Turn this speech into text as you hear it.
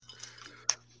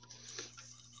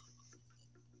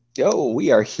Yo,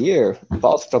 we are here.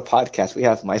 Ballsville Podcast. We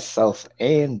have myself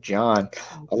and John.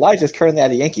 Elijah's currently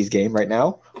at a Yankees game right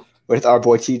now with our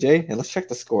boy TJ, and let's check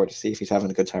the score to see if he's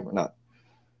having a good time or not.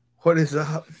 What is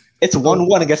up? It's Oh,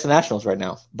 1-1 against the Nationals right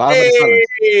now, bottom of the seventh.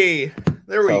 hey,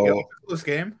 there we go. So Close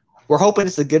game. we're hoping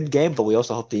it's a good game, but we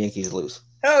also hope the Yankees lose.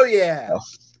 Hell yeah.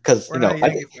 Because We're not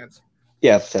Yankees fans.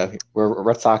 yeah, so we're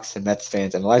Red Sox and Mets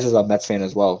fans, and Elijah's a Mets fan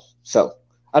as well. So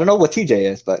I don't know what TJ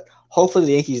is, but hopefully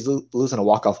the Yankees lose in a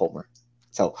walk-off homer.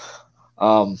 So,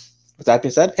 with that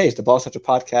being said, hey, it's the Ball Central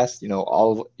Podcast.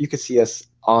 You can see us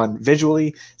on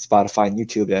visually Spotify and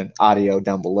YouTube, and audio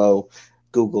down below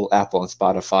Google, Apple, and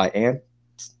Spotify, and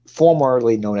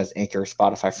formerly known as Anchor,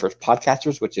 Spotify First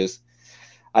Podcasters, which is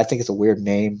I think it's a weird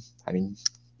name. I mean,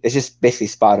 it's just basically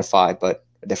Spotify, but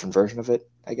a different version of it.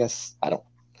 I guess I don't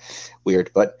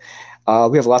weird, but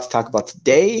we have a lot to talk about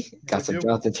today. Got some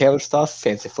Jonathan Taylor stuff,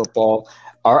 fantasy football,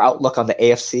 our outlook on the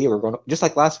AFC. We're going to, just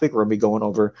like last week, we're going to be going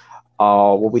over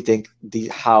what we think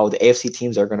how the AFC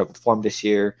teams are going to perform this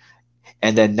year,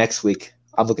 and then next week,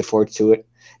 I'm looking forward to it.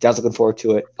 John's looking forward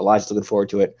to it. Elijah's looking forward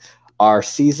to it. Our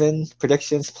season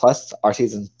predictions plus our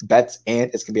season bets, and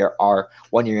it's going to be our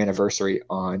 1 year anniversary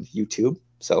on YouTube.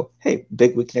 So hey,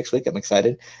 big week next week. I'm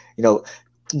excited.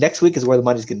 Next week is where the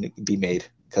money's going to be made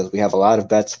because we have a lot of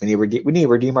bets. We need to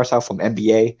redeem ourselves from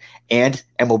NBA and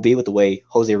MLB with the way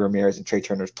Jose Ramirez and Trey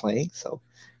Turner is playing. So,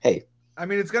 hey, I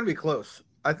mean, it's gonna be close.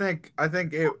 I think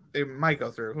it might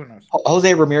go through. Who knows?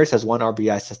 Jose Ramirez has 1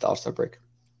 RBI since the All-Star break.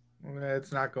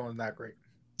 It's not going that great.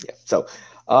 Yeah. So,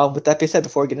 with that being said,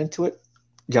 before we get into it,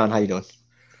 John, how you doing?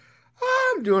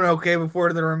 I'm doing okay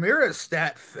before the Ramirez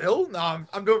stat, Phil. No,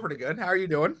 I'm doing pretty good. How are you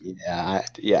doing? Yeah.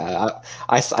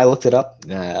 I looked it up.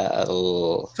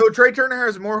 So Trey Turner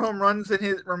has more home runs than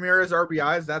his Ramirez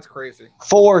RBIs. That's crazy.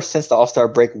 4 since the All-Star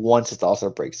break, 1 since the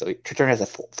All-Star break. So Trey Turner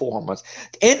has 4 home runs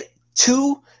and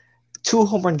two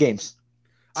home run games.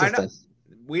 I know. Then.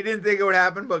 We didn't think it would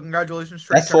happen, but congratulations,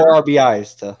 Trey That's Turner. 4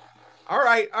 RBIs. All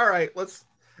right.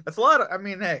 That's a lot.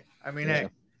 Hey,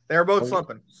 they're both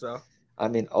slumping. So. I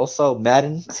mean, also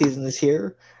Madden season is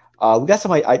here. We got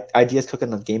some ideas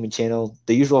cooking on the gaming channel,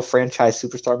 the usual franchise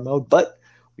superstar mode, but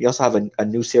we also have a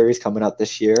new series coming out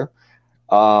this year.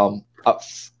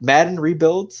 Madden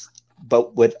rebuilds,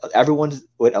 but with a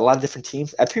lot of different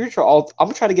teams. I'm pretty sure I'm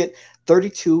gonna try to get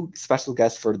 32 special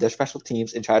guests for their special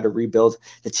teams and try to rebuild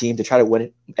the team to try to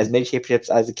win as many championships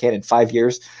as I can in 5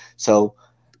 years. So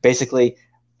basically,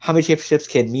 how many championships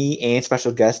can me and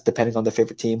special guests, depending on their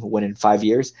favorite team, win in 5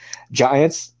 years?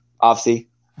 Giants, obviously,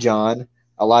 John,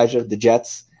 Elijah, the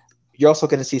Jets. You're also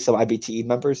going to see some IBTE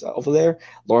members over there.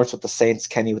 Lawrence with the Saints,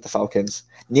 Kenny with the Falcons,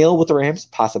 Neil with the Rams,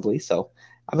 possibly. So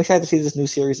I'm excited to see this new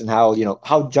series and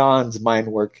how John's mind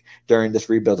work during this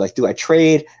rebuild. Like, do I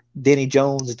trade Danny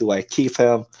Jones? Do I keep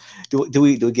him? Do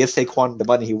we give Saquon the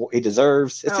money he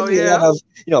deserves? It's gonna be a lot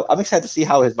of, I'm excited to see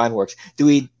how his mind works. Do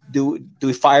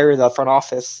we fire the front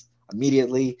office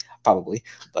immediately? Probably,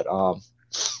 but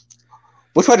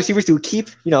which wide receivers do we keep?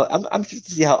 I'm curious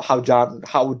to see how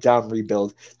John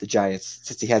rebuild the Giants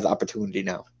since he has the opportunity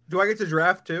now. Do I get to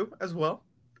draft too as well?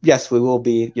 Yes, we will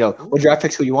be. We'll draft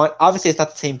picks who you want. Obviously, it's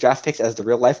not the same draft picks as the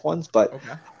real life ones, but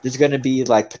there's going to be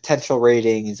like potential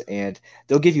ratings, and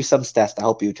they'll give you some stats to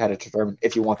help you try to determine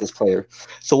if you want this player.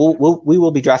 So we will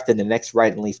be drafting the next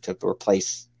right and leaf to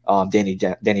replace Danny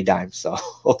Dimes. So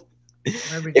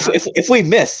if we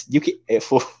miss,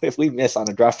 if we miss on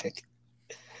a draft pick,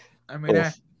 I mean,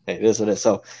 hey, it is what it is.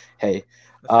 So hey.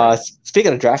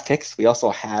 Speaking of draft picks, we also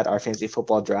had our fantasy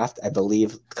football draft, I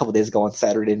believe, a couple days ago on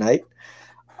Saturday night.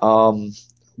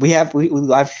 We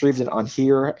live streamed it on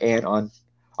here and on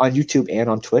YouTube and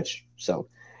on Twitch. So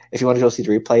if you want to go see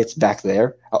the replay, it's back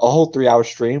there. A whole 3-hour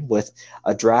stream with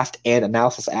a draft and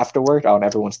analysis afterward on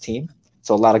everyone's team.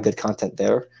 So a lot of good content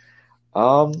there.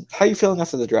 How are you feeling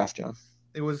after the draft, John?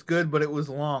 It was good, but it was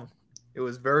long. It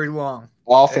was very long.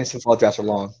 All fantasy football drafts are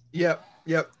long. Yep.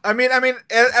 I mean,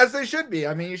 as they should be.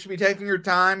 I mean, you should be taking your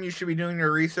time. You should be doing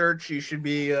your research. You should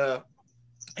be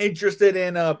interested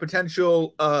in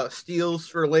potential steals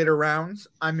for later rounds.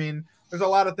 I mean, there's a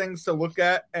lot of things to look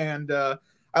at, and I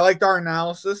liked our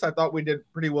analysis. I thought we did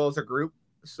pretty well as a group.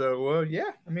 So,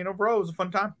 yeah, I mean, overall, it was a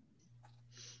fun time.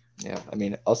 Yeah, I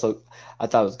mean, also, I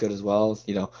thought it was good as well.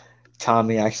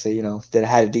 Tommy actually,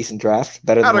 had a decent draft.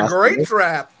 Better than last great year.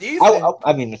 draft. Decent.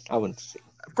 I wouldn't say.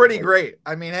 Pretty great.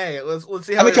 I mean, hey, let's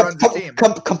see how he runs the team.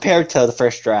 Compared to the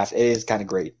first draft, it is kind of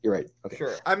great. You're right. Okay.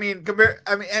 Sure.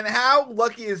 And how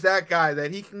lucky is that guy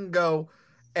that he can go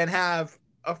and have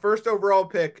a first overall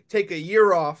pick, take a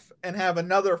year off, and have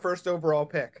another first overall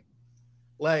pick,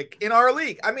 like in our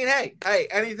league? I mean, hey,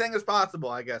 anything is possible,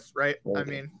 I guess, right? Okay. I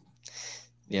mean,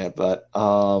 Yeah, but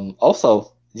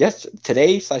also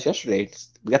today/yesterday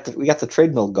we got the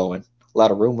trade mill going. A lot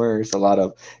of rumors, a lot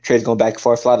of trades going back and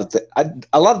forth, a lot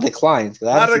of declines because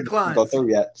I A haven't lot of seen them go declines.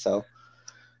 through yet. So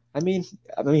I mean,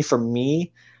 for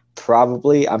me,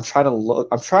 probably I'm trying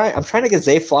to get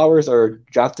Zay Flowers or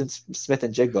Jonathan Smith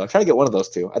and Jigba. I'm trying to get one of those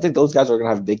two. I think those guys are gonna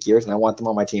have big years, and I want them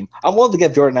on my team. I'm willing to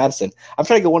get Jordan Addison. I'm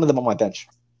trying to get one of them on my bench.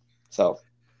 So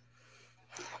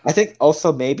I think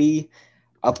also maybe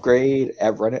upgrade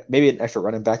at running, maybe an extra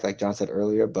running back like John said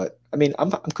earlier. But I mean,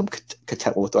 I'm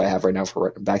content with what I have right now for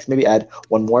running backs. Maybe add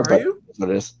one more, Are but you? that's what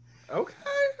it is. Okay.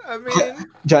 I mean,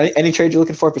 Johnny, any trade you're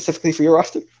looking for specifically for your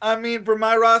roster? for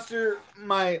my roster,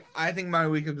 I think my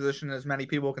weakest position, as many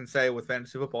people can say with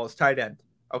fantasy football, is tight end.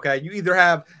 Okay, you either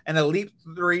have an elite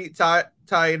three tight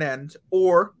end,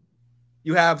 or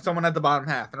you have someone at the bottom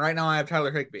half. And right now, I have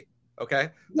Tyler Higbee. Okay,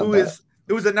 Not bad.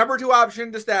 who is a number 2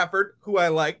 option to Stafford, who I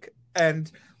like, and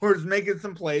who is making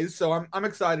some plays. So I'm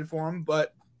excited for him.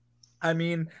 But I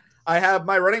mean, I have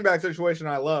my running back situation.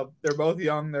 I love. They're both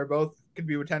young. They're both could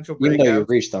be potential Even though you breakouts.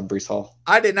 reached on Brees Hall.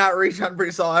 I did not reach on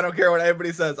Brees Hall. I don't care what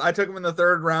anybody says. I took him in the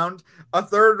 3rd round. A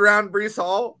 3rd round Brees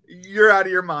Hall, you're out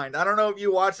of your mind. I don't know if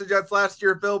you watched the Jets last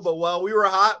year, Phil, but while we were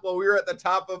hot, while we were at the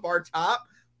top of our top,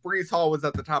 Brees Hall was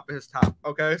at the top of his top.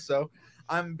 Okay, so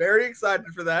I'm very excited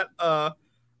for that.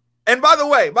 And by the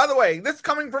way, this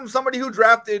coming from somebody who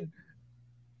drafted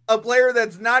a player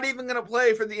that's not even going to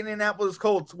play for the Indianapolis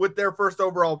Colts with their 1st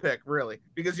overall pick, really,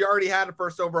 because you already had a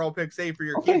 1st overall pick saved for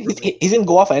your Okay, keeper. he's gonna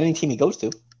go off on any team he goes to.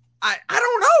 I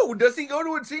don't know. Does he go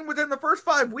to a team within the first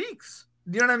 5 weeks?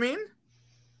 Do you know what I mean?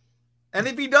 And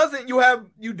if he doesn't,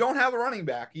 you don't have a running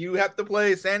back. You have to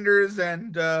play Sanders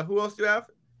and who else do you have?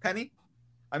 Penny.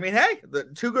 I mean, hey, the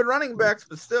 2 good running backs,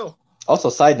 but still. Also,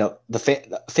 side note, the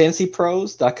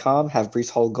fantasypros.com have Brees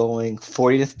Hall going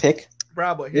 40th pick.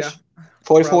 Probably, yeah.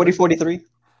 40, 43.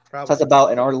 Probably. So that's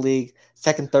about in our league,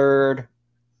 2nd, 3rd,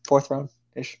 4th round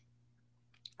ish.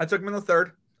 I took him in the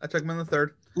 3rd.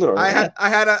 Literally, I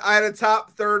had a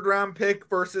top 3rd round pick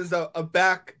versus a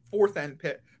back 4th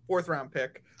round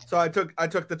pick. So I took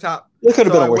the top. It could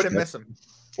have been a I worse wouldn't pick. miss him.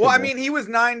 Well, I mean, he was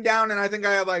 9 down, and I think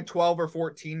I had like 12 or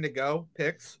 14 to go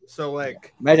picks. So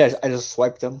like, imagine I just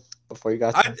swiped him before you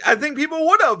got. I think people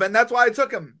would have, and that's why I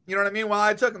took him. You know what I mean? While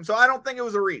I took him, so I don't think it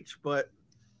was a reach, but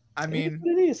I mean,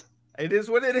 it is. It is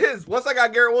what it is. Plus, I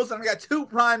got Garrett Wilson. I got 2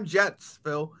 prime Jets,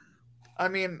 Phil. I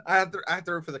mean, I have to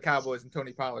root for the Cowboys and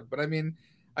Tony Pollard, but I mean,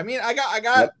 I got.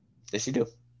 Yep. Yes, you do.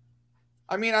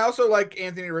 I mean, I also like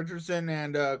Anthony Richardson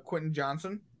and Quentin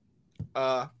Johnson.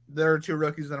 There are 2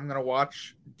 rookies that I'm going to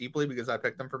watch deeply because I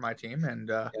picked them for my team,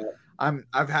 and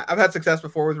I've had success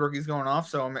before with rookies going off,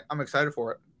 so I'm excited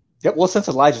for it. Yep. Well, since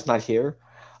Elijah's not here,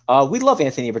 we love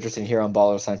Anthony Richardson here on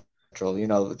Baller Central. You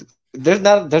know, there's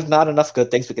not enough good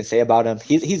things we can say about him.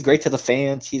 He's great to the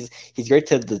fans. He's great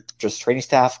to the just training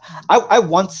staff. I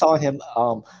once saw him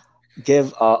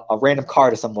give a random car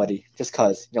to somebody just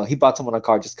cause he bought someone a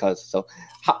car just cause. So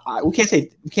we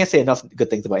can't say enough good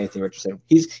things about Anthony Richardson.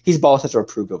 He's Baller Central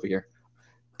approved over here.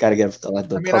 Got to give the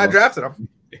I mean, I drafted him.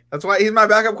 That's why he's my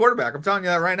backup quarterback. I'm telling you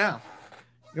that right now.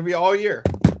 It's gonna be all year.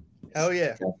 Hell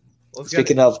yeah.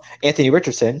 Speaking of Anthony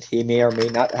Richardson, he may or may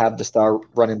not have the star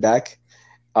running back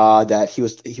that he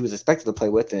was expected to play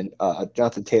with, and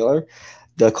Jonathan Taylor.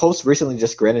 The Colts recently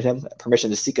just granted him permission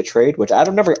to seek a trade, which I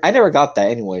never got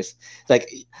that anyways. Like,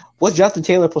 what's Jonathan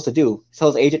Taylor supposed to do? Tell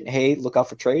his agent, hey, look out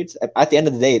for trades? At the end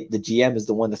of the day, the GM is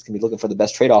the one that's going to be looking for the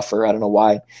best trade offer. I don't know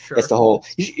why. Sure. It's the whole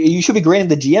you should be granting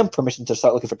the GM permission to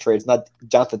start looking for trades, not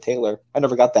Jonathan Taylor. I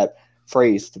never got that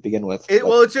phrase to begin with.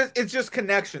 It's just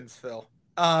connections, Phil.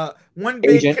 One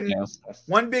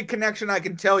big connection I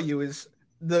can tell you is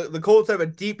the Colts have a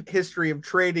deep history of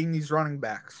trading these running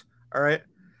backs. All right,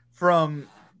 from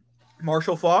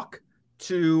Marshall Faulk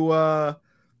to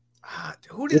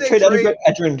who did they trade?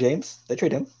 Edgerrin James. They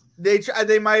trade him. I think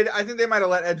they might have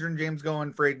let Edgerrin James go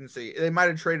in free agency. They might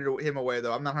have traded him away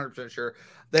though. I'm not 100% sure.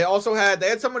 They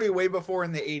had somebody way before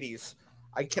in the 80s.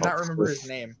 I cannot remember his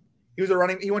name.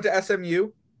 He went to SMU.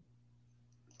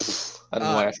 I don't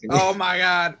know why asking. Oh my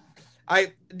god,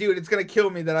 dude, it's gonna kill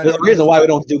me that I. There's a reason why we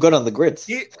don't do good on the grids.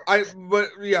 By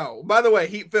the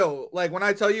way, Phil, like when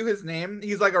I tell you his name,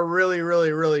 he's like a really,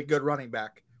 really, really good running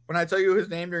back. When I tell you his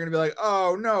name, you're gonna be like,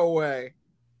 oh no way.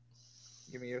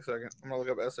 Give me a second. I'm gonna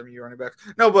look up SMU running backs.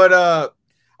 No, but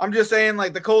I'm just saying,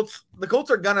 like the Colts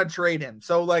are gonna trade him.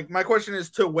 So like my question is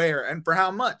to where and for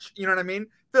how much? You know what I mean?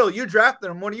 Phil, you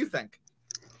drafted him. What do you think?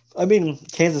 I mean,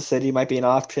 Kansas City might be an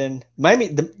option.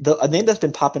 Miami, a name that's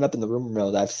been popping up in the rumor mill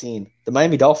that I've seen, the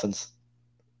Miami Dolphins.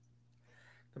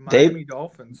 The Miami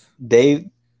Dolphins.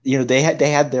 They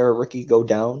had their rookie go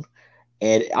down,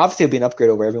 And obviously it'll be an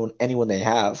upgrade over anyone they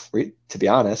have, to be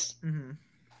honest. Mm-hmm.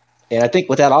 And I think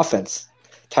with that offense,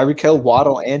 Tyreek Hill,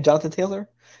 Waddle, and Jonathan Taylor,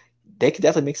 they could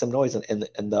definitely make some noise in the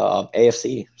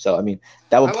AFC. So I mean,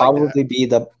 that would probably be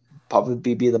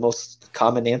the most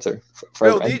common answer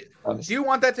for Bill, do you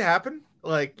want that to happen?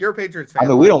 Like, you're a Patriots fan. I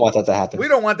mean, we don't want that to happen. We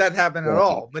don't want that to happen at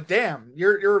all. But damn,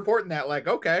 you're reporting that like,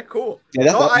 okay, cool. Yeah,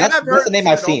 that's the name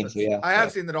I've seen. So yeah, I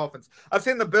have seen the Dolphins. I've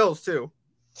seen the Bills too.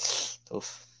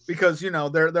 Oof. Because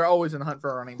they're always in the hunt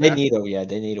for a running back. They need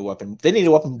a weapon. They need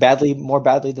a weapon more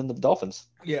badly than the Dolphins.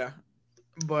 Yeah.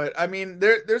 But I mean,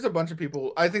 there's a bunch of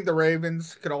people. I think the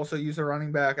Ravens could also use a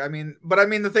running back. I mean,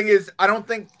 the thing is, I don't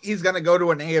think he's gonna go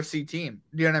to an AFC team.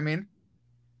 Do you know what I mean?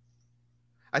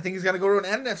 I think he's gonna go to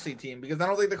an NFC team because I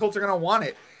don't think the Colts are gonna want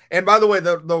it. And by the way,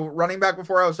 the running back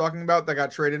before I was talking about that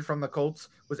got traded from the Colts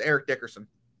was Eric Dickerson.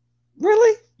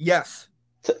 Really? Yes.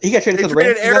 So he got traded to the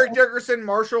Rams. Eric Dickerson,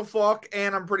 Marshall Faulk,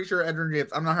 and I'm pretty sure Edgerrin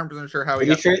James. I'm not 100% sure how he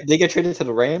got traded. They get traded to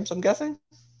the Rams, I'm guessing?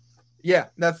 Yeah,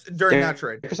 that's during that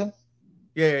trade. Dickerson?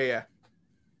 Yeah.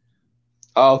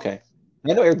 Oh, okay.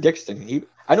 I know Eric Dickerson.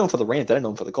 I know him for the Rams. I didn't know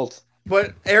him for the Colts.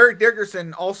 But Eric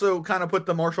Dickerson also kind of put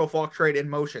the Marshall Faulk trade in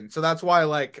motion. So that's why,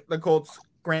 like, the Colts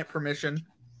grant permission.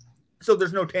 So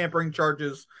there's no tampering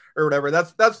charges or whatever.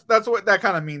 That's what that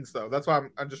kind of means, though. That's why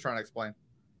I'm just trying to explain.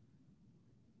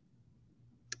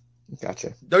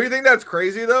 Gotcha. Don't you think that's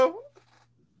crazy, though?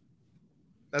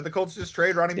 That the Colts just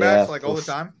trade running backs all the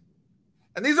time?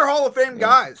 And these are Hall of Fame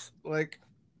guys. Like,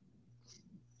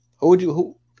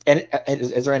 and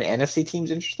is there any NFC teams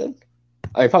interested?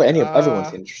 I mean, probably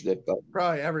everyone's interested, but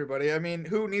probably everybody. I mean,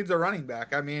 who needs a running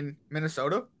back? I mean,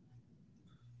 Minnesota?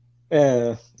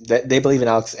 Yeah, they believe in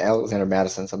Alexander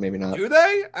Madison, so maybe not. Do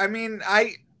they? I mean,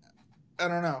 I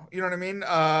don't know. You know what I mean?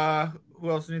 Who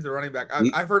else needs a running back?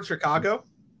 I've heard Chicago.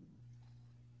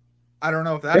 I don't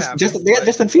know if that happens. They got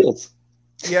Justin Fields.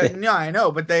 Yeah, no, I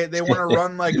know, but they want to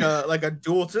run like a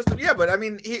dual system. Yeah, but I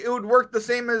mean, it would work the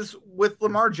same as with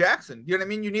Lamar Jackson. You know what I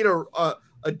mean? You need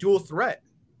a dual threat.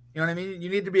 You know what I mean? You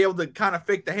need to be able to kind of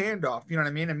fake the handoff. You know what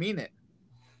I mean? And mean it.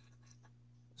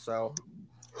 So,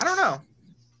 I don't know.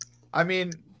 I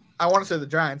mean, I want to say the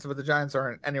Giants, but the Giants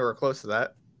aren't anywhere close to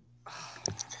that.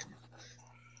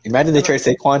 Imagine they trade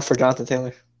Saquon for Jonathan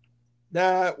Taylor.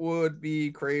 That would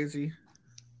be crazy.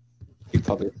 You'd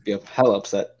probably be hell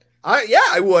upset. Yeah,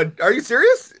 I would. Are you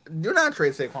serious? Do not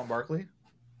trade Saquon Barkley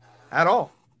at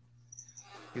all.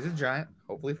 He's a Giant,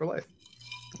 hopefully for life.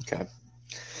 Okay.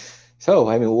 So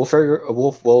I mean, we'll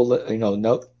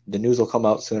note the news will come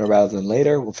out sooner rather than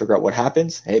later. We'll figure out what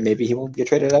happens. Hey, maybe he won't get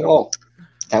traded at all.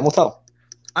 Time will tell.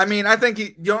 I mean, I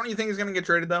think don't you think he's going to get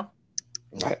traded though?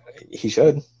 He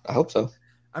should. I hope so.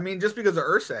 I mean, just because of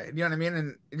Irsay, you know what I mean,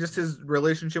 and just his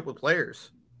relationship with players.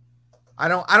 I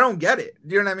don't get it.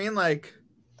 Do you know what I mean? Like,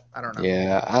 I don't know.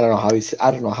 Yeah, I don't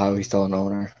know how he's still an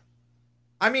owner.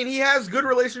 I mean, he has good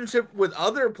relationship with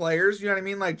other players, you know what I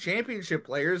mean, like championship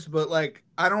players, but like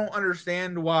I don't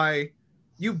understand why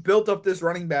you built up this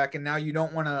running back and now you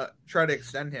don't want to try to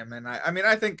extend him. And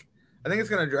I think it's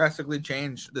going to drastically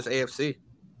change this AFC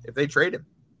if they trade him.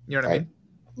 You know what I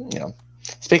mean? You know,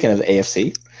 speaking of the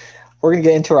AFC, we're going to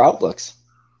get into our outlooks.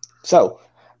 So,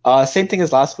 same thing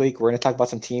as last week. We're going to talk about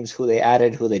some teams, who they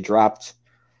added, who they dropped,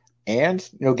 and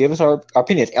give us our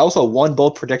opinions. Also, one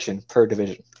bold prediction per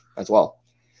division as well.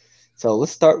 So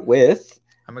let's start with.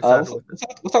 I'm excited.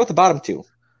 We'll start with the bottom two.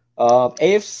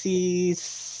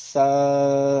 AFC's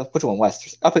which one?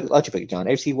 West. I'll let you pick it, John.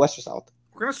 AFC West or South?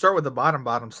 We're gonna start with the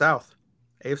bottom South.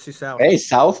 AFC South. Hey,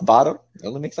 South bottom. That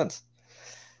only makes sense.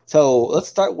 So let's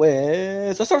start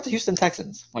with the Houston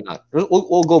Texans. Why not?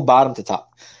 We'll go bottom to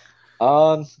top.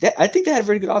 I think they had a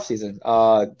very good offseason.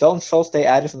 Dalton Schultz they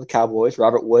added from the Cowboys,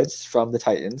 Robert Woods from the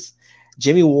Titans,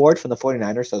 Jimmy Ward from the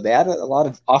 49ers. So they added a lot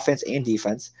of offense and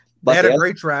defense. But they had a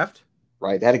great draft.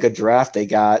 Right. They had a good draft. They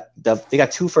got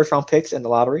 2 first-round picks in the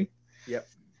lottery. Yep.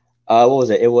 What was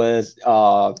it? It was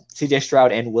C.J.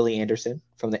 Stroud and Willie Anderson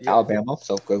from the Alabama.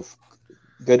 So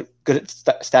good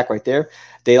stack right there.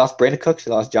 They lost Brandon Cooks.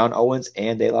 They lost John Owens,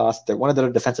 and they lost one of their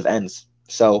defensive ends.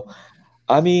 So,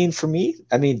 I mean, for me,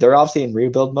 they're obviously in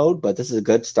rebuild mode, but this is a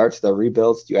good start to the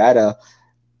rebuilds. You add a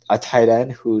tight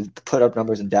end who put up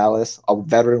numbers in Dallas, a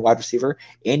veteran wide receiver,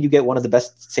 and you get one of the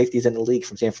best safeties in the league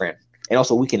from San Fran, and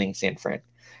also weakening San Fran.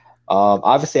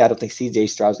 Obviously, I don't think C.J.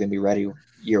 Stroud's going to be ready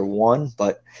year one,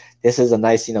 but this is a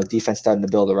nice, defense starting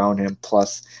to build around him.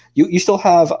 Plus, you still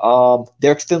have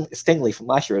Derek Stingley from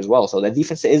last year as well, so that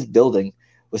defense is building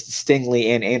with Stingley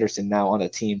and Anderson now on the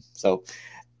team. So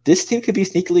this team could be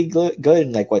sneakily good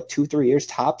in 2-3 years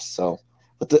tops. So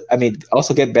But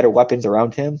also get better weapons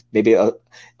around him. Maybe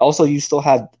also you still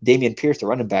have Damian Pierce, the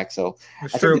running back. So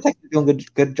It's I true. think the Texans are doing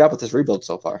good job with this rebuild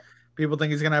so far. People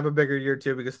think he's gonna have a bigger year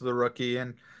too because of the rookie,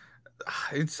 and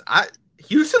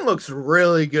Houston looks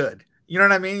really good. You know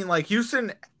what I mean? Like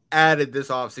Houston added this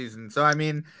offseason. So I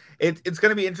mean it's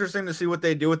gonna be interesting to see what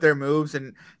they do with their moves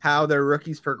and how their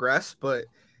rookies progress. But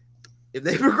if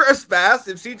they progress fast,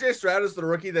 if CJ Stroud is the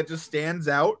rookie that just stands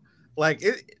out, like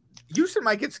Houston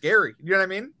might get scary. You know what I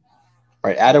mean?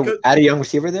 Right. Add a young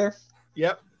receiver there.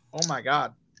 Yep. Oh my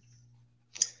God.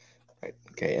 Right.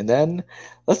 Okay. And then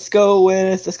let's go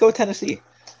with Tennessee.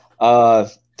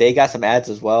 They got some ads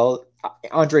as well.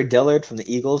 Andre Dillard from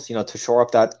the Eagles, to shore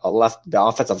up the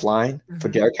offensive line for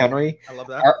Derrick Henry. I love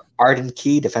that. Arden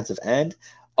Key, defensive end.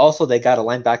 Also, they got a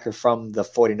linebacker from the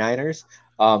 49ers,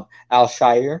 Al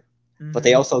Shire. But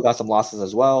they also got some losses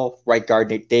as well. Right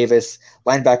guard Nate Davis,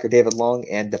 linebacker David Long,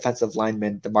 and defensive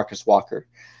lineman DeMarcus Walker.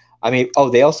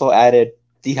 They also added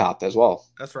D-Hop as well.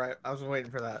 That's right. I was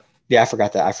waiting for that. Yeah, I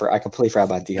forgot that. I completely forgot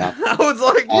about D-Hop. I was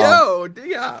like, yo,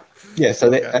 D-Hop. Yeah, so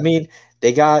they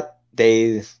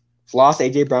lost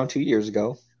AJ Brown 2 years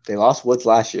ago. They lost Woods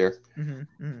last year.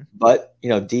 But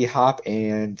D-Hop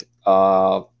and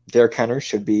Derrick Henry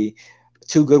should be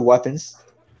two good weapons.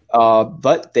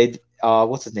 But they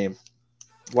what's his name?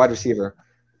 Wide receiver.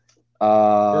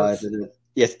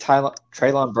 Yes,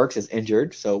 Treylon Burks is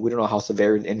injured, so we don't know how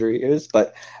severe his injury is.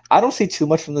 But I don't see too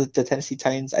much from the Tennessee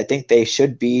Titans. I think they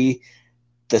should be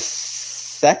the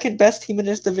second best team in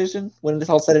this division when it's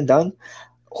all said and done.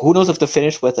 Who knows if they'll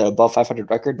finish with an above 500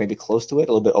 record, maybe close to it,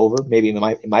 a little bit over, maybe in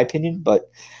my opinion. But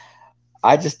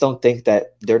I just don't think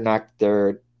that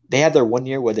they had their 1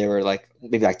 year where they were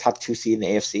maybe top 2 seed in the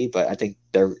AFC, but I think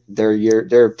their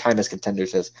time as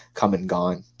contenders has come and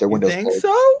gone. Their window's closed.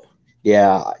 So?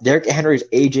 Yeah, Derrick Henry's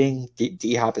aging.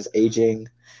 D-Hop is aging.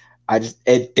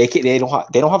 They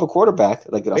don't have a quarterback.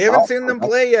 We haven't seen them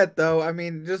play yet, though. I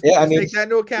mean, just take that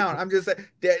into account. I'm just saying,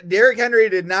 Derrick Henry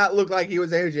did not look like he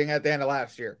was aging at the end of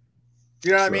last year.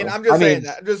 You know what I mean? I'm just saying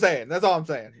that. I'm just saying. That's all I'm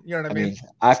saying. You know what I mean?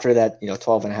 After that,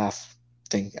 12 and a half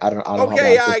thing, I don't.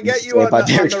 Okay, yeah, I get you on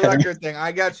the record thing.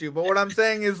 I got you. But what I'm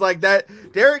saying is that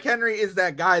Derrick Henry is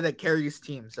that guy that carries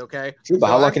teams. Okay. True, but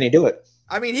how long can he do it?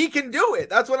 I mean, he can do it.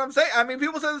 That's what I'm saying. I mean,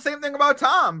 people say the same thing about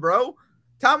Tom, bro.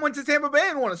 Tom went to Tampa Bay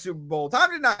and won a Super Bowl.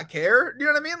 Tom did not care. You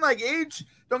know what I mean? Like, age,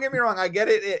 don't get me wrong. I get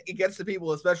it. It gets to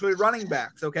people, especially running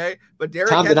backs, okay? But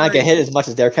Derrick Henry did not get hit as much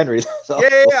as Derrick Henry. So.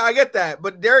 Yeah, I get that.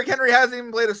 But Derrick Henry hasn't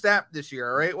even played a snap this year,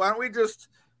 all right? Why don't we just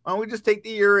take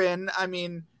the year in? I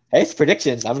mean, hey, it's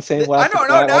predictions. I'm saying what no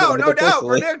doubt.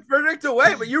 Predict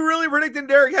away. But you really predicting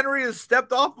Derrick Henry has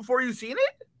stepped off before you've seen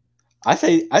it? I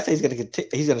say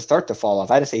he's gonna start to fall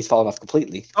off. I didn't say he's falling off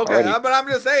completely. Okay, but I'm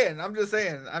just saying.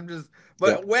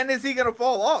 But when is he gonna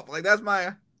fall off? Like that's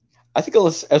my. I think it'll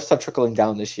start trickling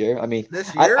down this year. I mean,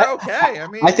 this year, okay. I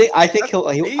mean, I think he'll.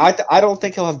 I don't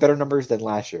think he'll have better numbers than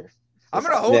last year. I'm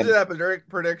gonna hold you to that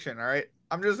prediction. All right,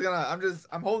 I'm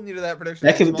holding you to that prediction.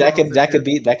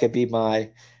 That could be my.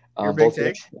 Your big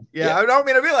take. Yeah, I don't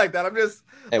mean to be like that. I'm just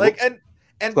and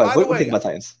by the way, about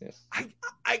Titans? Yeah.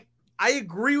 I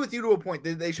agree with you to a point.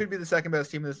 They should be the second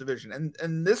best team in this division,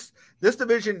 and this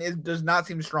division does not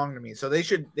seem strong to me. So they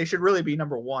should really be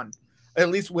number one, at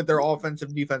least with their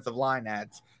offensive defensive line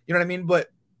ads. You know what I mean? But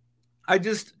I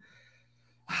just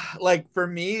for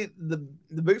me, the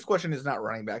biggest question is not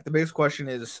running back. The biggest question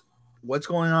is what's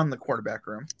going on in the quarterback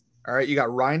room. All right, you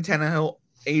got Ryan Tannehill,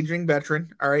 aging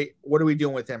veteran. All right, what are we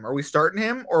doing with him? Are we starting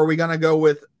him, or are we gonna go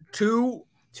with two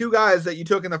guys that you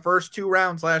took in the first 2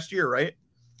 rounds last year? Right.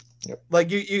 Yep. Like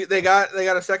they got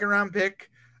a second round pick,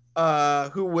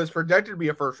 who was projected to be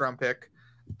a first round pick,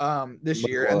 this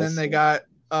year, and then they got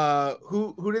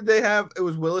who did they have? It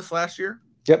was Willis last year.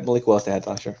 Yep, Malik Willis they had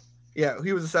last year. Yeah,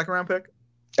 he was a second round pick.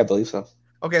 I believe so.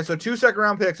 Okay, so 2 second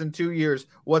round picks in 2 years.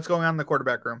 What's going on in the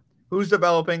quarterback room? Who's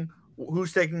developing?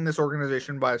 Who's taking this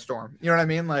organization by storm? You know what I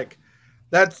mean? Like.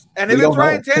 If it's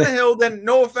Ryan Tannehill, then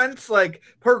no offense,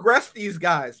 progress these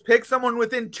guys. Pick someone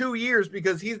within 2 years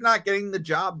because he's not getting the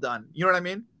job done. You know what I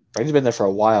mean? He's been there for a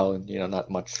while, and not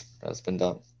much has been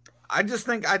done. I just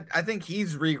think I think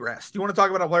he's regressed. You want to talk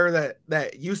about a player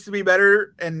that used to be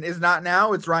better and is not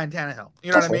now? It's Ryan Tannehill.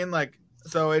 You know what I mean?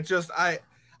 So it's just I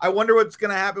wonder what's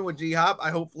gonna happen with G-Hop.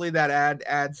 Hopefully that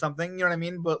adds something. You know what I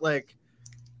mean? But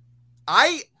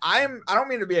I don't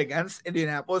mean to be against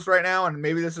Indianapolis right now, and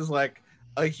maybe this is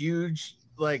a huge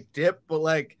dip,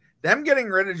 but them getting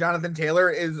rid of Jonathan Taylor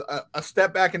is a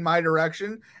step back in my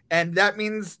direction, and that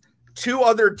means 2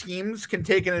 other teams can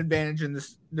take an advantage in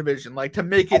this division, to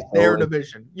make it their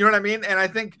division. You know what I mean? And I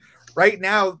think right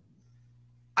now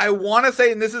I want to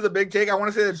say, and this is a big take, I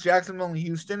want to say that's Jacksonville and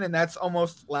Houston, and that's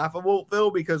almost laughable,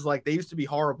 Phil, because like they used to be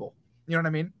horrible. You know what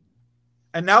I mean?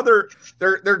 And now they're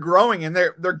growing and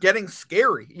they're getting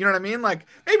scary. You know what I mean? Like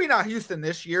maybe not Houston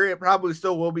this year. It probably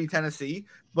still will be Tennessee,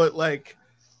 but like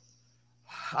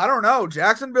I don't know.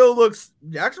 Jacksonville looks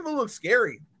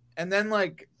scary. And then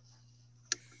like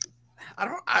I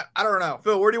don't know.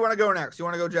 Phil, where do you want to go next? You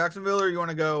want to go Jacksonville or you want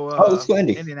to go Let's go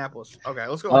Indy. Indianapolis? Okay,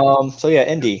 let's go Indy. So yeah,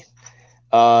 Indy.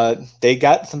 They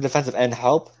got some defensive end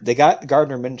help. They got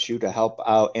Gardner Minshew to help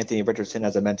out Anthony Richardson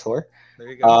as a mentor. There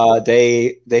you go.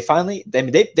 They finally,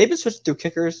 they've been switching through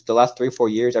kickers the last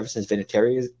 3-4 years ever since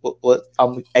Vinatieri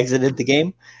exited the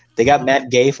game. They got Matt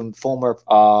Gay from former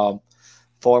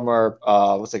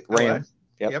what's it, Rams.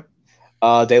 Yep.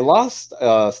 They lost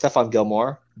Stephon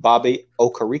Gilmore, Bobby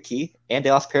Okereke, and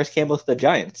they lost Paris Campbell to the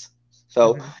Giants.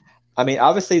 So. I mean,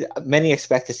 obviously, many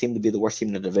expect this team to be the worst team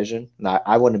in the division. And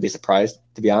I wouldn't be surprised,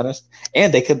 to be honest.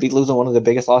 And they could be losing one of the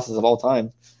biggest losses of all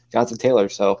time, Jonathan Taylor.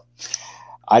 So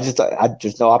I just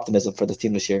no optimism for this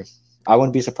team this year. I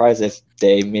wouldn't be surprised if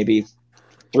they maybe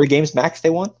 3 games max they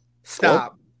won.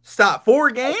 Stop.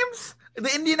 4 games?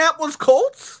 The Indianapolis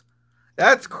Colts?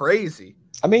 That's crazy.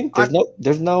 I mean,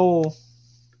 there's no.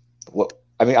 What?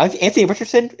 I mean, Anthony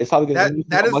Richardson is probably going to.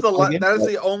 That is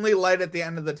the only light at the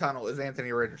end of the tunnel is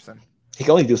Anthony Richardson. He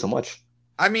can only do so much.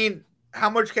 I mean, how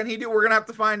much can he do? We're gonna have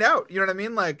to find out. You know what I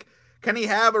mean? Like, can he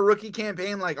have a rookie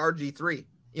campaign like RG3?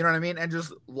 You know what I mean? And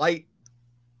just light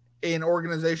an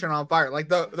organization on fire. Like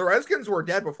the Redskins were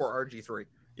dead before RG3.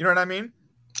 You know what I mean?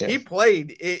 Yeah. He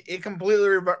played. It completely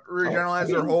regeneralized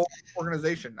their whole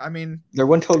organization. I mean, their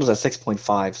win total is at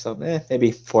 6.5, so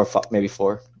maybe 4, maybe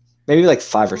 4. Maybe like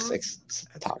 5 or 6 That's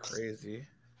tops. Crazy.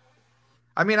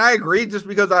 I mean, I agree just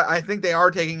because I think they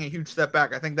are taking a huge step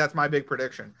back. I think that's my big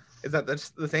prediction is that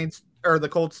the Saints or the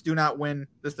Colts do not win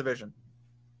this division.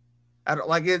 I don't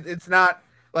like it. It's not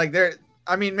like they're.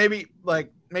 I mean, maybe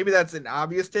that's an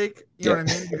obvious take. You know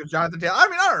what I mean? Because Jonathan Taylor. I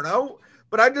mean, I don't know,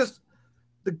 but I just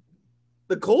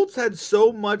the Colts had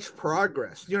so much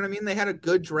progress. You know what I mean? They had a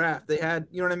good draft. They had,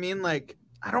 you know what I mean? Like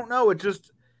I don't know.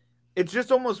 It's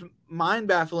just almost mind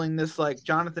baffling this like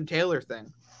Jonathan Taylor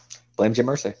thing. Blame Jim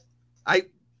Irsay.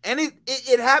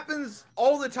 It happens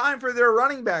all the time for their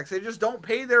running backs. They just don't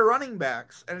pay their running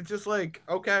backs, and it's just like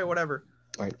okay, whatever.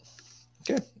 All right.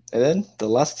 Okay, and then the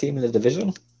last team in the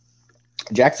division,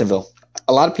 Jacksonville.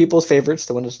 A lot of people's favorites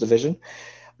to win this division.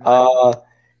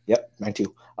 Yep, mine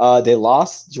too. They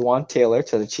lost Juwan Taylor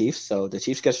to the Chiefs, so the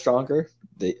Chiefs get stronger.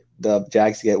 The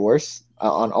Jags get worse.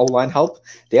 On O-line help.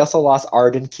 They also lost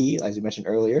Arden Key, as you mentioned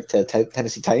earlier, to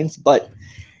Tennessee Titans, but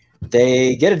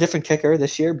they get a different kicker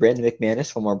this year, Brandon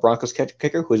McManus from our Broncos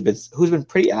kicker, who's been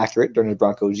pretty accurate during the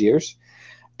Broncos years,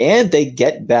 and they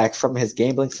get back from his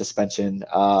gambling suspension,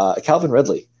 Calvin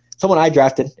Ridley, someone I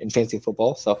drafted in fantasy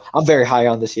football, so I'm very high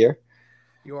on this year.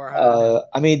 You are high.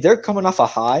 I mean, they're coming off a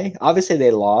high. Obviously,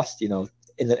 they lost, in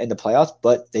the playoffs,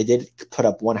 but they did put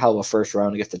up one hell of a first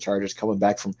round against the Chargers, coming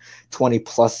back from 20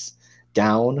 plus.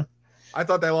 Down. I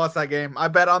thought they lost that game. I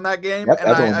bet on that game, and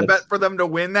I bet for them to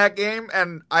win that game.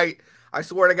 And I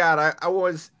swear to God, I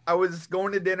was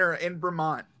going to dinner in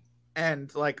Vermont, and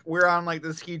like we're on like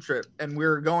this ski trip, and we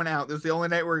were going out. This is the only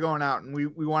night we were going out, and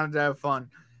we wanted to have fun.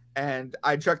 And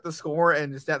I checked the score,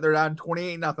 and they're down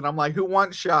 28-0. I'm like, who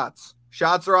wants shots?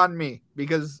 Shots are on me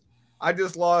because I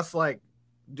just lost. Like,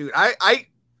 dude,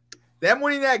 them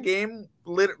winning that game,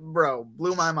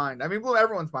 blew my mind. I mean, blew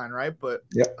everyone's mind, right? But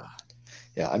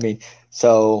yeah, I mean,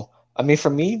 for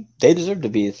me, they deserve to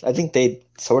be. I think they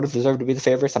sort of deserve to be the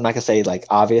favorites. I'm not gonna say like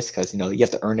obvious because you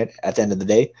have to earn it at the end of the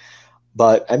day.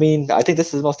 But I mean, I think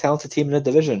this is the most talented team in the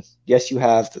division. Yes, you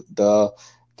have the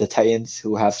Titans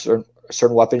who have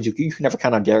certain weapons. You can never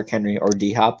count on Derrick Henry or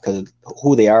D Hop because of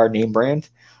who they are, name brand.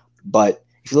 But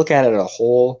if you look at it as a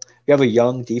whole, you have a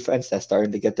young defense that's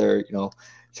starting to get their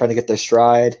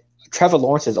stride. Trevor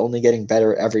Lawrence is only getting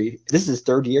better this is his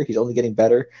 3rd year. He's only getting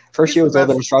better. First year was a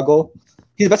little bit of a struggle.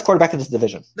 He's the best quarterback in this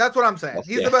division. That's what I'm saying.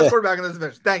 He's the best quarterback in this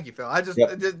division. Thank you, Phil. I just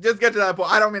get to that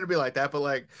point. I don't mean to be like that, but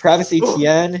like Travis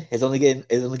Etienne is only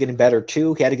getting better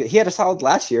too. He had a solid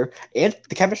last year, and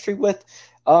the chemistry with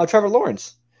Trevor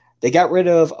Lawrence. They got rid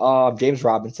of James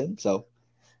Robinson, so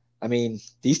I mean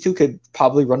these two could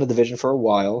probably run the division for a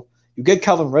while. You get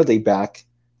Calvin Ridley back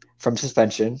from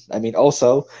suspension. I mean,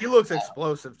 also he looks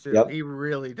explosive too. Yep. He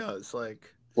really does.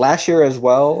 Like last year as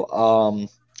well.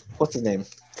 What's his name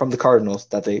from the Cardinals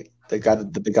that they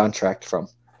got the big contract from?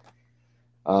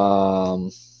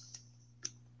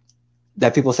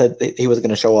 That people said he was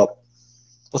going to show up.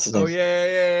 What's his name? Oh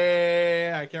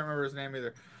yeah. I can't remember his name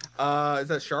either. Is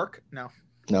that Shark? No.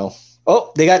 No.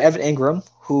 Oh, they got Evan Ingram,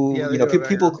 who Yeah, they do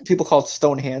have Ingram. people called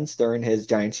stone hands during his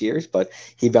Giants years, but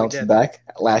he We bounced did. back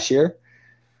last year.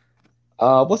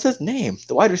 What's his name?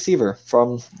 The wide receiver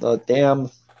from the damn.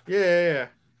 Yeah.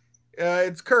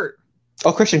 It's Kurt.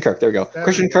 Oh, Christian Kirk. There we go. There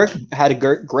Christian we go. Kirk had a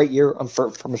great year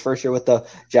from his first year with the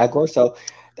Jaguars. So,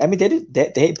 I mean,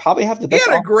 they probably have the He best.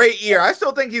 had a great year. I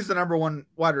still think he's the number one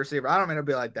wide receiver. I don't mean to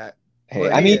be like that. Hey,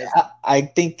 But I he mean, is. I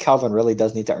think Calvin really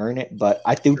does need to earn it, but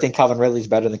I do Sure. think Calvin Ridley's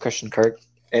better than Christian Kirk,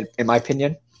 in my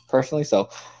opinion, personally. So,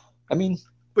 I mean,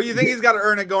 But you think he's got to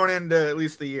earn it going into at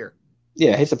least the year?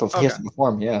 yeah, he has to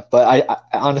perform. Yeah, but I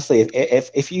honestly,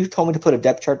 if you told me to put a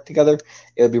depth chart together,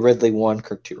 it would be Ridley 1,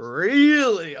 Kirk 2.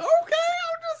 Really? Okay, I'm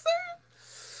just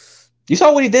saying. You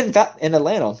saw what he did in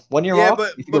Atlanta 1 year Yeah,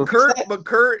 off. but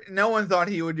Kurt, no one thought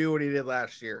he would do what he did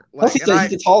last year. Plus, he's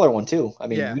a taller one too. I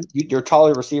mean, Yeah. your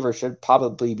taller receiver should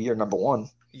probably be your number one.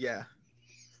 Yeah,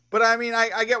 but I mean,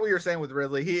 I get what you're saying with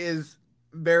Ridley. He is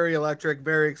very electric,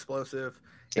 very explosive.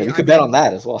 Yeah, you could bet on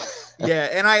that as well. Yeah,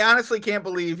 and I honestly can't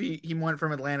believe he went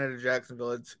from Atlanta to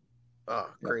Jacksonville. It's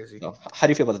crazy. So, how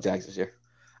do you feel about the Jags this year?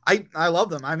 I love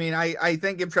them. I mean, I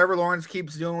think if Trevor Lawrence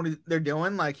keeps doing what they're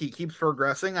doing, like he keeps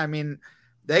progressing, I mean,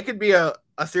 they could be a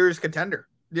serious contender.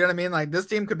 You know what I mean? Like this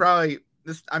team could probably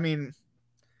I mean,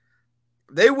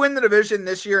 they win the division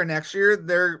this year and next year,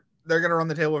 they're gonna run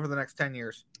the table for the next 10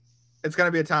 years. It's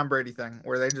gonna be a Tom Brady thing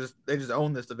where they just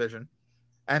own this division.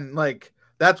 And like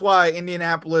that's why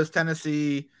Indianapolis,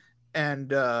 Tennessee,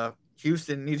 and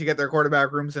Houston need to get their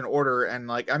quarterback rooms in order. And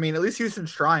like, I mean, at least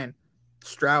Houston's trying.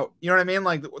 Stroud, you know what I mean?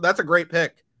 Like that's a great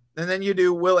pick. And then you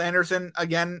do Will Anderson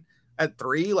again at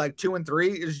 3, like 2 and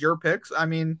 3 is your picks. I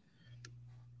mean,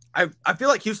 I feel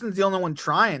like Houston's the only one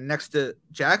trying next to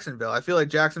Jacksonville. I feel like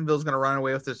Jacksonville's going to run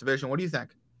away with this division. What do you think?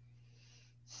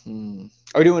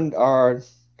 Are we doing our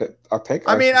pick?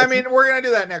 I mean, we're gonna do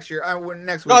that next year.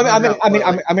 Next week. No,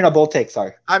 I mean, a bold take.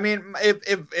 Sorry. I mean,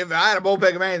 if I had a bold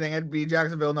pick of anything, it'd be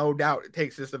Jacksonville. No doubt, it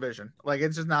takes this division. Like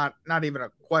it's just not even a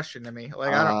question to me.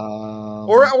 Like I don't.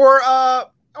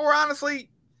 Or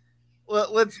honestly,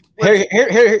 let's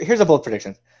here's a bold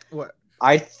prediction. What?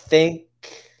 I think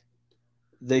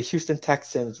the Houston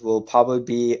Texans will probably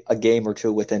be a game or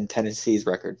two within Tennessee's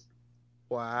record.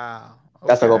 Wow. Okay.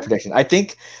 That's my bold prediction. I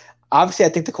think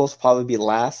the Colts will probably be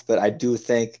last, but I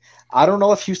don't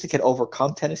know if Houston can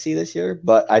overcome Tennessee this year,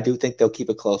 but I do think they'll keep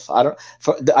it close.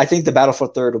 I think the battle for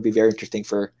third will be very interesting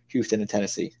for Houston and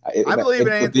Tennessee. I believe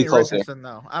in Anthony Richardson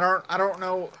though. I don't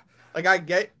know. Like I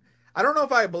don't know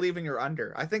if I believe in your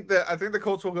under. I think the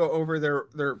Colts will go over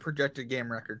their projected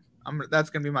game record.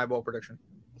 That's gonna be my bold prediction.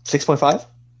 6.5.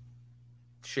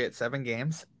 Shit, 7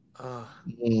 games.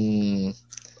 Ugh.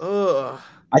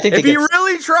 I think if he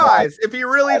really tries,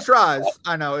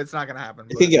 I know it's not going to happen.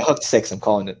 If he get hooked 6, I'm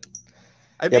calling it.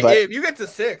 If you get to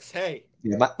 6, hey.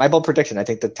 Yeah, my bold prediction, I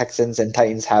think the Texans and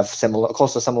Titans have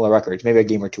close to similar records, maybe a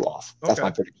game or 2 off. That's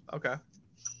my prediction. Okay.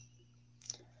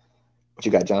 What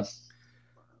you got, John?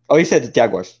 Oh, you said the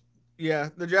Jaguars. Yeah,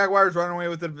 the Jaguars run away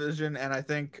with the division, and I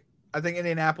think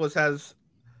Indianapolis has.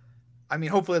 I mean,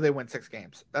 hopefully they win 6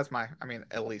 games. That's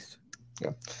at least.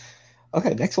 Yeah.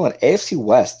 Okay, next one, AFC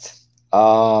West.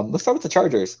 Let's start with the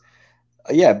Chargers.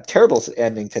 Terrible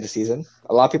ending to the season.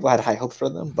 A lot of people had high hopes for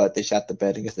them, but they shot the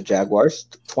bed against the Jaguars,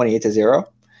 28-0.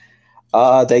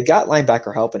 They got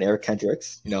linebacker help in Eric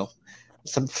Kendricks. You know,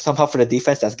 some help for the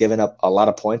defense that's given up a lot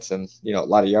of points and a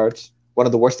lot of yards. One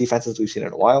of the worst defenses we've seen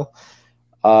in a while.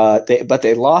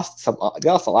 They lost a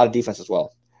lot of defense as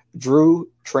well. Drew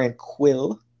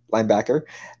Tranquill, linebacker,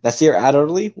 Nasir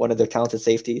Adderley, one of their talented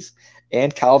safeties,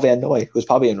 and Kyle Van Noy, who's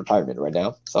probably in retirement right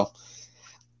now. So,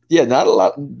 yeah, not a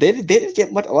lot. They didn't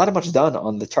get much done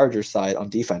on the Chargers side on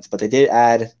defense, but they did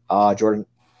add not Jordan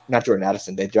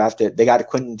Addison. They got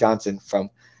Quentin Johnson from,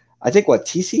 I think,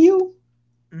 TCU,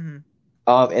 in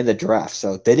the draft.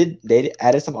 So they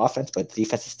added some offense, but the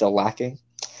defense is still lacking.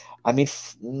 I mean,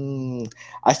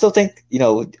 I still think,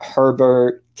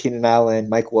 Herbert, Keenan Allen,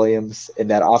 Mike Williams in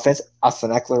that offense,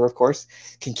 Austin Eckler, of course,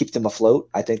 can keep them afloat.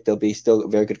 I think they'll be still a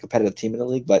very good competitive team in the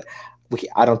league, but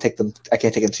I can't take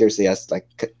them seriously as like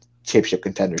championship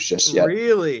contenders just yet.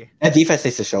 Really? And defense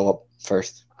needs to show up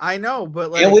first. I know,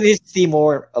 but and we need to see a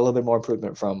little bit more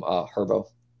improvement from Herbo.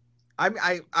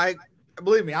 I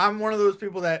believe me, I'm one of those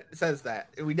people that says that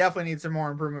we definitely need some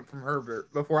more improvement from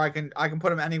Herbert before I can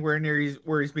put him anywhere near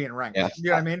where he's being ranked. Yeah. You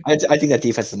know what I mean? I think that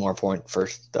defense is more important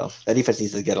first, though. That defense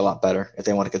needs to get a lot better if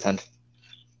they want to contend.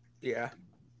 Yeah,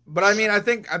 but I mean, I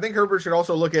think Herbert should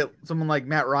also look at someone like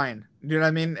Matt Ryan. You know what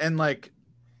I mean? And like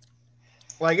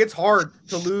it's hard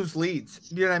to lose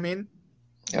leads. You know what I mean?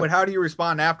 Yep. But how do you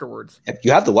respond afterwards? Yep.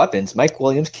 You have the weapons: Mike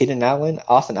Williams, Keenan Allen,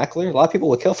 Austin Eckler. A lot of people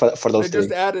will kill for They those just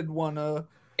three. added one.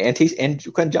 And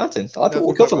Quentin Johnson. A lot of That's people will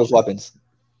what kill I'm for talking those about. weapons.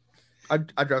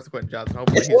 I drafted Quentin Johnson.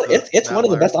 Hopefully, It's he's it's the one of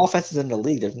the outlier. best offenses in the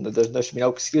league. There should be no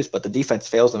excuse, but the defense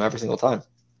fails them every single time.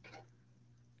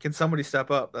 Can somebody step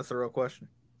up? That's the real question.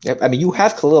 Yep. I mean, you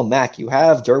have Khalil Mack, you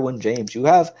have Derwin James, you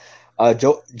have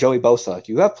Joey Bosa.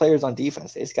 You have players on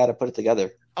defense. They just got to put it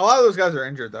together. A lot of those guys are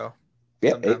injured though.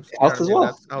 Yeah, Sometimes, you know what health I as mean. well.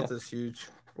 That's health is huge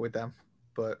with them.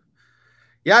 But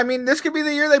yeah, I mean, this could be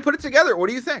the year they put it together. What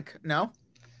do you think? No.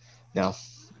 No,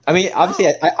 I mean,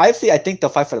 obviously, I think they'll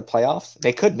fight for the playoffs.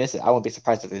 They could miss it. I wouldn't be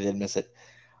surprised if they did miss it,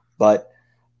 but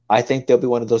I think they'll be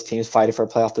one of those teams fighting for a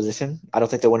playoff position. I don't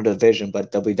think they'll win the division,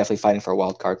 but they'll be definitely fighting for a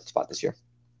wild card spot this year.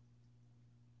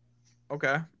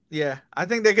 Okay. Yeah, I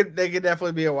think they could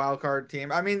definitely be a wild card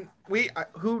team. I mean,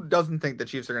 who doesn't think the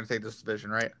Chiefs are going to take this division,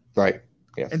 right? Right.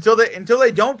 Yeah. Until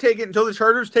they don't take it, until the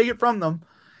Chargers take it from them,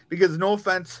 because no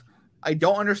offense, I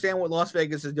don't understand what Las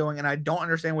Vegas is doing, and I don't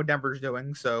understand what Denver's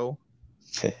doing. So,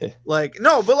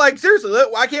 no, but seriously,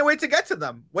 I can't wait to get to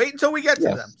them. Wait until we get to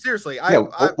them. Seriously, we'll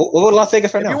go to Las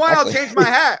Vegas right now. If you want, I'll change my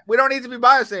hat. We don't need to be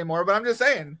biased anymore. But I'm just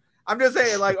saying.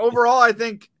 Overall, I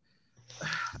think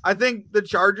the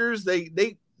Chargers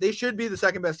they should be the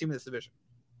second best team in this division.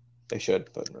 They should,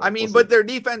 but but their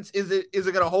defense is it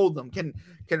going to hold them? Can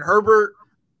Herbert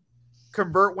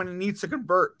convert when he needs to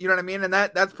convert? You know what I mean? And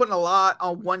that's putting a lot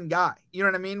on one guy. You know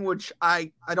what I mean? Which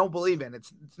I don't believe in.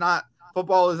 It's not.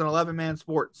 Football is an 11-man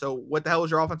sport. So what the hell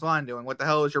is your offensive line doing? What the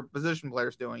hell is your position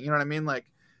players doing? You know what I mean? Right.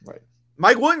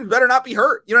 Mike Williams better not be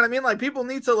hurt. You know what I mean? People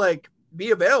need to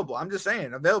be available. I'm just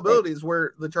saying availability is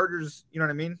where the Chargers. You know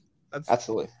what I mean? That's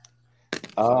absolutely.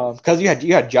 Because you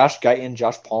had Josh Guyton,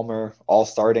 Josh Palmer all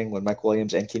starting when Mike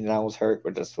Williams and Keenan Allen was hurt.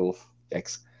 We're just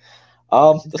thanks.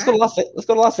 Let's go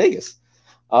to Las Vegas.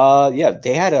 Yeah,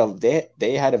 they had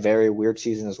a very weird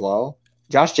season as well.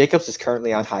 Josh Jacobs is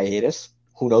currently on hiatus.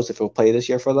 Who knows if he'll play this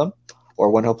year for them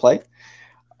or when he'll play?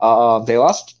 They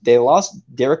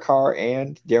lost Derek Carr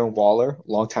and Darren Waller,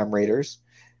 longtime Raiders.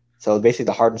 So basically,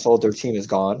 the heart and soul of their team is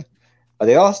gone.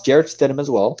 They lost Jarrett Stidham as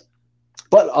well.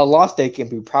 But a loss they can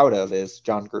be proud of is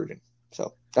John Gruden.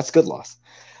 So that's a good loss.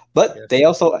 But they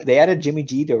added Jimmy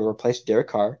G to replace Derek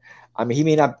Carr. I mean, he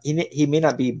may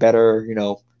not be better,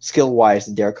 skill wise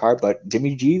than Derek Carr, but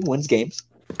Jimmy G wins games.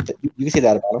 You can say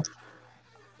that about him.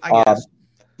 I guess.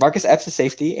 Marcus Epps is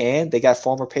safety, and they got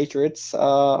former Patriots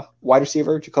wide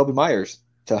receiver Jacoby Myers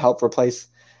to help replace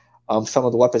some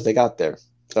of the weapons they got there.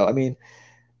 So I mean,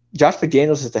 Josh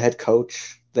McDaniels is the head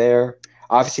coach there.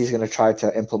 Obviously, he's going to try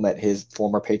to implement his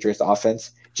former Patriots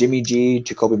offense. Jimmy G,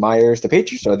 Jacoby Myers, the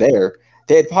Patriots are there.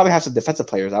 They'd probably have some defensive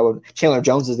players. Chandler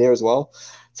Jones is there as well.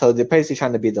 So they're basically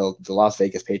trying to be the Las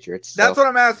Vegas Patriots. So. That's what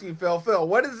I'm asking you, Phil. Phil,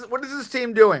 what is this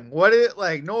team doing? What is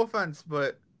no offense,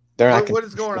 but what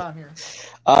is going on here?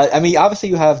 I mean, obviously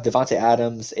you have Devontae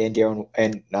Adams and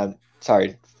Darren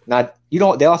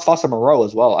they lost Foster Moreau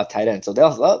as well at tight end. So they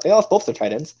lost both their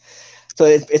tight ends. So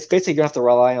it's basically you're gonna have to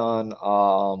rely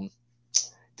on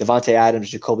Devontae Adams,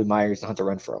 Jacoby Myers, and Hunter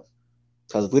Renfrow,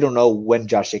 because we don't know when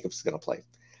Josh Jacobs is going to play.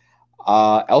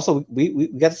 Also, we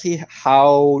got to see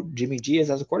how Jimmy G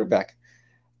is as a quarterback.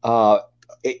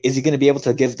 Is he going to be able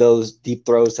to give those deep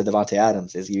throws to Devontae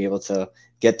Adams? Is he able to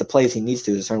get the plays he needs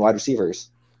to certain wide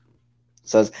receivers?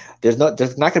 So there's not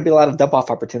going to be a lot of dump off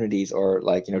opportunities or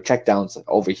check downs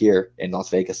over here in Las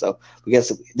Vegas. So we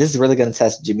guess this is really going to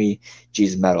test Jimmy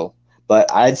G's mettle.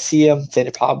 But I'd see him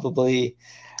probably.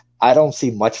 I don't see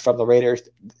much from the Raiders.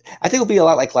 I think it'll be a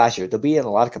lot like last year. They'll be in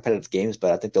a lot of competitive games,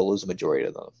 but I think they'll lose the majority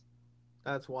of them.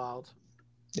 That's wild.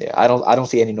 Yeah, I don't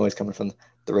see any noise coming from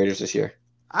the Raiders this year.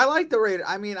 I like the Raiders.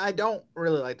 I mean, I don't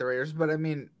really like the Raiders, but I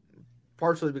mean,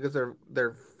 partially because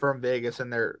they're from Vegas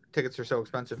and their tickets are so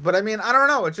expensive. But I mean, I don't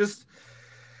know. It's just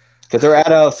because they're at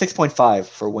a 6.5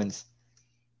 for wins.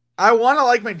 I want to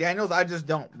like McDaniels. I just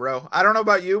don't, bro. I don't know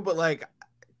about you, but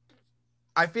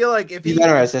I feel like if he's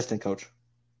better assistant coach.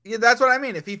 Yeah, that's what I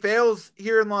mean. If he fails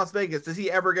here in Las Vegas, does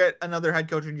he ever get another head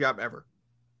coaching job ever?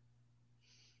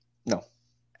 No.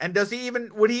 And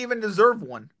would he even deserve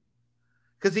one?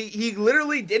 Because he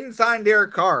literally didn't sign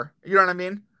Derek Carr. You know what I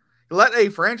mean? Let a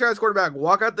franchise quarterback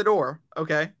walk out the door,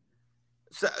 okay?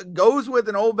 So, goes with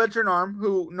an old veteran arm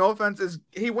who, no offense,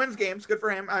 he wins games. Good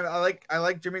for him. I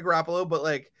like Jimmy Garoppolo, but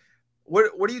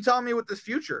what are you telling me with this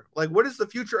future? What is the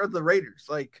future of the Raiders?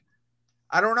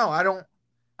 I don't know. I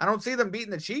don't see them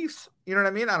beating the Chiefs. You know what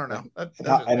I mean? I don't know.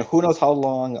 And who knows how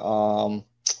long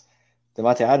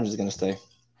Devontae Adams is going to stay.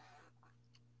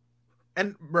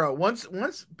 And bro, once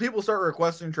people start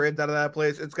requesting trades out of that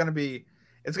place, it's gonna be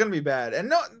bad. And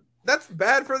no, that's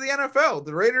bad for the NFL.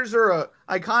 The Raiders are a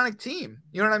iconic team.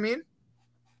 You know what I mean?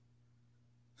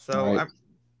 So Right.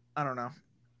 I don't know.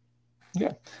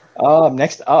 Yeah.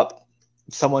 Next up,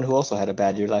 someone who also had a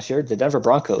bad year last year, the Denver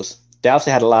Broncos. They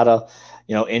also had a lot of,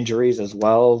 injuries as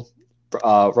well.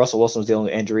 Russell Wilson was dealing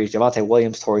with injuries. Javonte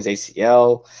Williams tore his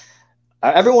ACL.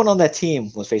 Everyone on that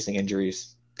team was facing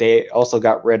injuries. They also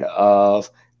got rid of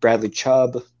Bradley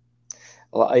Chubb.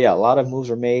 A lot of moves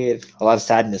were made. A lot of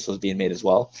sadness was being made as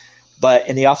well. But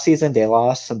in the offseason, they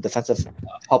lost some defensive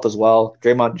help as well.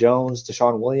 Draymond Jones,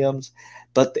 Deshaun Williams.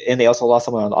 And they also lost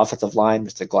someone on the offensive line,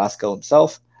 Mr. Glasgow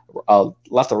himself,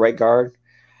 left or right guard.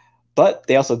 But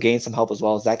they also gained some help as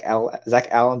well. Zach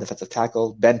Allen, defensive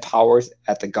tackle, Ben Powers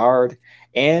at the guard,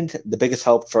 and the biggest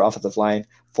help for offensive line,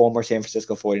 former San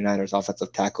Francisco 49ers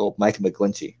offensive tackle Mike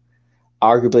McGlinchey,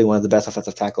 arguably one of the best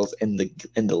offensive tackles in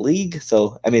the league.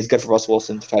 So I mean, it's good for Russell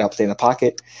Wilson to try to help stay in the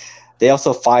pocket. They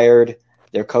also fired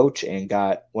their coach and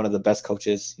got one of the best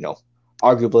coaches,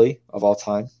 arguably of all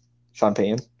time, Sean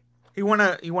Payton. He won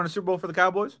a Super Bowl for the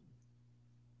Cowboys.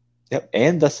 Yep,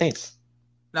 and the Saints.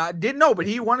 Now, I didn't know, but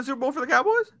he won a Super Bowl for the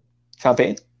Cowboys? Sean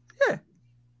Payton? Yeah.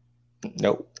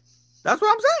 Nope. That's what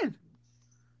I'm saying.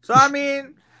 So, I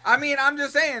mean, I'm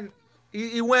just saying,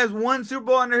 he has one Super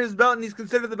Bowl under his belt and he's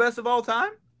considered the best of all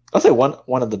time? I'll say one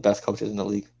of the best coaches in the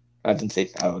league. I didn't say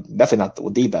definitely not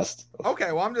the best.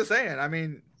 Okay, well, I'm just saying. I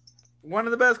mean, one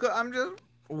of the best.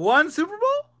 One Super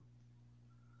Bowl?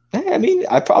 I mean,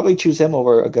 I'd probably choose him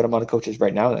over a good amount of coaches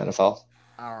right now in the NFL.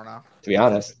 I don't know. To be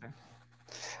honest.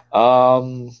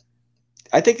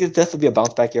 I think it's definitely a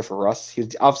bounce back year for Russ. He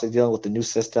was obviously dealing with the new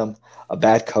system, a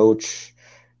bad coach,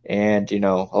 and a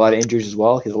lot of injuries as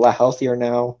well. He's a lot healthier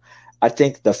now. I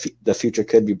think the future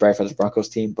could be bright for this Broncos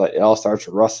team, but it all starts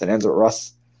with Russ and ends with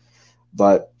Russ.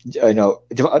 But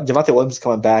Javonte Williams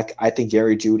coming back. I think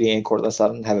Jerry Jeudy and Courtland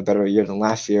Sutton have a better year than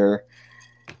last year.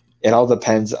 It all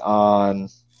depends on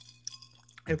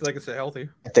if they can stay healthy.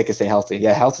 If they can stay healthy,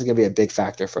 yeah, health is going to be a big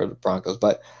factor for the Broncos.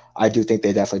 But I do think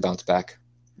they definitely bounce back.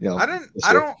 I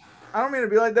don't mean to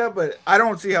be like that, but I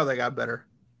don't see how they got better.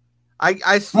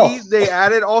 I see they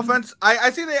added offense.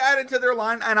 I see they added to their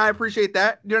line, and I appreciate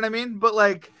that. You know what I mean? But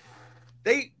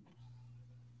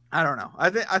I don't know.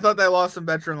 I thought they lost some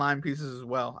veteran line pieces as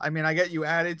well. I mean, I get you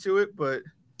added to it, but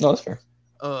no, that's fair.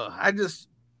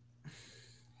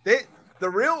 The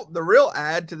real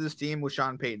add to this team was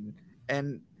Sean Payton,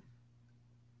 and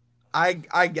I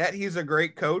get he's a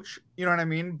great coach. You know what I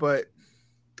mean? But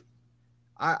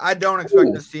I don't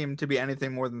expect this team to be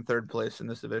anything more than third place in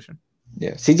this division.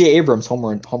 Yeah, C.J. Abrams home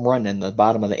run in the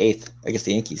bottom of the 8th against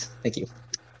the Yankees. Thank you.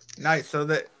 Nice. So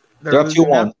they're up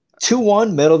 2-1.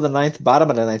 2-1, middle of the 9th, bottom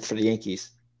of the 9th for the Yankees.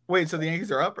 Wait, so the Yankees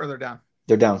are up or they're down?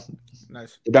 They're down.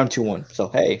 Nice. They're down 2-1. So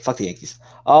hey, fuck the Yankees.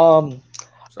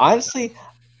 Honestly,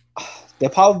 they'll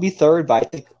probably be third,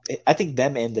 but I think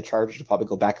them and the Chargers will probably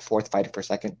go back and forth fighting for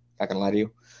second. Not gonna lie to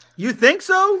you. You think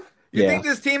so? You think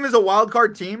this team is a wild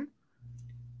card team?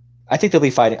 I think they'll be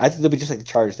fighting. I think they'll be just like the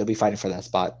Chargers. They'll be fighting for that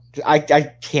spot. I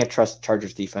can't trust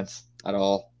Chargers defense at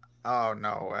all. Oh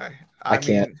no way! I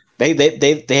can't.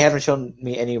 They haven't shown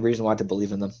me any reason why to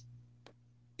believe in them.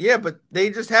 Yeah, but they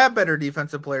just have better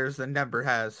defensive players than Denver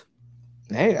has.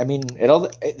 Hey, I mean,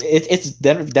 it's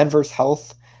Denver's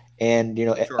health and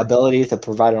ability to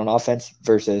provide on offense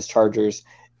versus Chargers.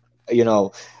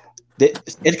 The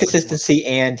inconsistency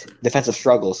and defensive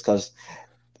struggles because.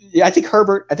 Yeah, I think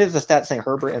there's a stat saying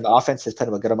Herbert in the offense has put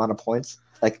up a good amount of points,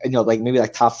 maybe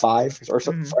top 5 or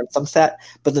some stat.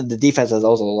 But then the defense has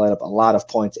also let up a lot of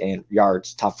points and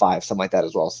yards, top 5, something like that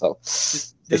as well. So,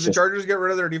 did the Chargers get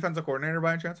rid of their defensive coordinator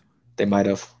by any chance? They might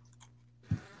have.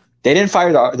 They didn't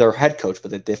fire their head coach,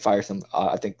 but they did fire some.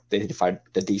 I think they fired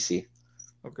the DC.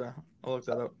 Okay, I'll look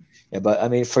that up. Yeah, but I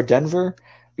mean, for Denver.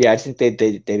 Yeah, I think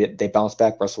they bounce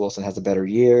back. Russell Wilson has a better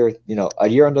year. A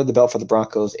year under the belt for the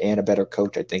Broncos and a better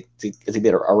coach. I think is a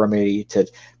better remedy to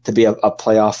be a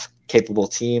playoff capable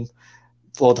team.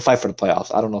 Well, to fight for the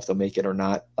playoffs. I don't know if they'll make it or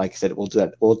not. Like I said, we'll do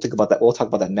that. We'll think about that. We'll talk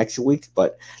about that next week.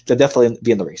 But they'll definitely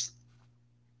be in the race.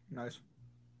 Nice.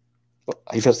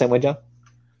 You feel the same way, John?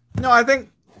 No, I think.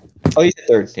 Oh, you said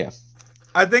third. Yeah.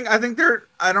 I think they're.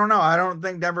 I don't know. I don't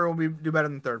think Denver will do better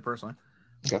than third personally.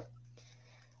 Okay.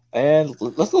 And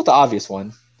let's go with the obvious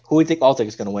one. Who we think all think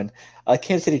is going to win?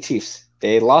 Kansas City Chiefs.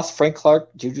 They lost Frank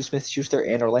Clark, Juju Smith-Schuster,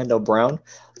 and Orlando Brown.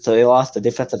 So they lost the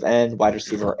defensive end, wide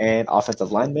receiver, and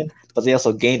offensive lineman. But they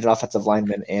also gained an offensive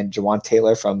lineman and Jawan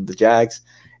Taylor from the Jags.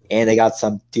 And they got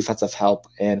some defensive help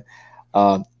and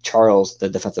Charles, the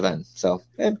defensive end. So,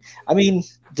 I mean,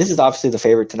 this is obviously the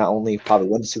favorite to not only probably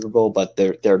win the Super Bowl, but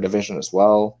their division as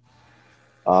well.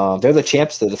 They're the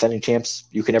champs, the defending champs.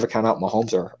 You can never count out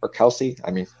Mahomes or Kelsey.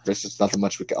 I mean, there's just nothing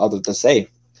much we can other to say.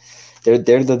 They're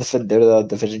the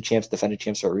division champs, defending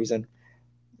champs for a reason.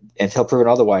 Until proven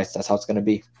otherwise, that's how it's going to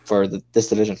be for this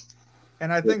division.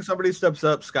 And I think somebody steps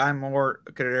up. Sky Moore,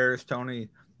 Kadarius Toney.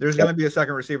 There's going to be a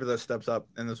second receiver that steps up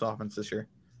in this offense this year.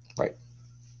 Right.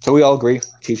 So we all agree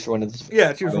Chiefs are winning this division.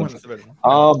 Yeah, Chiefs are winning this division.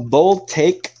 Bold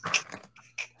take.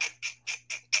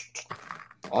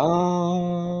 You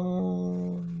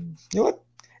know what?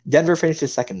 Denver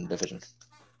finishes second in the division.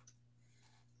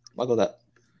 I'll go with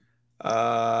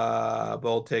that.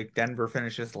 Bold take. Denver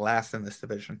finishes last in this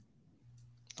division.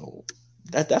 Oh,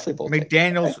 that's definitely bold.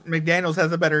 McDaniels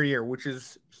has a better year, which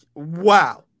is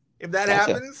wow. If that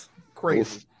happens, crazy.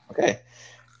 Oof. Okay.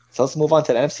 So let's move on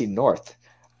to the NFC North.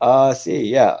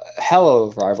 Hell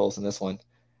of rivals in this one.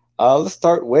 Let's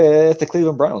start with the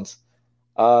Cleveland Browns.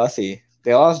 They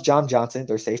lost John Johnson,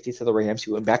 their safety, to the Rams,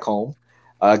 who went back home.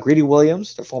 Greedy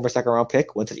Williams, their former second-round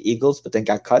pick, went to the Eagles, but then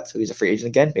got cut, so he's a free agent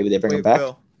again. Maybe they bring him back.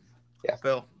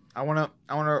 Phil, I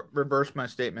wanna reverse my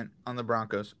statement on the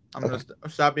Broncos. I'm gonna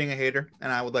stop being a hater,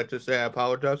 and I would like to say I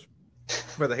apologize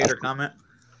for the hater comment.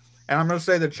 And I'm gonna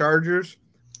say the Chargers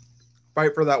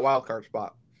fight for that wild card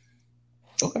spot.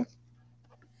 Okay,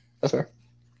 that's fair.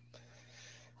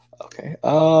 Okay.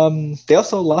 They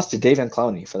also lost to David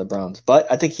Clowney for the Browns, but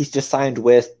I think he's just signed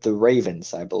with the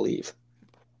Ravens, I believe.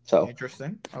 So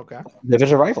interesting. Okay.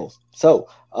 Division rival. So,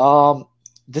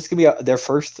 this could be their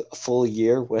first full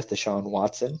year with Deshaun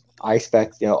Watson. I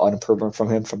expect an improvement from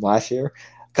him from last year,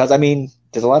 because I mean,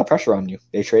 there's a lot of pressure on you.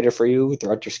 They traded for you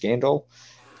throughout your scandal.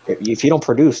 If you don't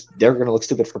produce, they're going to look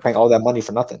stupid for paying all that money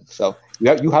for nothing. So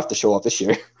you have to show up this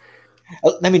year.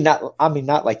 I mean,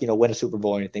 not like win a Super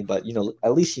Bowl or anything, but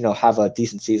at least have a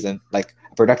decent season, like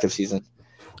a productive season.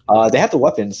 They have the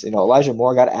weapons. Elijah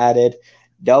Moore got added.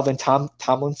 Delvin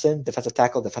Tomlinson, defensive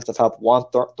tackle, defensive help. Juan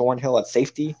Thornhill at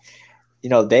safety.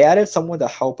 They added someone to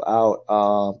help out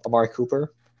Amari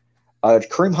Cooper.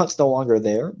 Kareem Hunt's no longer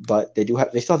there, but they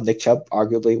still have Nick Chubb,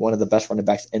 arguably one of the best running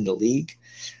backs in the league.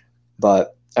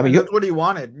 But I mean, that's what he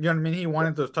wanted. You know what I mean? He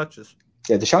wanted those touches.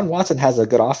 Yeah, Deshaun Watson has a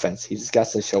good offense. He just got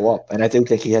to show up. And I do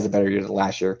think he has a better year than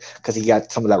last year because he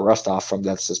got some of that rust off from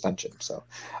that suspension. So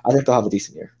I think they'll have a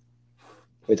decent year.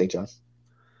 What do you think, John?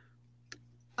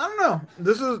 I don't know.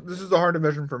 This is a hard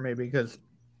division for me because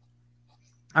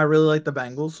I really like the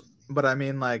Bengals. But I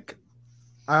mean, like,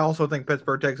 I also think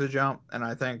Pittsburgh takes a jump. And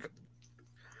I think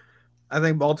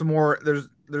Baltimore,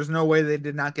 there's no way they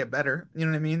did not get better. You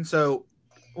know what I mean? So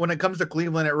when it comes to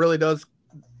Cleveland, it really does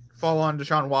fall on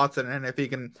Deshaun Watson, and if he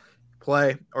can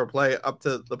play up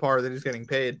to the par that he's getting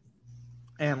paid.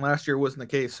 And last year wasn't the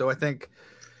case. So I think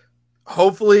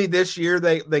hopefully this year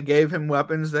they gave him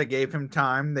weapons, they gave him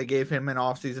time, they gave him an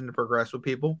offseason to progress with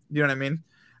people. You know what I mean?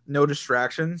 No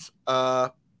distractions.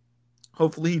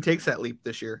 Hopefully he takes that leap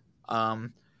this year. I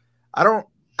don't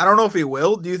know if he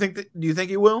will. Do you think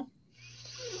he will?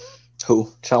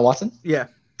 Who? Deshaun Watson? Yeah.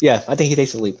 Yeah, I think he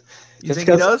takes the leap. You think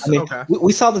he does? I mean, okay.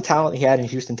 we saw the talent he had in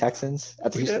Houston Texans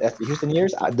at the Houston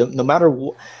years. No matter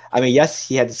what, I mean, yes,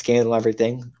 he had the scandal and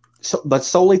everything. So, but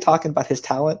solely talking about his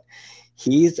talent,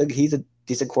 he's a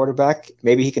decent quarterback.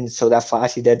 Maybe he can show that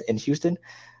flash he did in Houston.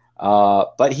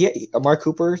 But Amari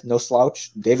Cooper, no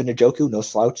slouch. David Njoku, no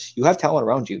slouch. You have talent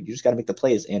around you. You just got to make the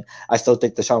plays. And I still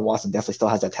think Deshaun Watson definitely still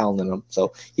has that talent in him.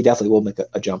 So he definitely will make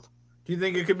a jump. Do you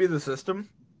think it could be the system?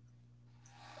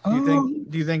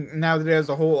 Do you think now that he has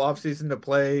a whole offseason to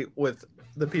play with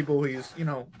the people he's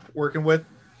working with,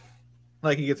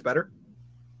 like he gets better?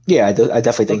 Yeah, I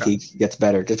definitely think he gets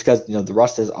better just because the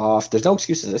rust is off. There's no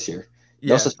excuses this year.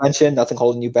 No suspension, nothing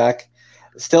holding you back.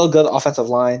 Still a good offensive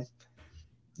line.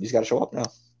 You just got to show up now.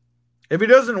 If he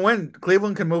doesn't win,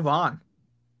 Cleveland can move on.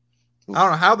 I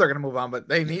don't know how they're going to move on, but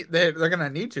they're going to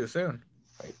need to soon.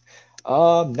 Right.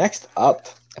 Next up,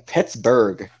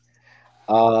 Pittsburgh.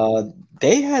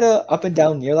 They had a up and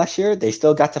down year last year. They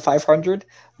still got to 500.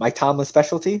 Mike Tomlin's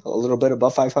specialty, a little bit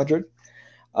above 500.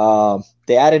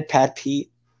 They added Pat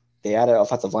Pete. They added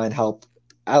offensive line help.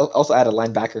 Also added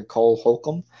linebacker Cole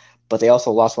Holcomb, but they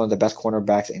also lost one of the best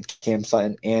cornerbacks in Cam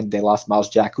Sutton, and they lost Miles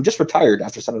Jack, who just retired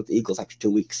after signing with the Eagles after 2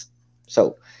 weeks.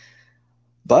 So,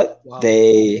 but wow.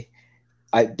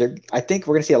 I think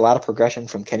we're going to see a lot of progression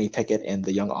from Kenny Pickett and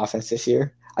the young offense this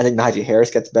year. I think Najee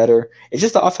Harris gets better. It's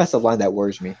just the offensive line that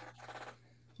worries me.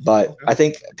 But I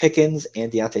think Pickens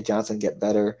and Deontay Johnson get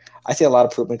better. I see a lot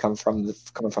of improvement coming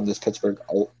from this Pittsburgh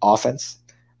offense.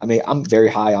 I mean, I'm very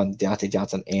high on Deontay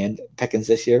Johnson and Pickens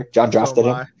this year. John drafted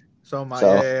him. So am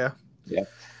I. Yeah.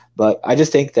 But I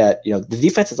just think that the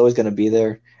defense is always going to be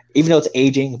there. even though it's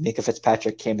aging, Minka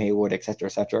Fitzpatrick, Cam Hayward, et cetera.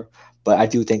 But I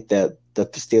do think that the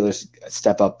Steelers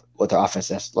step up with their offense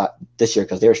this year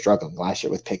because they were struggling last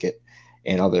year with Pickett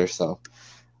and others. So,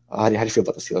 how do you feel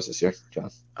about the Steelers this year, John?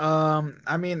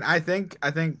 I mean, I think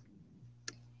Kenny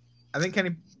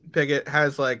Pickett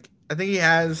has I think he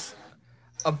has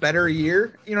a better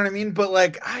year. You know what I mean?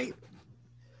 But I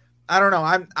don't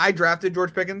know. I drafted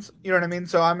George Pickens. You know what I mean?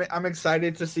 So I'm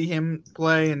excited to see him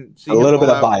play and see a little bit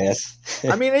of bias.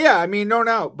 I mean, yeah. I mean,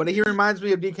 no. But he reminds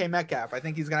me of DK Metcalf. I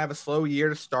think he's gonna have a slow year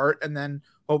to start, and then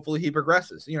hopefully he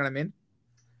progresses. You know what I mean?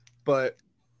 But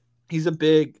he's a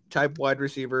big type wide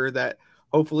receiver that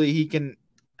hopefully he can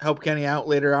help Kenny out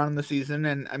later on in the season.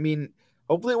 And I mean,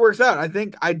 hopefully it works out. I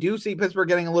think I do see Pittsburgh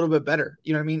getting a little bit better.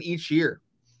 You know what I mean? Each year,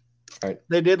 right?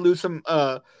 They did lose some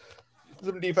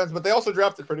defense, but they also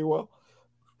drafted pretty well.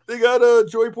 They got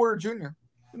Joey Porter Jr.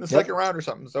 in the second round or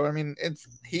something. So I mean,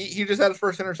 he just had his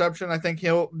first interception. I think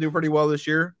he'll do pretty well this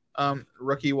year,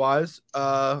 rookie wise.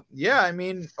 Yeah, I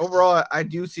mean, overall, I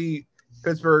do see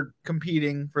Pittsburgh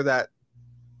competing for that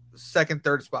second,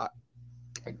 third spot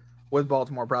with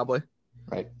Baltimore, probably.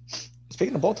 Right.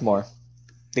 Speaking of Baltimore,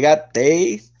 they dealt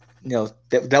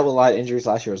with a lot of injuries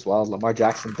last year as well. Lamar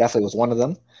Jackson definitely was one of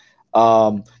them.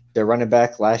 Their running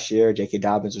back last year, J.K.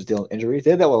 Dobbins, was dealing with injuries.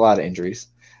 They dealt with a lot of injuries,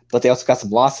 but they also got some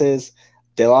losses.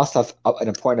 They lost an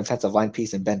important offensive line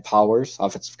piece in Ben Powers,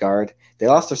 offensive guard. They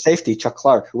lost their safety, Chuck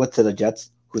Clark, who went to the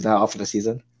Jets, who's now out for the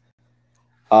season.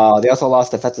 They also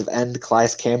lost defensive end Calais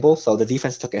Campbell, so the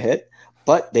defense took a hit.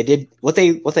 But they did what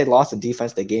they lost in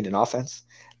defense, they gained in offense.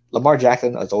 Lamar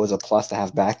Jackson is always a plus to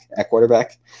have back at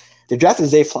quarterback. They drafted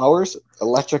Zay Flowers,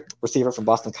 electric receiver from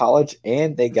Boston College,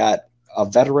 and they got a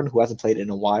veteran who hasn't played in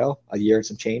a while, a year and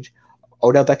some change,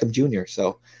 Odell Beckham Jr.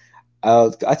 So I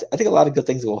think a lot of good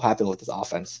things will happen with this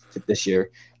offense this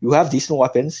year. You have decent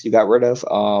weapons. You got rid of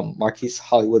Marquise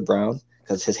Hollywood Brown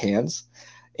because his hands.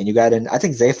 And you got in, I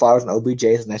think Zay Flowers and OBJ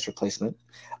is a nice replacement.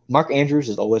 Mark Andrews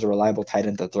is always a reliable tight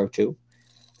end to throw to.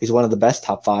 He's one of the best,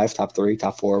 top 5, top 3,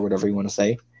 top 4, whatever you want to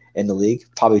say, in the league.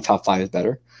 Probably top 5 is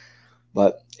better.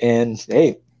 And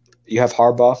hey, you have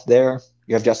Harbaugh there.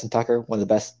 You have Justin Tucker, one of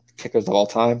the best kickers of all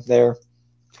time there.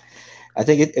 I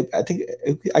think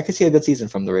I could see a good season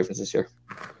from the Ravens this year.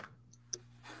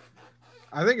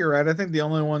 I think you're right. I think the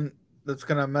only one that's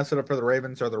going to mess it up for the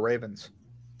Ravens are the Ravens.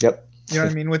 Yep. You know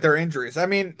what I mean? With their injuries. I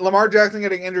mean, Lamar Jackson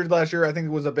getting injured last year, I think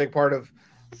it was a big part of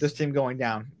this team going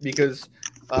down because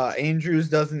Andrews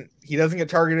doesn't get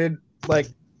targeted like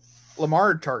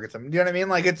Lamar targets him. Do you know what I mean?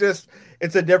 Like it's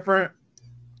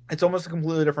almost a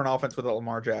completely different offense with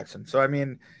Lamar Jackson. So I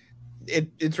mean,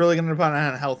 it's really going to depend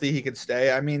on how healthy he could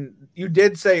stay. I mean, you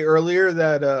did say earlier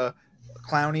that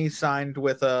Clowney signed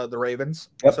with the Ravens,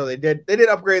 yep. So they did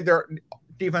upgrade their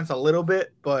defense a little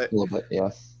bit, yeah.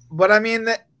 But I mean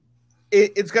that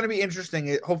it's going to be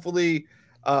interesting. Hopefully,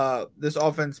 this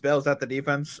offense bails out the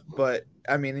defense. But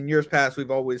I mean, in years past,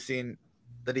 we've always seen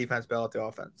the defense bail out the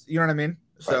offense. You know what I mean?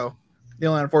 Right. So the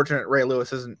only unfortunate Ray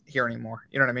Lewis isn't here anymore.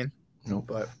 You know what I mean? No,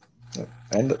 but.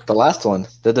 And the last one,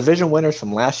 the division winners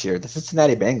from last year, the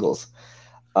Cincinnati Bengals.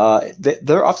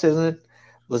 Their offseason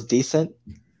was decent.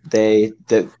 The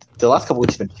last couple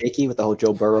weeks have been shaky with the whole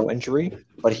Joe Burrow injury,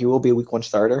 but he will be a week 1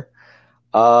 starter.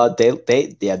 Their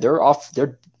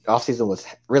offseason was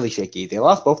really shaky. They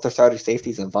lost both their starting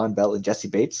safeties in Von Bell and Jesse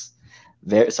Bates.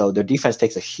 So their defense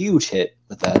takes a huge hit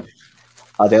with that.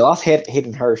 They lost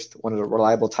Hayden Hurst, one of the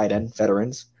reliable tight end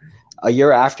veterans. A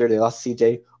year after, they lost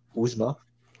C.J. Uzomah.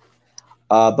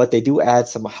 But they do add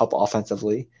some help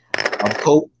offensively.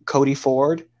 Cody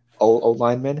Ford, old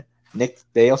lineman.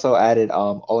 They also added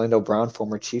Orlando Brown,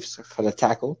 former Chiefs, for the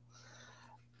tackle.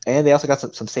 And they also got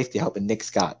some safety help in Nick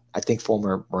Scott, I think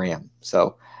former Ram.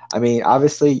 So, I mean,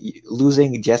 obviously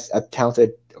losing just a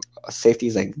talented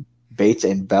safeties like Bates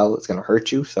and Bell is going to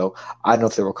hurt you. So I don't know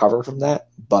if they recover from that.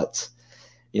 But,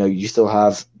 you still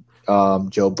have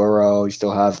Joe Burrow. You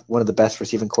still have one of the best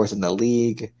receiving corps in the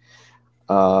league.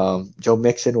 Joe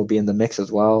Mixon will be in the mix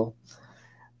as well.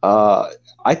 I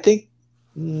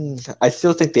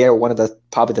still think they are one of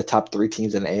probably the top 3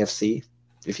 teams in the AFC,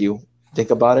 if you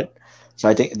think about it. So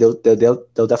I think they'll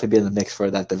definitely be in the mix for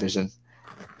that division,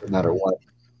 no matter what.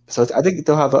 So I think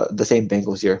they'll have the same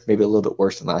Bengals year, maybe a little bit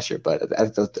worse than last year, but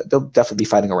they'll definitely be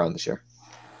fighting around this year.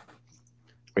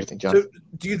 What do you think, John? So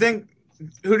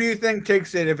who do you think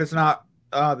takes it if it's not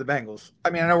the Bengals? I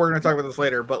mean, I know we're going to talk about this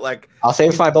later, but I'll save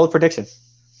it for my bold prediction.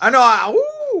 I know.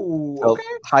 Okay.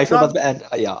 How you feel about the end?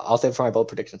 Yeah, I'll save it for my bold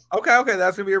prediction. Okay,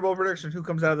 that's gonna be your bold prediction. Who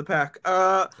comes out of the pack?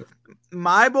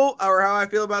 My bold, or how I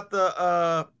feel about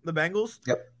the Bengals.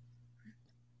 Yep.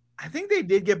 I think they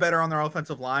did get better on their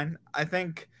offensive line. I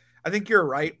think I think you're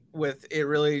right with it.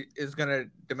 Really is going to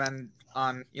depend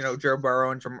on Joe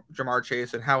Burrow and Jamar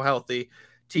Chase and how healthy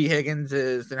T Higgins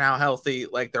is and how healthy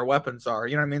like their weapons are.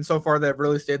 You know what I mean? So far they've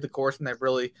really stayed the course and they've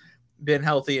really been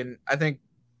healthy. And I think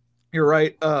you're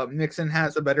right. Nixon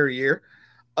has a better year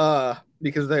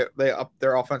because they up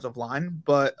their offensive line,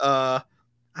 but I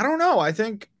don't know. I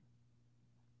think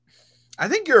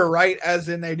you're right, as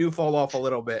in they do fall off a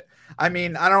little bit. I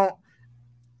mean, I don't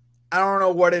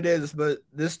know what it is, but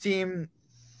this team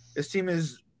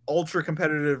is ultra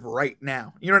competitive right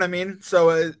now. You know what I mean?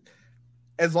 So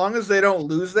as long as they don't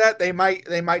lose that, they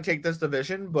might take this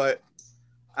division, but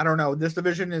I don't know. This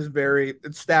division is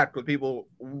it's stacked with people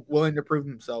willing to prove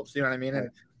themselves. You know what I mean?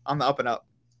 And on the up and up.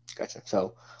 Gotcha.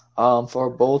 So, for a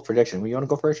bold prediction, you want to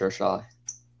go first or shall I?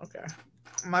 Okay.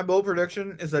 My bold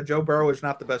prediction is that Joe Burrow is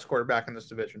not the best quarterback in this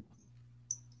division.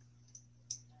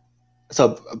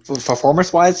 So,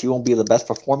 performance-wise, he won't be the best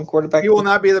performing quarterback? He will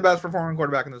not be the best performing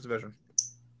quarterback in this division.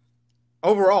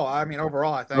 Overall, I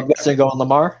think. I'm guessing going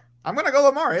Lamar? I'm going to go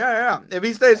Lamar, yeah. If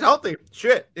he stays healthy,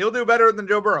 he'll do better than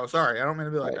Joe Burrow. Sorry, I don't mean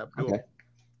to be like that. Cool. Okay.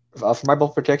 For my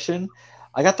bold prediction,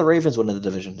 I got the Ravens winning the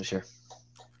division this year.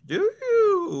 Do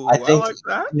you? I think, like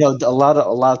that. A lot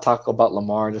of talk about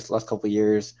Lamar this last couple of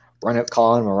years.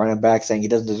 Calling him a running back, saying he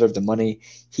doesn't deserve the money.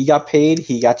 He got paid.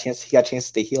 He got chance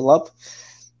to heal up.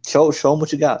 Show him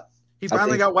what you got. He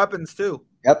finally got weapons too.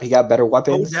 Yep, he got better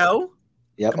weapons. Odell.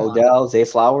 Yep, Odell, Zay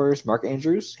Flowers, Mark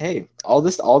Andrews. Hey, all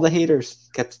the haters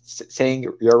kept saying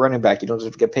you're a running back. You don't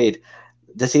deserve to get paid.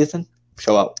 This season,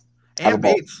 show up. And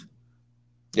Bates.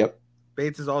 Yep.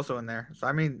 Bates is also in there. So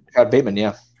I mean, got Bateman,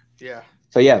 yeah. Yeah.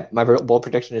 So yeah, my bold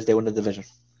prediction is they win the division.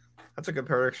 That's a good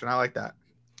prediction. I like that.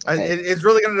 Okay. It's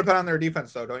really going to depend on their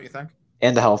defense, though, don't you think?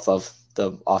 And the health of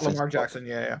the offense. Lamar Jackson,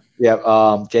 yeah.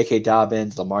 Yeah, J.K.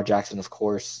 Dobbins, Lamar Jackson, of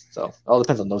course. So it all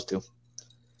depends on those two.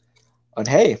 And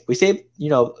hey, we saved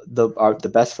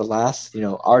the best for last.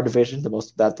 Our division, the one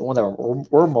that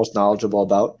we're most knowledgeable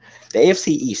about, the AFC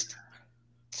East.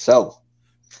 So,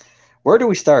 where do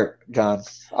we start, John?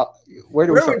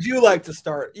 Where would you like to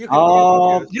start?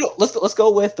 Let's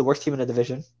go with the worst team in the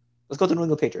division. Let's go to the New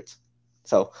England Patriots.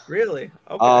 So really,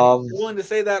 okay, you're willing to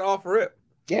say that off rip?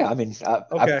 Yeah, I mean,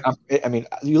 okay. I mean,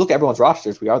 you look at everyone's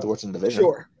rosters. We are the worst in the division.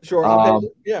 Sure.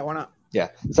 Yeah, why not? Yeah.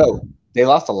 So they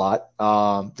lost a lot.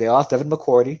 They lost Devin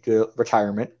McCourty to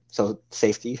retirement, so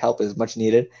safety help is much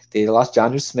needed. They lost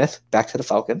Jonnu Smith back to the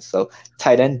Falcons, so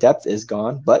tight end depth is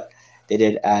gone. But they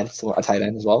did add a tight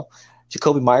end as well.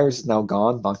 Jacoby Myers is now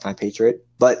gone, longtime Patriot,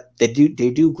 but they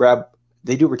do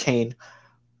retain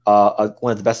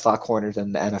one of the best slot corners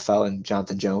in the NFL in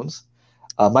Jonathan Jones.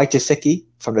 Mike Gesicki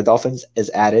from the Dolphins is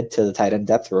added to the tight end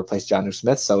depth to replace Jonnu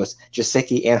Smith. So it's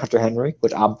Gesicki and Hunter Henry,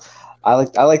 which I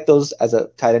like those as a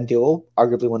tight end duo,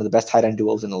 arguably one of the best tight end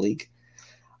duos in the league.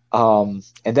 And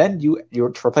then you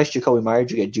to replace Jacoby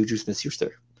Myers, you get Juju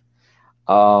Smith-Schuster.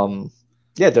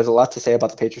 Yeah, there's a lot to say about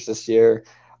the Patriots this year.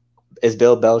 Is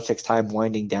Bill Belichick's time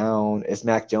winding down? Is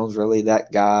Mac Jones really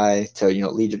that guy to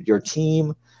lead your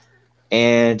team?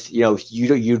 And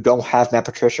you don't have Matt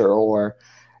Patricia or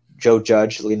Joe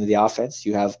Judge leading the offense.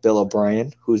 You have Bill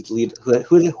O'Brien, who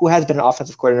has been an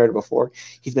offensive coordinator before.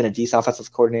 He's been a decent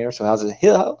offensive coordinator, so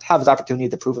he'll have his opportunity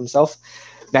to prove himself.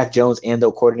 Mac Jones and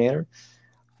the coordinator,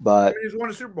 but he's won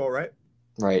a Super Bowl, right?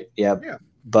 Right. Yeah.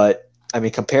 But I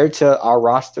mean, compared to our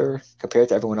roster, compared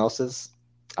to everyone else's,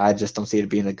 I just don't see it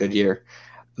being a good year.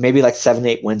 Maybe like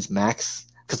 7-8 wins max.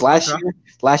 Because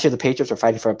last year the Patriots were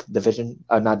fighting for a division,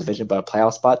 not division, but a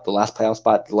playoff spot. The last playoff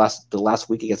spot, the last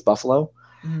week against Buffalo.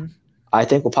 Mm-hmm. I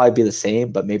think will probably be the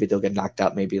same, but maybe they'll get knocked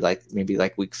out. Maybe like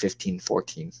week 15,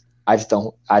 14. I just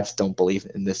don't believe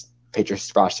in this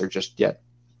Patriots roster just yet.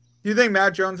 Do you think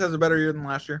Matt Jones has a better year than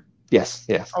last year? Yes,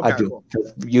 yeah, okay, I do.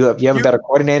 Cool. You have a better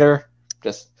coordinator.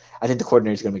 I think the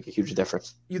coordinator is going to make a huge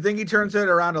difference. You think he turns it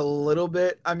around a little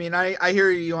bit? I mean, I hear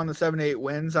you on the 7-8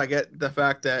 wins. I get the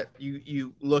fact that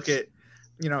you look at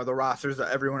the rosters of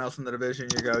everyone else in the division.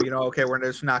 You go, okay, we're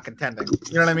just not contending.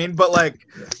 You know what I mean? But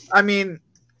I mean,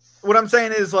 what I'm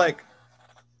saying is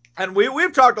and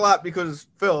we've talked a lot because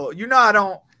Phil, I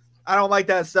don't like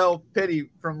that self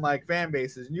pity from fan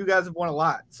bases. You guys have won a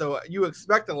lot, so you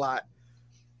expect a lot.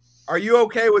 Are you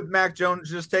okay with Mac Jones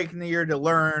just taking the year to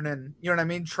learn and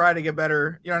try to get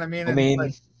better? You know what I mean? I mean,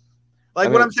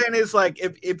 what I'm saying is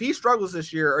if he struggles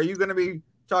this year, are you going to be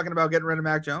talking about getting rid of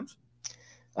Mac Jones?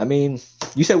 I mean,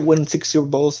 you said win 6 Super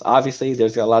Bowls. Obviously,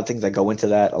 there's a lot of things that go into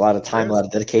that, a lot of time, a lot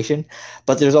of dedication.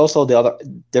 But there's also the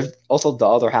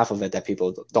other half of it that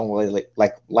people don't really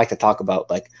like to talk about,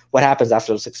 like what happens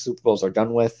after those 6 Super Bowls are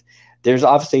done with. There's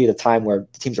obviously the time where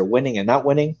the teams are winning and not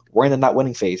winning. We're in the not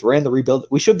winning phase. We're in the rebuild.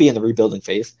 We should be in the rebuilding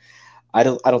phase. I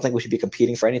don't think we should be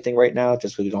competing for anything right now,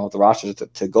 just because we don't have the rosters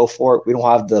to go for it. We don't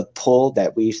have the pull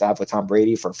that we used to have with Tom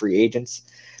Brady for free agents.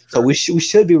 So Sure. we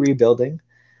should be rebuilding.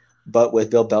 But with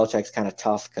Bill Belichick, it's kind of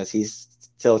tough because he's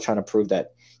still trying to prove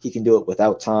that he can do it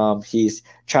without Tom. He's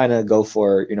trying to go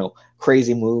for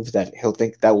crazy moves that he'll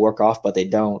think that will work off, but they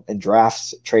don't. And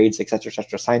drafts, trades, etc.,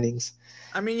 signings.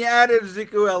 I mean, you added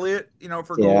Ezekiel Elliott,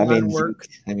 for Yeah, goal line work.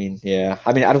 yeah.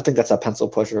 I mean, I don't think that's a pencil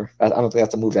pusher. I don't think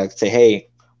that's a move that could say, "Hey,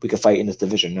 we could fight in this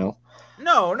division." No.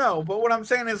 No. But what I'm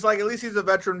saying is, like, at least he's a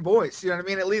veteran voice. You know what I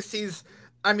mean? At least he's.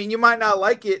 I mean, you might not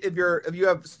like it if you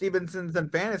have Stevenson's in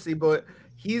fantasy, but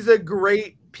he's a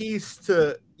great piece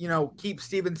to keep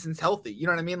Stevenson's healthy. You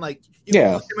know what I mean? Like, you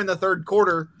can use him in the third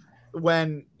quarter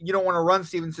when you don't want to run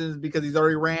Stevenson's because he's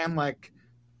already ran like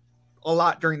a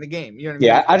lot during the game. You know what I mean?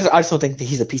 Yeah, I just don't think that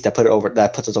he's a piece that puts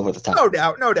us over the top.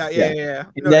 No doubt. Yeah.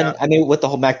 And then I mean, with the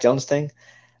whole Mac Jones thing,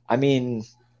 I mean,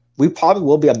 we probably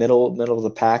will be a middle of the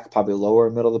pack, probably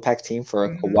lower middle of the pack team for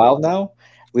a while now.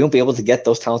 We won't be able to get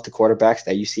those talented quarterbacks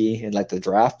that you see in like the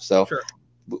draft. So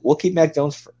we'll keep Mac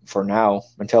Jones for now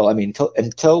until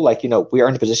like we are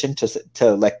in a position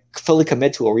to like fully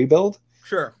commit to a rebuild.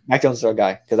 Sure, Mac Jones is our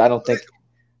guy because I don't think.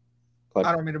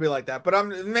 I don't mean to be like that, but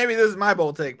maybe this is my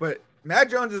bold take, but Mac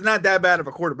Jones is not that bad of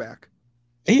a quarterback.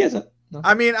 He isn't. No.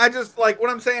 I mean, I just like what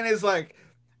I'm saying is like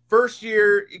first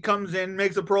year he comes in,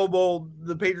 makes a Pro Bowl,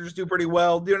 the Patriots do pretty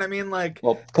well. Do you know what I mean? Like,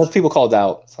 well, because people called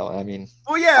out, so I mean.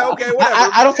 Well, yeah, okay,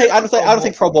 whatever. I don't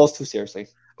think Pro Bowls too seriously.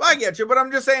 Well, I get you, but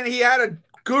I'm just saying he had a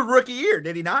good rookie year,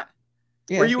 did he not?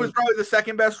 Yeah, where he was probably the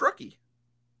second best rookie.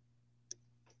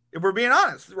 If we're being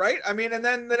honest, right? I mean, and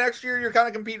then the next year you're kind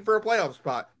of competing for a playoff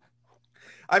spot.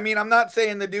 I mean, I'm not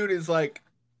saying the dude is like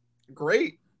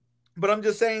great, but I'm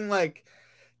just saying like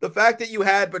the fact that you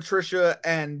had Patricia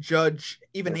and Judge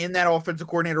even in that offensive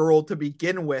coordinator role to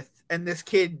begin with, and this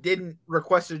kid didn't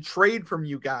request a trade from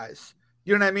you guys.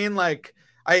 You know what I mean? Like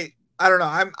I don't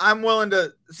know. I'm willing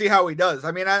to see how he does.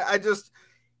 I mean, I just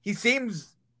he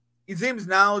seems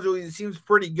knowledgeable. He seems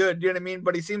pretty good. You know what I mean?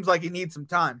 But he seems like he needs some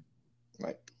time.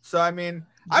 Right. So I mean,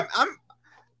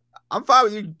 I'm fine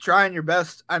with you trying your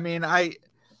best. I mean, I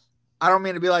don't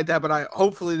mean to be like that, but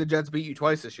hopefully the Jets beat you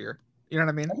twice this year. You know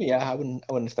what I mean? Yeah, I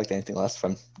wouldn't expect anything less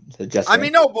from the Jets. I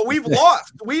mean, no, but we've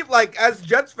lost. We've like as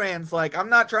Jets fans, like I'm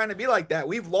not trying to be like that.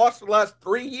 We've lost the last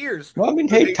 3 years. Well, I mean,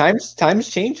 hey, times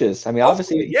changes. I mean,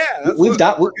 obviously, yeah,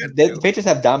 the Patriots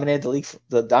have dominated the league,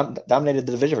 dominated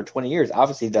the division for 20 years.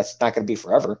 Obviously, that's not going to be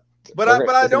forever. But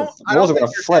I don't think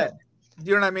you're flip. Do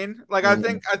you know what I mean? Like I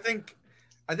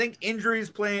think injuries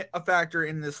play a factor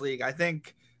in this league. I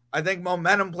think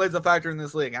momentum plays a factor in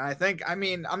this league.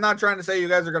 And I'm not trying to say you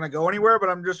guys are going to go anywhere, but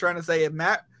I'm just trying to say if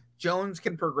Matt Jones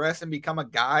can progress and become a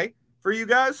guy for you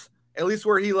guys, at least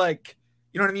where he like,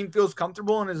 you know what I mean, feels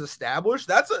comfortable and is established,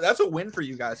 that's a win for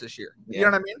you guys this year. You know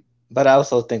what I mean? But I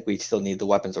also think we still need the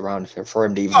weapons around for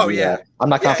him to even do that. I'm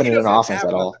not confident in our offense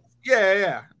at all.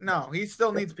 Yeah. No, he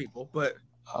still needs people, but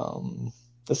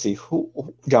let's see.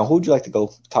 John, who would you like to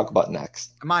go talk about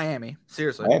next? Miami.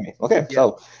 Seriously. Miami. Okay,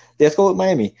 so let's go with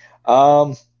Miami.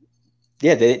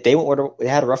 They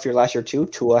had a rough year last year too.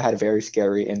 Tua had a very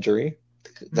scary injury.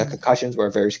 The concussions were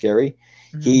very scary.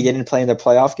 Mm-hmm. He didn't play in their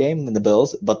playoff game in the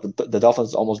Bills, but the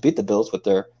Dolphins almost beat the Bills with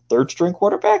their third string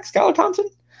quarterback, Skylar Thompson.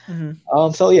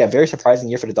 Mm-hmm. Very surprising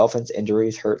year for the Dolphins.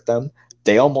 Injuries hurt them.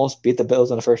 They almost beat the Bills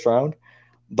in the first round,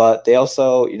 but they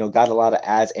also, got a lot of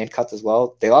adds and cuts as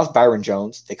well. They lost Byron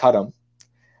Jones. They cut him.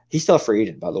 He's still a free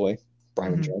agent, by the way,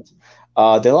 Byron Jones.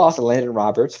 They lost Landon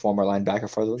Roberts, former linebacker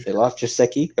for them. They lost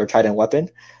Gesicki, their tight end weapon.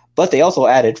 But they also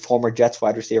added former Jets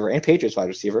wide receiver and Patriots wide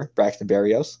receiver, Braxton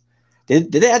Berrios.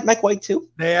 Did they add Mike White too?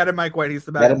 They added Mike White. He's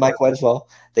the best. They added Mike White as well.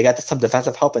 They got some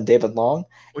defensive help in David Long.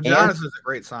 Which honestly is a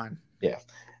great sign. Yeah.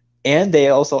 And they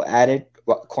also added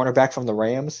cornerback from the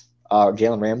Rams,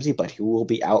 Jalen Ramsey, but he will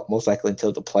be out most likely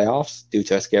until the playoffs due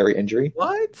to a scary injury.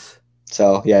 What?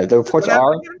 So, yeah, the reports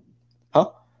are –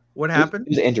 huh? What happened? It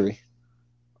was an injury.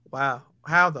 Wow.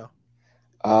 How, though?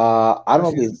 I don't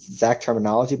know the exact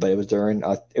terminology, but it was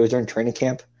during training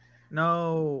camp.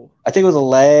 No. I think it was a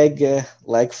leg,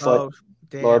 foot,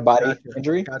 lower body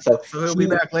injury. Gotcha. So he'll be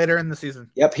back later in the season.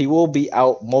 Yep, he will be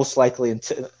out most likely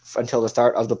until the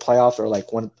start of the playoffs or like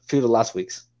few of the last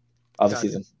weeks of the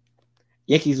season.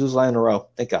 Yankees lose line in a row.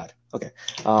 Thank God. Okay.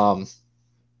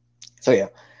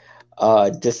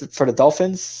 Just for the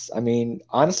Dolphins, I mean,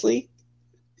 honestly,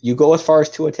 you go as far as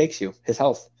Tua takes you. His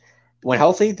health. When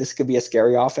healthy, this could be a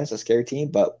scary offense, a scary team.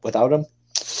 But without him,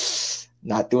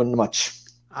 not doing much.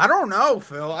 I don't know,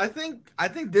 Phil. I think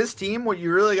this team, what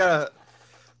you really gotta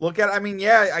look at. I mean,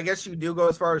 yeah, I guess you do go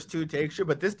as far as Tua takes you,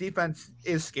 but this defense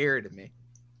is scary to me.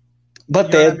 But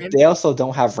You know what I mean? they also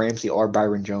don't have Ramsey or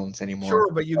Byron Jones anymore.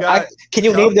 Sure, but you got. Can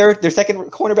you name their second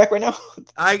cornerback right now?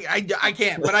 I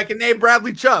can't, but I can name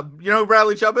Bradley Chubb. You know who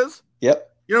Bradley Chubb is? Yep.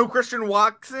 You know who Christian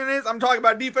Watson is? I'm talking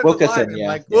about defensive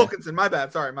linemen, Wilkinson. My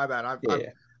bad. Sorry, my bad.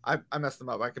 I messed him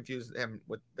up. I confused him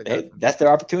with the guy. Hey, that's their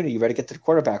opportunity. You better get to the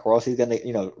quarterback, or else he's gonna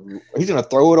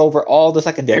throw it over all the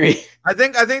secondary. I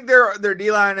think their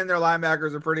D line and their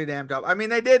linebackers are pretty damn tough. I mean,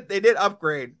 they did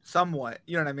upgrade somewhat.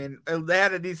 You know what I mean? They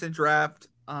had a decent draft.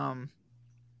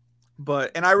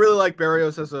 But I really like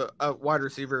Barrios as a wide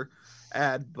receiver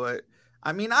ad. But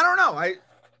I mean, I don't know.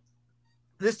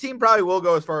 This team probably will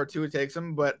go as far as Tua takes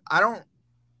them, but I don't.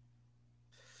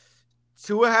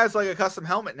 Tua has like a custom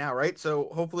helmet now, right? So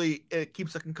hopefully it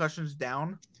keeps the concussions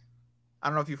down. I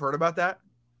don't know if you've heard about that.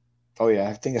 Oh yeah,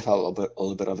 I think I saw a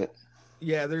little bit of it.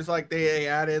 Yeah, there's like they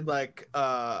added like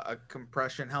a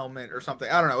compression helmet or something.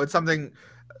 I don't know. It's something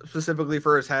specifically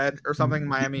for his head or something.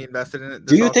 Miami invested in it.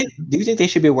 Do you think they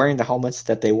should be wearing the helmets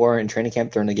that they wore in training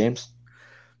camp during the games?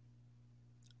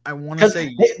 I want to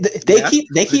say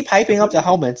they keep hyping up the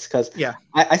helmets because yeah,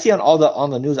 I see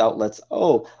on the news outlets.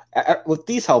 Oh, with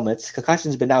these helmets,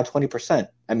 concussions have been down 20%.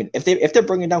 I mean, if they're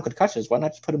bringing down concussions, why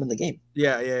not just put them in the game?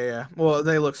 Yeah. Well,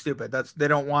 they look stupid. They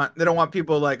don't want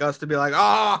people like us to be like,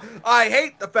 I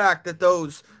hate the fact that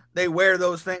they wear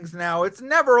those things now. It's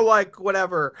never like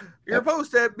whatever. You're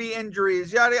supposed to be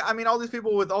injuries. Yeah, I mean, all these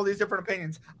people with all these different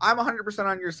opinions. I'm 100%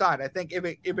 on your side. I think if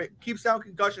it keeps down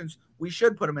concussions, we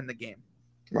should put them in the game.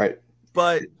 Right.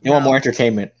 But you want more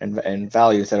entertainment and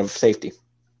value instead of safety.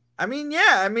 I mean,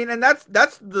 yeah. I mean, and that's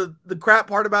the crap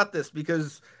part about this,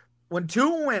 because when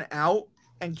Tua went out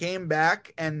and came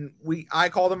back, and I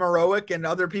called him heroic, and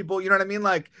other people, you know what I mean?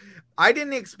 Like, I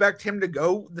didn't expect him to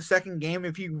go the second game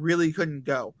if he really couldn't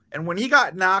go. And when he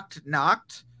got knocked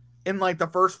in like the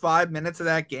first 5 minutes of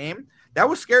that game, that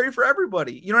was scary for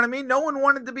everybody. You know what I mean? No one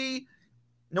wanted to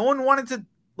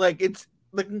like,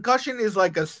 the concussion is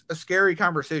like a scary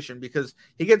conversation, because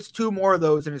he gets 2 more of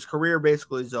those and his career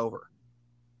basically is over.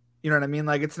 You know what I mean?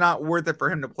 Like, it's not worth it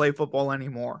for him to play football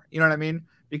anymore. You know what I mean?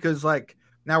 Because like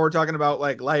now we're talking about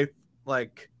like life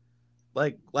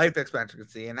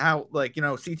expectancy and how, like, you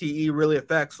know, CTE really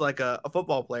affects like a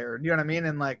football player. You know what I mean?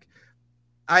 And like,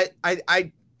 I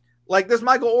like this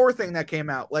Michael Orr thing that came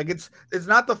out. Like, it's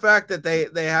not the fact that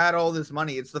they had all this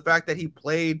money. It's the fact that he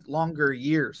played longer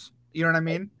years. You know what I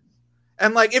mean?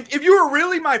 And like, if you were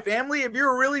really my family, if you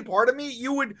were really part of me,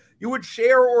 you would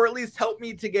share or at least help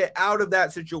me to get out of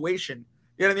that situation.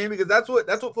 You know what I mean? Because that's what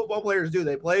football players do.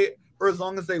 They play for as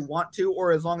long as they want to,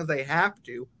 or as long as they have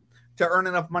to earn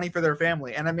enough money for their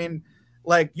family. And I mean,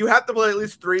 like, you have to play at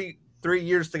least three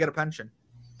years to get a pension,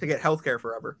 to get healthcare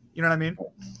forever. You know what I mean?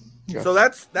 Yeah. So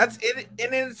that's it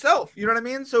in itself. You know what I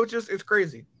mean? So it's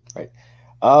crazy. Right.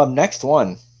 Next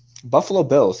one. Buffalo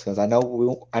Bills, because I know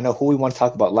who we want to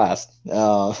talk about last. We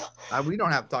don't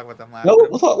have to talk about them last. No,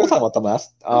 we'll talk about them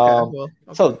last. Okay.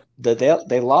 So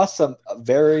they lost some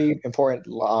very important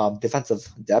defensive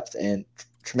depth and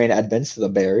Tremaine Edmonds to the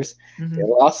Bears. Mm-hmm. They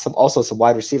lost some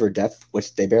wide receiver depth,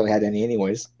 which they barely had any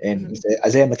anyways. And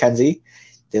Isaiah McKenzie.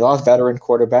 They lost veteran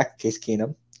quarterback Case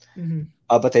Keenum. Mm-hmm.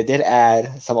 But they did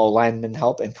add some lineman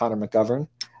help in Connor McGovern,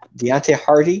 Deontay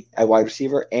Hardy at wide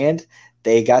receiver, and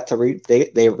they got to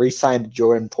they re-signed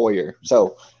Jordan Poyer.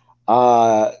 So,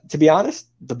 to be honest,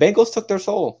 the Bengals took their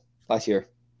soul last year.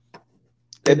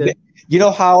 You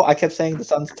know how I kept saying the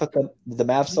Suns took the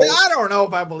Mavs soul? I don't know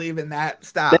if I believe in that.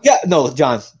 Stop. Yeah, no,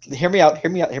 John, hear me out.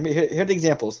 Hear the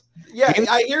examples. Yeah,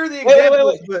 I hear the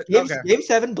examples. Wait. But, Game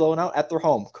 7 blown out at their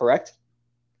home, correct?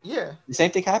 Yeah. The same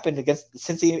thing happened against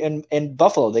Cincy and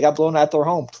Buffalo. They got blown out at their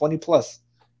home, 20+.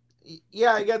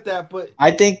 Yeah, I get that, but I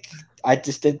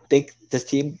just didn't think this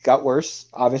team got worse.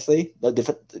 Obviously,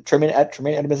 Tremaine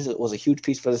Edmonds was a huge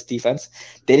piece for this defense.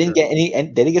 They didn't get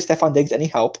Stephon Diggs any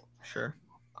help. Sure.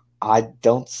 I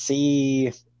don't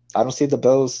see the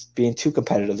Bills being too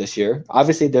competitive this year.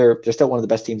 Obviously, they're still one of the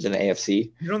best teams in the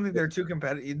AFC. You don't think they're too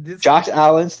competitive? Josh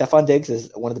Allen, Stephon Diggs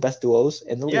is one of the best duos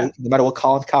in the league, no matter what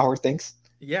Colin Cowherd thinks.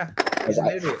 Yeah, he's an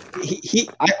idiot.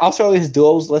 I'll show you his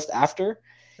duos list after.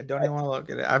 I don't even want to look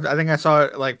at it. I think I saw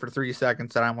it like for 3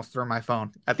 seconds and I almost threw my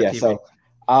phone at the TV. So,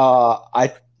 I'm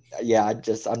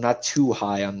not too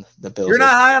high on the Bills. You're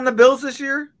not high on the Bills this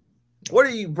year? What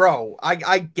are you, bro?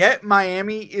 I get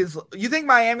Miami is. You think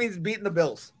Miami's beating the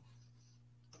Bills?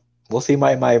 We'll see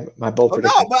my bold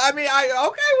prediction. No, but I mean,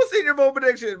 we'll see your bold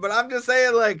prediction, but I'm just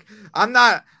saying, like, I'm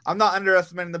not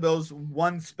underestimating the Bills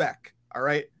one speck. All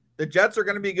right, the Jets are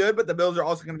going to be good, but the Bills are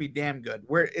also going to be damn good.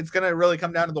 Where it's going to really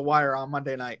come down to the wire on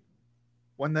Monday night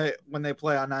when they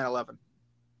play on 9/11.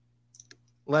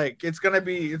 Like, it's gonna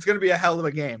be a hell of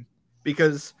a game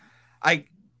because I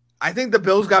think the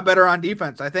Bills got better on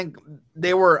defense. I think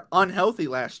they were unhealthy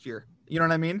last year. You know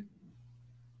what I mean?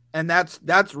 And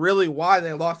that's really why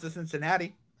they lost to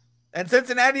Cincinnati. And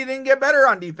Cincinnati didn't get better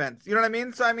on defense. You know what I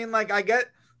mean? So I mean, like, I get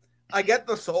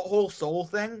the whole soul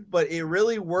thing, but it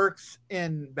really works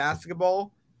in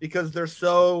basketball because they're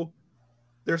so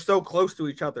close to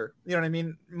each other. You know what I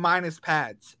mean? Minus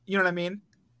pads. You know what I mean?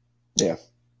 Yeah.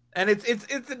 And it's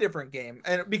a different game,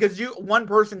 and because one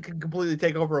person can completely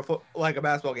take over a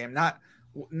basketball game. Not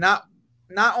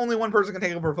only one person can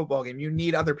take over a football game. You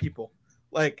need other people.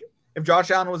 Like, if Josh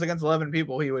Allen was against 11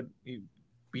 people, he'd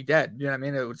be dead. You know what I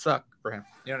mean? It would suck for him.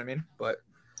 You know what I mean? But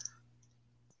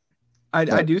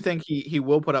I do think he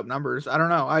will put up numbers. I don't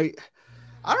know. I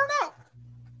don't know.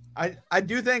 I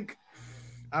do think,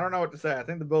 I don't know what to say. I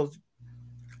think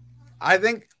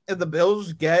if the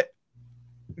Bills get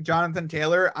Jonathan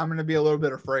Taylor, I'm going to be a little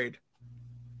bit afraid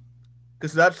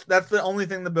because that's the only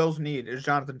thing the Bills need is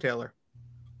Jonathan Taylor,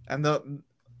 and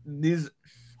these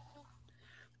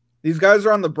guys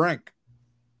are on the brink.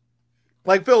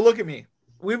 Like, Phil, look at me.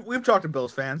 We've talked to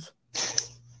Bills fans.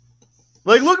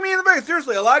 Like, look me in the face.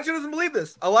 Seriously, Elijah doesn't believe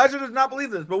this. Elijah does not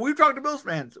believe this, but we've talked to Bills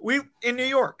fans. In New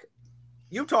York.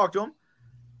 You've talked to them.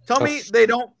 Tell me they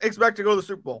don't expect to go to the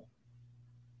Super Bowl.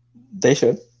 They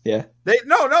should. Yeah. But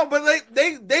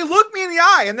they look me in the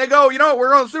eye and they go, you know what, we're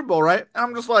going to the Super Bowl, right? And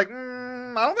I'm just like,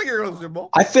 I don't think you're going to the Super Bowl.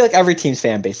 I feel like every team's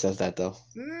fan base says that, though.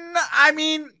 I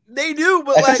mean, they do,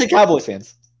 but especially Cowboys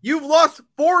fans. You've lost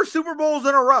 4 Super Bowls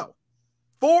in a row.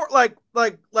 4,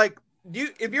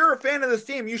 if you're a fan of this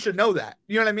team, you should know that.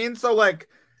 You know what I mean? So, like,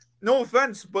 no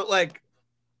offense, but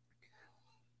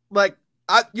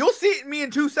you'll see me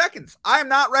in 2 seconds. I am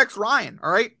not Rex Ryan,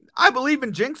 all right? I believe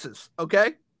in jinxes,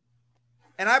 okay?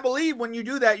 And I believe when you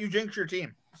do that, you jinx your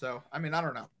team. So, I mean, I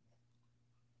don't know.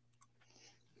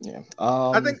 Yeah.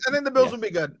 I think the Bills will be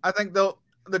good. I think the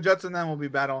Jets and them will be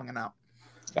battling it out.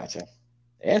 Gotcha.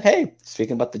 And hey,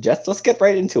 speaking about the Jets, let's get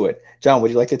right into it. John,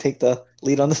 would you like to take the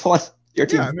lead on this one? Your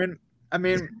team. Yeah, I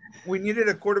mean, we needed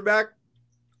a quarterback.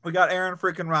 We got Aaron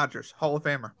freaking Rodgers, Hall of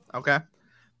Famer. Okay.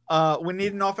 We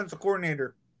need an offensive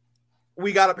coordinator.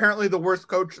 We got apparently the worst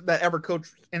coach that ever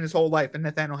coached in his whole life, in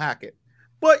Nathaniel Hackett.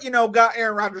 But, got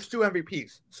Aaron Rodgers 2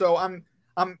 MVPs. So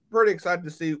I'm pretty excited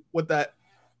to see what that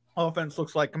offense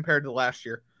looks like compared to last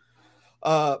year.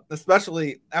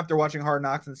 Especially after watching Hard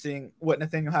Knocks and seeing what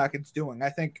Nathaniel Hackett's doing. I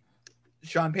think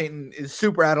Sean Payton is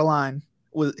super out of line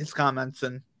with his comments.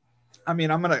 And I mean,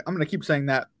 I'm gonna keep saying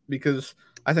that because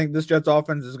I think this Jets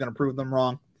offense is gonna prove them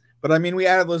wrong. But I mean, we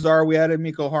added Lazar, we added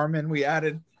Miko Harmon, we had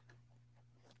a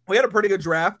pretty good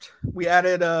draft. We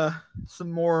added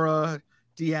some more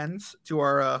DNs to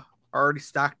our already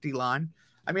stocked D line.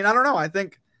 I mean, I don't know.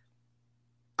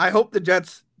 I hope the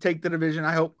Jets take the division.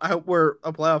 I hope we're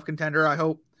a playoff contender. I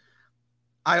hope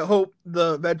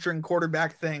the veteran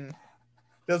quarterback thing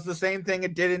does the same thing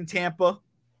it did in Tampa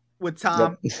with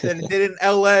Tom, that it did in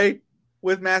LA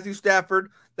with Matthew Stafford,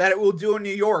 that it will do in New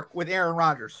York with Aaron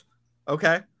Rodgers.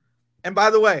 Okay? And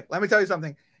by the way, let me tell you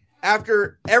something.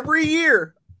 After that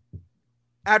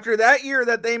year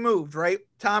that they moved, right?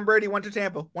 Tom Brady went to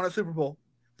Tampa, won a Super Bowl.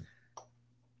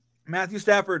 Matthew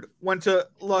Stafford went to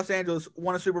Los Angeles,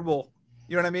 won a Super Bowl.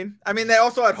 You know what I mean? I mean, they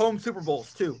also had home Super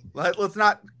Bowls too. Let's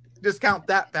not discount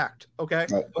that fact, okay?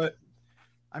 Right. But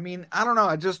I mean, I don't know.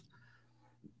 I just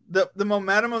the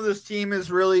momentum of this team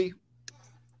is really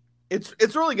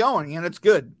it's really going and it's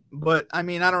good. But I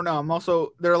mean, I don't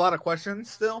know. There are a lot of questions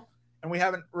still, and we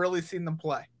haven't really seen them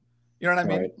play. You know what I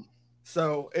mean? Right.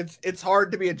 So it's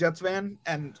hard to be a Jets fan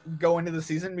and go into the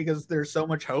season because there's so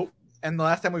much hope. And the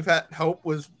last time we've had hope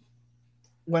was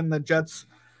when the Jets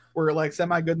were like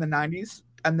semi-good in the 90s,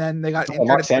 and then they got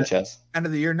Mark Sanchez end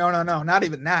of the year. No, not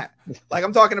even that. Like,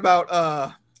 I'm talking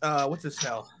about what's his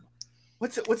hell?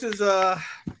 What's his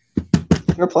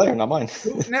You're a player, not mine.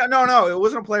 No, it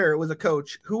wasn't a player, it was a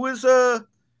coach. Who was the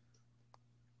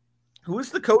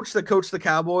coach that coached the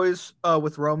Cowboys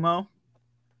with Romo?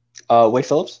 Wade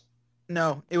Phillips?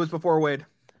 No, it was before Wade.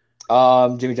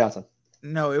 Jimmy Johnson.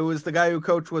 No, it was the guy who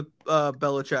coached with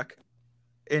Belichick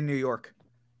in New York.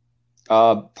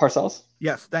 Parcells?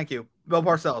 Yes, thank you. Bill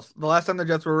Parcells. The last time the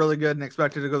Jets were really good and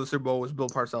expected to go to the Super Bowl was Bill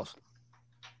Parcells.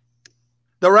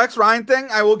 The Rex Ryan thing,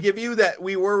 I will give you that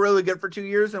we were really good for 2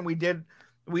 years and we did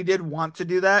We did want to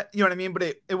do that. You know what I mean? But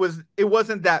it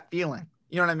wasn't that feeling.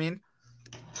 You know what I mean?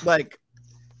 Like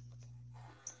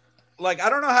I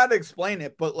don't know how to explain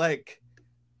it, but like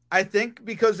I think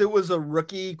because it was a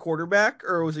rookie quarterback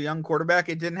or it was a young quarterback,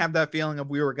 it didn't have that feeling of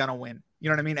we were gonna win. You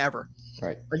know what I mean? Ever.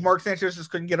 Right. Like Mark Sanchez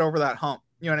just couldn't get over that hump.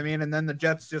 You know what I mean? And then the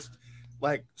Jets just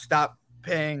like stopped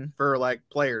paying for like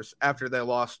players after they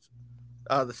lost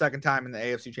the second time in the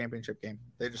AFC Championship game.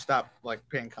 They just stopped like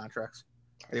paying contracts.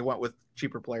 They went with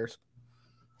cheaper players.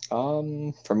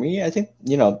 For me, I think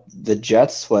the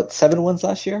Jets 7 wins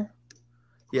last year.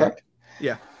 Yeah. Correct?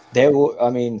 Yeah. They were. I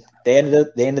mean, they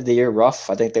ended the year rough.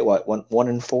 I think they won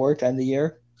 1-4 to end the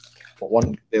year.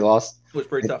 They lost. It was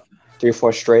pretty tough. 3 or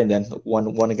 4 straight, and then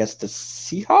one against the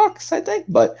Seahawks, I think.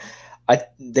 But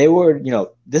they were.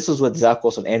 This was with Zach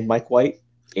Wilson and Mike White,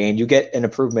 and you get an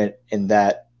improvement in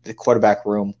the quarterback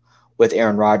room with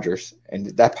Aaron Rodgers, and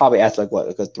that probably adds like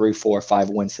a 3, 4, 5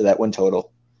 wins to that win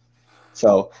total.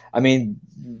 So I mean,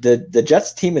 the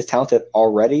Jets team is talented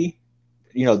already.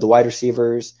 The wide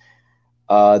receivers.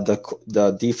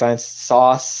 The defense,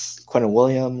 Sauce, Quentin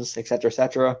Williams, et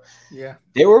cetera. Yeah,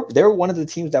 they were one of the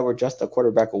teams that were just a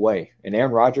quarterback away. And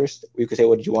Aaron Rodgers, you could say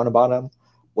what you want about him,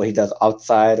 what he does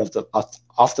outside of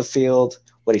off the field,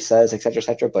 what he says, et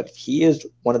cetera. But he is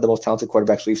one of the most talented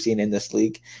quarterbacks we've seen in this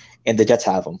league, and the Jets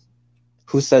have him.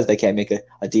 Who says they can't make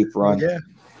a deep run?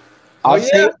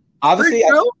 Obviously,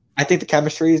 I think the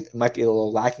chemistry might be a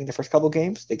little lacking the first couple of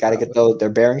games. They got to get their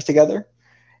bearings together.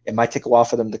 It might take a while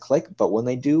for them to click, but when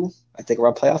they do, I think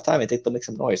around playoff time, I think they'll make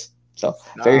some noise. So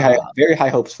very high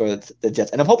hopes for the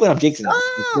Jets, and I'm hoping I'm jinxing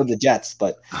for the Jets,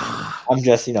 but I'm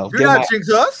just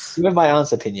giving my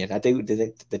honest opinion. I think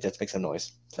the Jets make some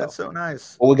noise. So. That's so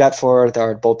nice. What we got for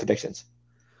our bold predictions?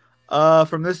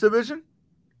 From this division,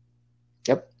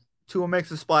 yep. Tua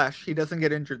makes a splash. He doesn't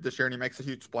get injured this year, and he makes a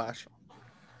huge splash.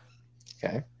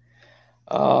 Okay.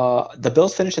 The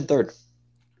Bills finish in third.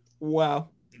 Wow.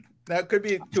 That could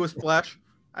be to a splash.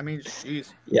 I mean,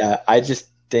 jeez. Yeah, I just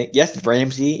think, yes,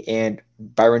 Ramsey and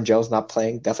Byron Jones not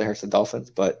playing definitely hurts the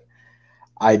Dolphins, but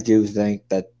I do think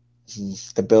that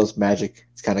the Bills' magic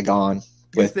is kind of gone.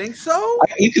 You think so?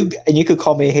 You could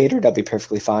call me a hater. That'd be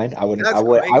perfectly fine. I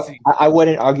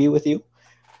wouldn't argue with you,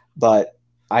 but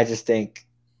I just think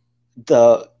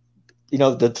the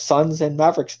Suns and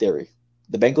Mavericks theory.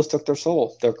 The Bengals took their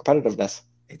soul, their competitiveness.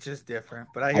 It's just different,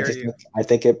 but I hear you. I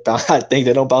think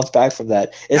they don't bounce back from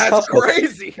that. It's That's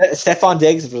crazy. Stephon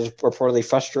Diggs was reportedly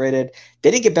frustrated.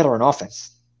 They didn't get better on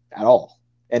offense at all,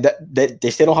 and they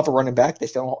still don't have a running back. They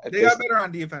got better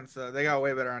on defense. Though. They got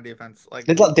way better on defense. Like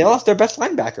they lost their best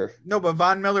linebacker. No, but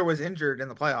Von Miller was injured in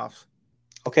the playoffs.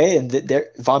 Okay, and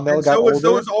Von Miller got older.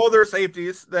 So was all their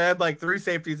safeties. They had like 3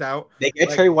 safeties out. They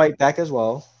get Trey White back as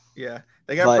well. Yeah.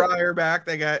 They got Pryor back.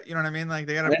 They got, you know what I mean? Like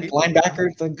they got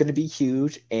linebackers are going to be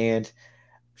huge, and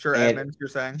Edmonds, you're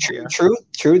saying?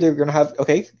 True. They're going to have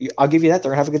I'll give you that.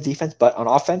 They're going to have a good defense, but on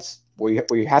offense, where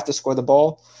you have to score the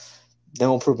ball,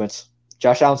 no improvements.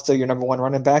 Josh Allen's still your number 1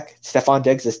 running back. Stephon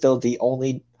Diggs is still the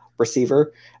only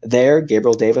receiver there.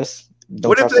 Gabriel Davis.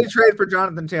 What if they trade for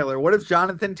Jonathan Taylor? What if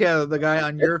Jonathan Taylor, the guy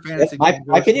on your fantasy team,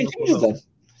 my opinion changes then.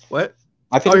 What?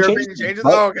 My opinion changes.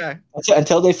 Oh, okay.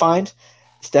 Until they find.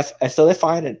 Until they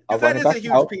find a running back, that is a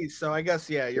huge piece. So I guess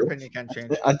your opinion can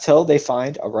change. Until they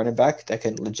find a running back that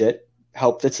can legit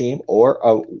help the team, or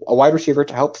a wide receiver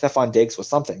to help Stephon Diggs with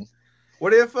something.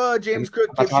 What if James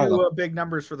Cook gives you big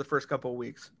numbers for the first couple of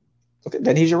weeks? Okay,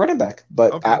 then he's your running back.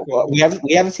 But we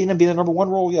haven't seen him be the number 1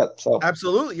 role yet. So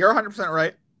absolutely, you're 100%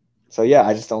 right. So yeah,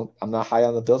 I'm not high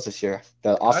on the Bills this year.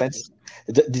 The offense,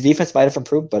 the defense might have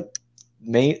improved, but.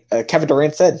 Kevin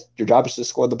Durant said your job is to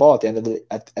score the ball at the end of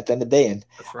the day, and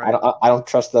that's right. I don't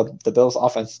trust the Bills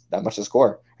offense that much to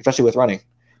score, especially with running.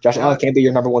 Josh Allen can't be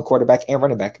your number 1 quarterback and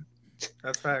running back.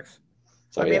 That's facts.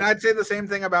 So, I'd say the same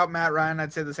thing about Matt Ryan.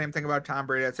 I'd say the same thing about Tom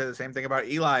Brady. I'd say the same thing about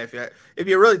Eli. If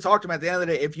you really talk to him at the end of the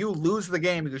day, if you lose the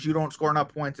game because you don't score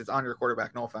enough points, it's on your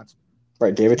quarterback. No offense.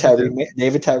 Right. David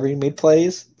Tyree made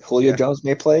plays. Julio Jones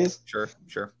made plays.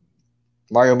 Sure.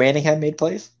 Mario Manningham made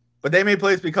plays. But they made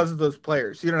plays because of those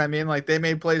players. You know what I mean? Like they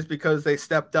made plays because they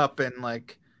stepped up and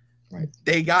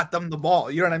they got them the ball.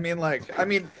 You know what I mean? Like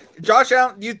Josh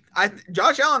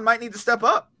Allen might need to step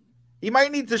up. He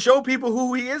might need to show people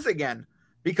who he is again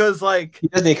because he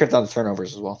does need to cut down the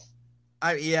turnovers as well.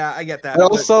 I get that.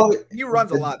 But also, he runs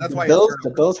a lot. That's why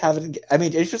the Bills haven't. I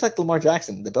mean, it's just like Lamar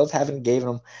Jackson. The Bills haven't given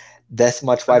him this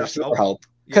much wide receiver help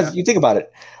because you think about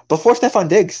it. Before Stephon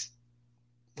Diggs,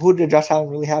 who did Josh Allen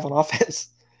really have on offense?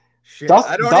 Shit,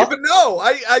 I don't even know.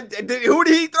 Who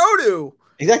did he throw to?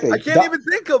 Exactly. I can't even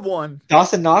think of one.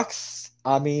 Dawson Knox.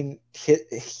 I mean,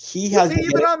 he has. Is he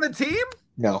even on the team?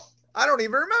 No. I don't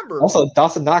even remember. Also,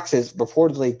 Dawson Knox is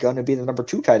reportedly going to be the number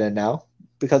 2 tight end now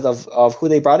because of who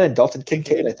they brought in, Dalton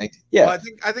Kincaid, I think. Yeah. Well,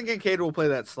 I think Kincaid will play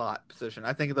that slot position.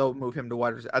 I think they'll move him to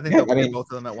wide receiver. I think Yeah, they'll play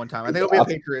both of them at one time. I think it'll be a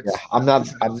Patriots.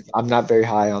 Yeah, I'm not very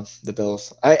high on the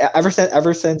Bills. Ever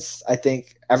since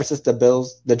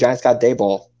the Giants got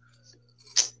Dayball,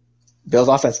 Bills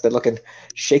offense been looking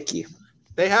shaky.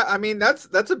 They have. I mean, that's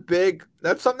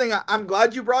something I'm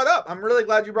glad you brought up. I'm really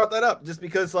glad you brought that up, just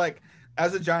because, like,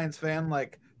 as a Giants fan,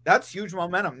 like, that's huge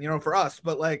momentum, for us.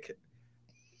 But, like,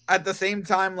 at the same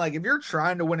time, like, if you're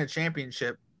trying to win a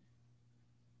championship,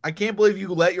 I can't believe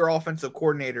you let your offensive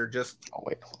coordinator just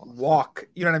walk,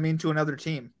 you know what I mean, to another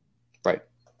team. Right.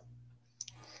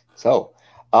 So,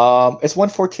 it's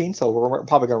 1:14, so we're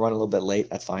probably gonna run a little bit late.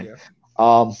 That's fine.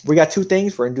 Yeah. We got 2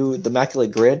 things. We're gonna do the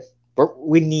immaculate grid. But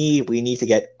we need to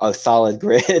get a solid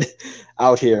grid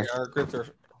out here. Yeah, our grids are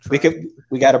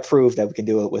we got to prove that we can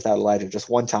do it without Elijah just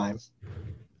one time.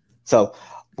 So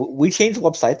we changed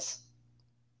websites.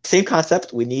 Same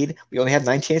concept. We only have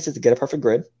 9 chances to get a perfect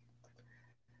grid.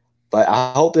 But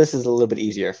I hope this is a little bit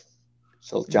easier.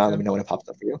 So John, let me know when it pops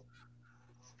up for you.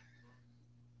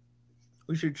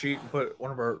 We should cheat and put one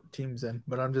of our teams in,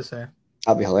 but I'm just saying.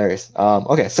 That'd be hilarious.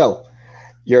 Okay, so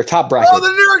your top bracket. Oh, the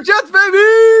New York Jets, baby!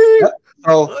 Yep.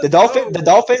 So the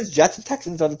Dolphins, Jets, and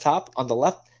Texans are the top. On the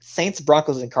left, Saints,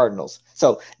 Broncos, and Cardinals.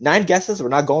 So 9 guesses. We're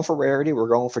not going for rarity. We're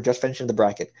going for just finishing the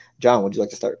bracket. John, would you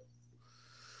like to start?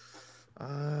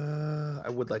 I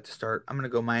would like to start. I'm going to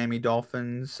go Miami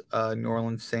Dolphins, New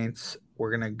Orleans Saints. We're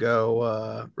going to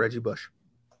go Reggie Bush.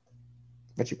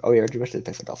 Reggie Bush did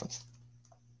pick for Dolphins.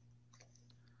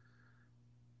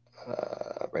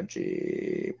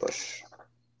 Reggie Bush.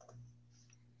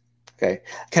 Okay.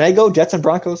 Can I go Jets and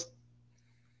Broncos?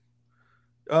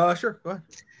 Sure. Go ahead.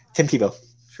 Tim Tebow.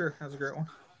 Sure. That's a great one.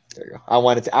 There you go. I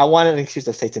wanted an excuse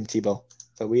to say Tim Tebow.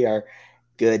 So we are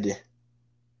good.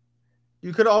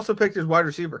 You could have also picked his wide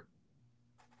receiver.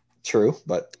 True,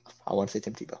 but I want to say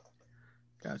Tim Tebow.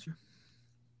 Got you.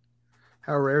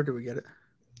 How rare do we get it?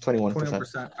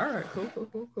 21%. All right. Cool.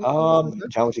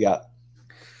 John, what you got?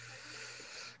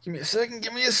 Give me a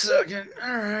second.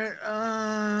 All right.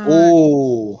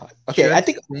 Oh, okay. I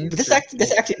think this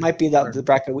actually might be the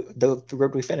bracket the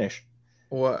group we finish.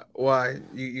 What? Why?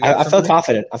 I feel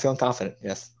confident. I'm feeling confident.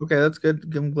 Yes. Okay, that's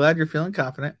good. I'm glad you're feeling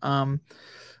confident. Let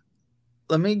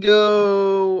me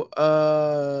go.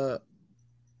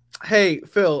 Hey,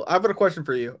 Phil, I've got a question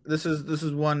for you. This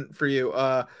is one for you.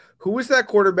 Who was that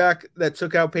quarterback that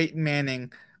took out Peyton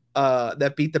Manning?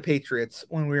 That beat the Patriots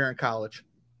when we were in college?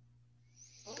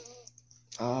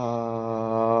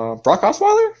 Brock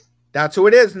Osweiler? That's who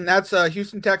it is, and that's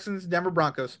Houston Texans, Denver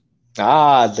Broncos.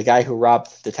 The guy who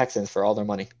robbed the Texans for all their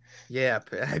money. Yeah,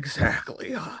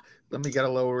 exactly. Let me get a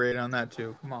lower rate on that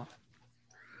too. Come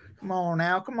on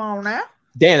now.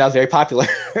 Damn, that was very popular.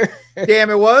 Damn,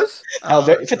 it was. That was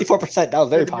 54%. That was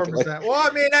very 50%. Popular. Well,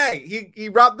 I mean, hey, he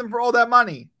robbed them for all that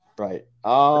money. Right.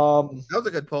 That was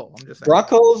a good pull. I'm just saying.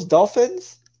 Broncos,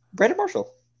 Dolphins, Brandon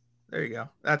Marshall. There you go.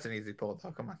 That's an easy pull.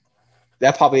 Oh, come on.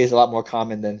 That probably is a lot more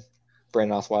common than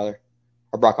Brandon Osweiler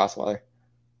or Brock Osweiler.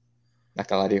 Not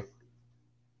gonna lie to you.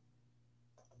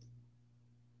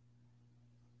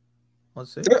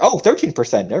 Let's see.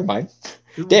 13%. Never mind.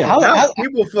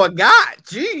 People forgot.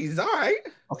 Jeez. All right.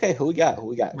 Okay, who we got?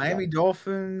 Miami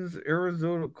Dolphins,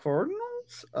 Arizona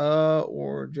Cardinals,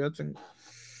 or Jets and.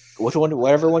 Which one?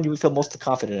 Whatever one you feel most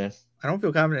confident in. I don't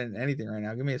feel confident in anything right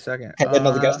now. Give me a second. Take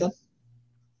another guess then.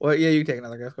 Well, yeah, you take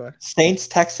another guess. Go ahead. Saints,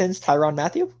 Texans, Tyrann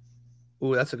Mathieu.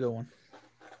 Ooh, that's a good one.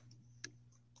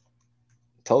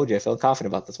 Told you, I feel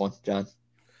confident about this one, John.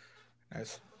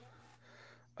 Nice.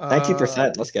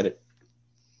 19%. Let's get it.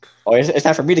 Oh, it's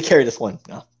time for me to carry this one.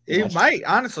 No, it might.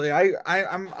 Honestly,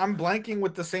 I'm blanking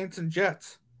with the Saints and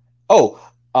Jets. Oh,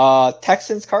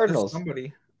 Texans, Cardinals.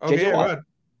 Somebody. Okay, yeah, go ahead.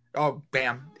 Oh,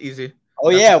 bam, easy.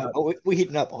 Oh, that's we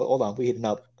heating up. Hold on, we heating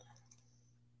up.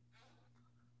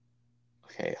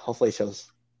 Okay, hopefully it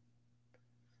shows.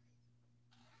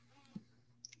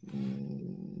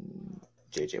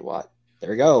 JJ Watt.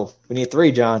 There we go. We need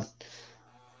 3, John.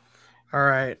 All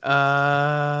right.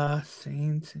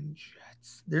 Saints and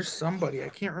Jets. There's somebody I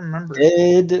can't remember.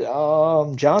 Did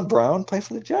John Brown play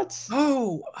for the Jets?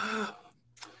 Oh,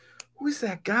 who's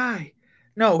that guy?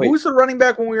 No, who was the running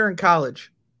back when we were in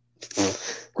college?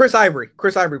 Chris Ivory.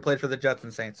 Chris Ivory played for the Jets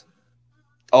and Saints.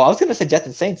 Oh, I was gonna say Jets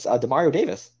and Saints. Demario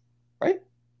Davis, right?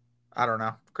 I don't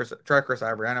know. Try Chris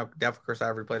Ivory. I know definitely Chris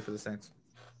Ivory played for the Saints.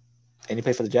 And he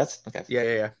played for the Jets? Okay.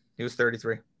 Yeah. He was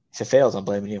 33. If it fails, I'm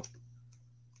blaming you.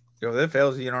 Yo, if it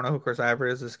fails, you don't know who Chris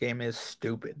Ivory is. This game is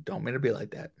stupid. Don't mean to be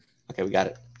like that. Okay, we got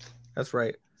it. That's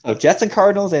right. So Jets and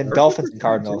Cardinals and Perfect Dolphins and receiver, too.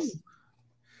 Cardinals.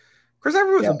 Chris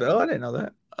Evert was Yeah. a Bill. I didn't know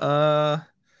that.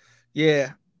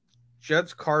 Yeah.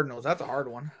 Jets Cardinals. That's a hard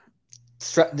one.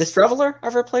 Did Streveler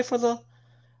ever play for the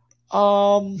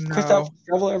Christoph No,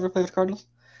 Streveler ever play for the Cardinals?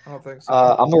 I don't think so.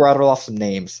 I'm gonna rattle off some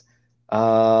names.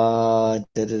 Running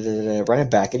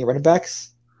back. Any running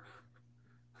backs?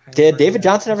 Did David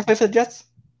Johnson ever play for the Jets?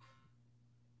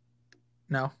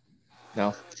 No.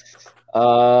 No.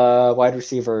 Wide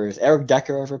receivers. Eric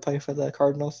Decker ever play for the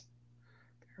Cardinals?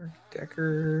 Eric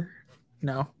Decker.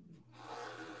 No.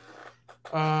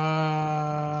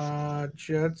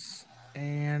 Jets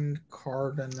and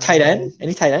Cardinals. Tight end?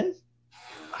 Any tight end?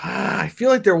 I feel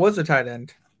like there was a tight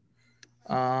end.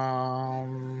 What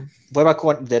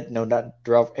about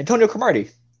Antonio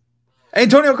Cromartie?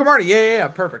 Antonio Cromartie. Yeah.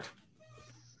 Perfect.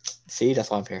 See, that's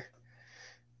why I'm here.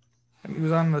 He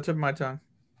was on the tip of my tongue.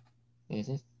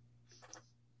 Mm-hmm.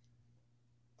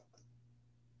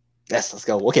 Yes, let's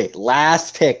go. Okay,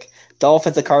 last pick.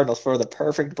 Dolphins and Cardinals for the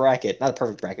perfect bracket. Not a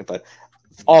perfect bracket, but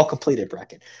all completed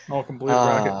bracket. All completed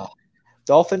bracket.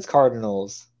 Dolphins,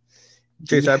 Cardinals.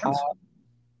 Chase Edmonds?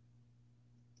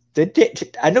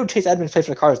 I know Chase Edmonds played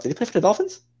for the Cardinals. Did he play for the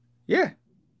Dolphins? Yeah.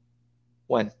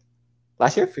 When?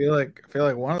 Last year? I feel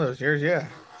like one of those years, yeah.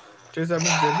 Chase Edmonds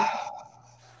did.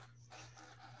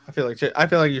 I feel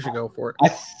like you should go for it. I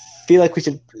feel like we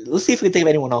should. Let's see if we can think of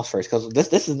anyone else first, because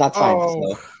this is not time.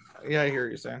 Oh, so. Yeah, I hear what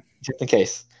you're saying. Just in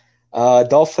case.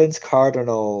 Dolphins,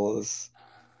 Cardinals.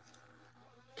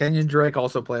 Kenyon Drake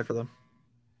also played for them.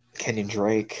 Kenyon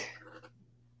Drake.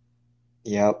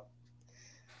 Yep.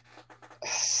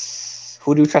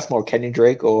 Who do you trust more, Kenyon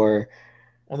Drake or?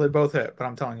 Well, they both hit, but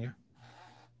I'm telling you.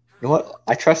 You know what?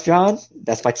 I trust John.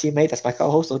 That's my teammate. That's my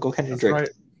co-host. Let's go Kenyon Drake. Right.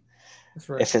 That's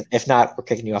right. If not, we're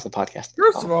kicking you off the podcast.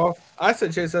 First of all, I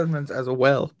said Chase Edmonds as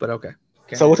well, but okay.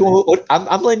 So which one?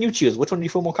 I'm letting you choose. Which one do you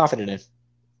feel more confident in?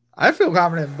 I feel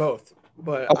confident in both,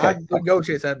 but okay. I would go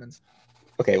Chase Edmonds.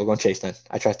 Okay, we're going Chase then.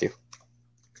 I trust you.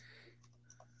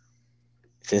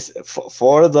 This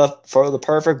for the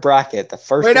perfect bracket. The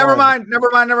first. Wait, never mind.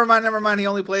 He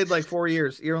only played like 4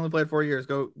 years. He only played 4 years.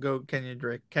 Go Kenyon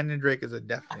Drake. Kenyon Drake is a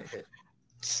definite hit.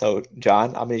 So, John,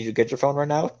 I'm going to need you to get your phone right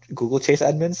now. Google Chase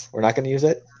Edmonds. We're not going to use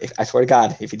it. I swear to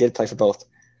God, if he did play for both.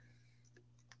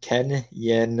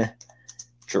 Kenyon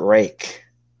Drake.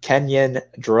 Kenyon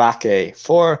Drake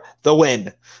for the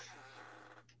win.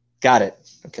 Got it.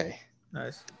 Okay.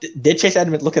 Nice. Did Chase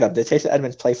Edmonds, look it up. Did Chase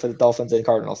Edmonds play for the Dolphins and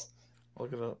Cardinals?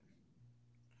 Look it up.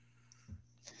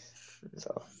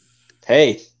 So,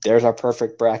 hey, there's our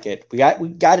perfect bracket. We got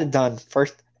it done.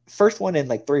 First one in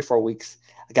like 3 or 4 weeks.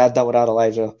 I got it done without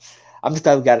Elijah. I'm just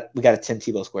glad we got a Tim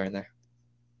Tebow square in there.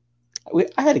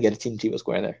 I had to get a Tim Tebow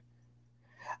square in there.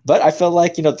 But I feel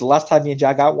like, the last time me and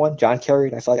John got one, John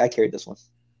carried. I feel like I carried this one.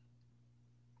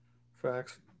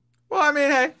 Facts. Well, I mean,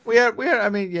 hey, we had. I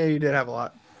mean, yeah, you did have a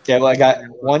lot. Yeah, well, I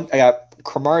got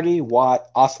Cromartie,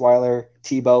 Watt, Osweiler,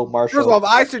 Tebow, Marshall. First of all,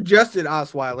 I suggested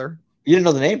Osweiler. You didn't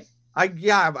know the name? I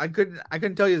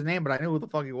couldn't tell you his name, but I knew who the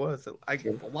fuck he was. So I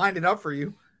lined it up for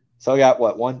you. So I got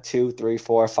what? 1, 2, 3,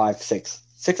 4, 5, 6.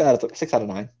 6 out of 9. 6 out of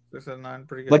 9,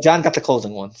 pretty good. But John got the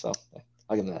closing one, so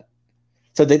I'll give him that.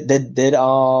 So did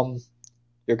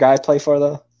your guy play for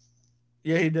the?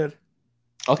 Yeah, he did.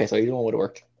 Okay, so either one would have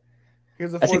worked. He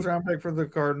was a 4th round pick for the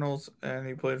Cardinals, and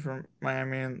he played for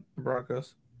Miami and the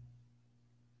Broncos.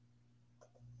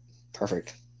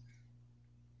 Perfect.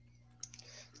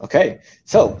 Okay,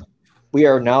 so we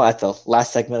are now at the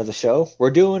last segment of the show.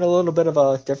 We're doing a little bit of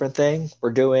a different thing.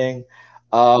 We're doing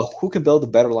who can build a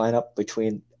better lineup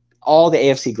between all the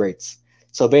AFC greats.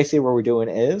 So basically what we're doing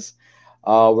is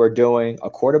we're doing a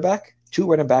quarterback, 2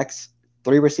 running backs,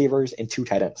 3 receivers, and 2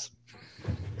 tight ends.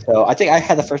 So I think I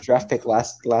had the first draft pick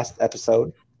last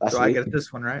episode. So I get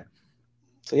this one, right?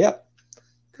 So, yeah.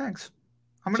 Thanks.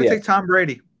 I'm going to take Tom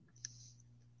Brady.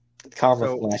 Karma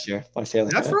from last year.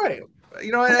 That's right.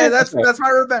 You know, that's my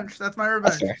revenge. That's my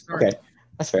revenge. That's fair. Okay,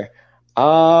 that's fair.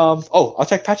 I'll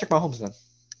take Patrick Mahomes then.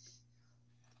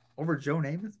 Over Joe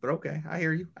Namath, but okay, I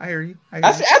hear you.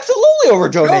 Absolutely over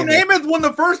Joe Namath. Joe Namath won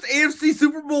the first AFC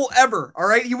Super Bowl ever. All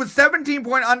right, he was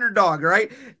 17-point underdog. All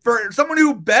right, for someone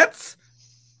who bets.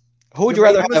 Who would you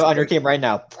rather have on your team right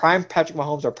now? Prime Patrick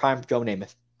Mahomes or prime Joe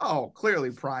Namath? Oh,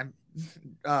 clearly prime. You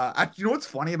know what's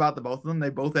funny about the both of them? They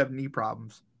both have knee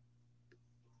problems.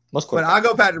 But I'll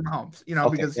go Patrick Mahomes,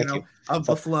 because of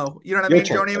the flow. You know what I mean?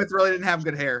 Joe Namath really didn't have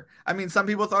good hair. I mean, some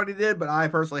people thought he did, but I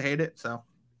personally hate it. So,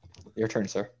 your turn,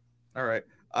 sir. All right.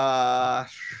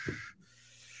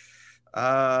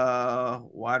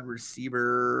 Wide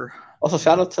receiver. Also,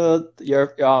 shout out to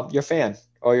your fan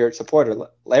or your supporter,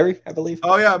 Larry, I believe.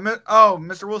 Oh yeah,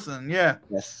 Mr. Wilson, yeah.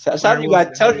 Yes. Shout out Larry to you Wilson,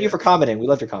 guys. Shout out to yeah. you for commenting. We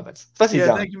love your comments, especially Yeah,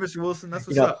 John. thank you, Mr. Wilson. That's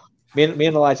what's You know, up. me and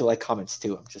Elijah like comments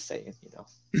too. I'm just saying.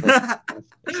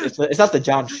 It's not the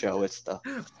John show. It's the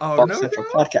Bark Central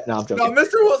podcast. No, I'm joking. No,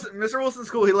 Mr. Wilson's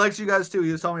cool. He likes you guys too.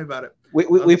 He was telling me about it.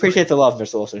 We appreciate the love,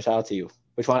 Mr. Wilson. Shout out to you.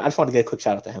 Which one? I just want to get a quick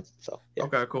shout out to him. So yeah.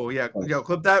 Okay, cool. Yeah,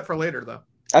 clip that for later though.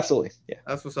 Absolutely. Yeah.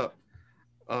 That's what's up.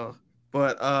 All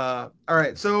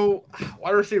right. So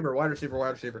wide receiver. Where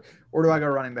do I go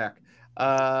running back?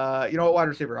 You know what, wide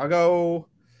receiver? I'll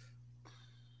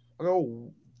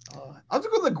just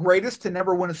go the greatest to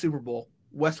never win a Super Bowl,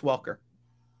 Wes Welker.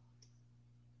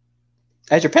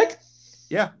 As your pick?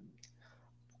 Yeah.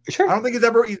 You sure? I don't think he's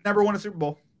never won a Super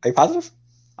Bowl. Are you positive?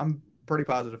 I'm pretty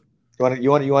positive.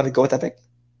 You want to go with that pick?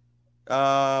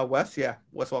 Wes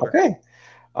Welker. Okay.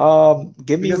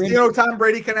 Give me because, Tom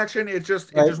Brady connection. It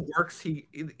just works. He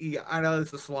I know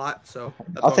it's a slot, so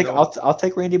I'll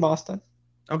take Randy Moss then.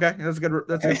 Okay, that's a good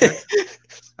pick.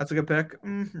 That's a good pick.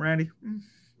 Randy.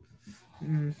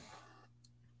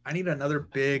 I need another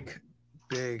big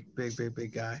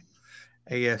guy.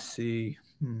 AFC.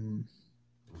 I'm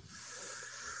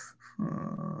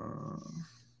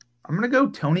gonna go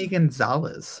Tony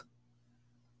Gonzalez.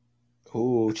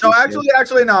 Ooh, no,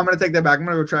 actually, no. I'm gonna take that back. I'm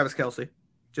gonna go Travis Kelce,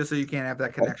 just so you can't have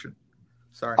that connection.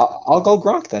 Sorry. I'll go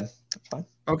Gronk then. That's fine.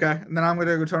 Okay, and then I'm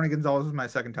gonna go Tony Gonzalez as my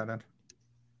second tight end.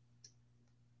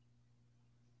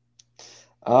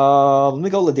 Let me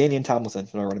go LaDainian Tomlinson,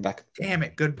 my running back. Damn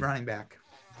it, good running back.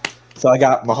 So I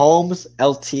got Mahomes,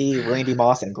 LT, Randy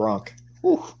Moss, and Gronk.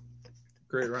 Ooh.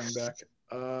 Great running back.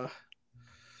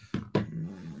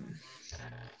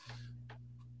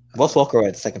 Wes Welker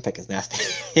at second pick is nasty.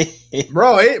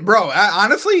 bro.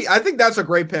 Honestly, I think that's a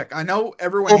great pick. I know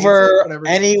everyone over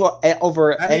any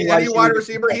wide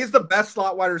receiver. He's the best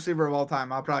slot wide receiver of all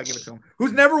time. I'll probably give it to him.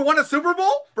 Who's never won a Super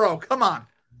Bowl, bro? Come on.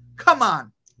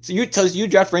 So you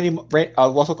draft Wes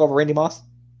Welker over Randy Moss?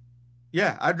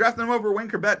 Yeah, I drafted him over Wayne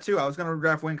Corbett too. I was going to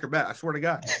draft Wayne Corbett. I swear to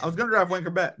God, I was going to draft Wayne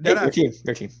Corbett. Your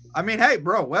team. I mean, hey,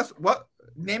 bro,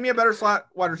 name me a better slot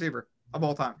wide receiver of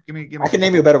all time. Give me. I can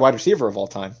name you a better wide receiver of all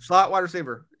time. Slot wide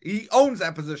receiver. He owns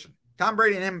that position. Tom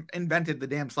Brady and him invented the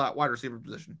damn slot wide receiver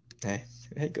position. Hey,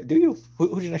 do you?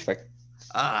 Who's your next pick?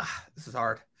 This is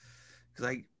hard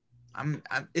because I'm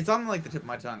it's on like the tip of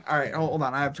my tongue. All right, hold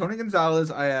on. I have Tony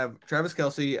Gonzalez. I have Travis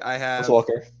Kelce. I have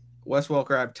Wes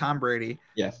Welker. I have Tom Brady.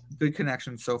 Yeah. Good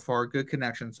connections so far. Good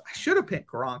connections. I should have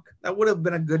picked Gronk. That would have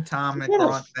been a good Tom and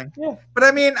Gronk thing. Yeah. But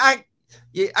I mean, I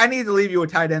need to leave you a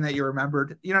tight end that you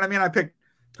remembered. You know what I mean? I picked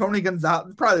Tony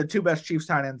Gonzalez, probably the two best Chiefs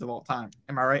tight ends of all time.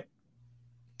 Am I right?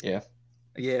 Yeah.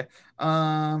 Yeah.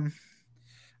 I'm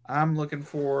looking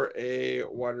for a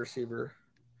wide receiver.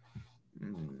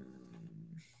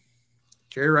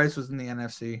 Jerry Rice was in the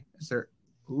NFC. Is there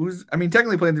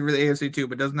technically playing for the AFC too,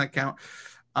 but doesn't that count?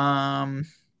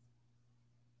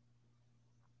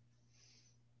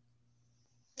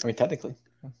 Technically,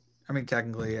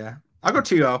 yeah. I'll go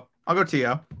T.O.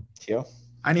 T.O.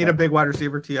 I need a big wide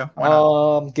receiver,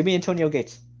 T.O. Give me Antonio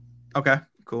Gates. Okay,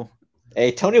 cool.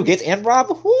 Antonio Gates and Rob.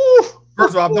 Woo!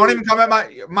 First of all, don't even come at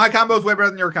my combo is way better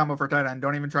than your combo for tight end.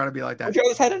 Don't even try to be like that. What's your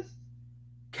other tight end?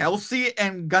 Kelce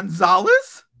and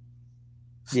Gonzalez?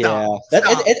 Stop.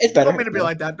 It's better. Don't mean to be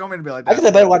like that. I got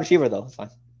the better wide receiver, though. It's fine.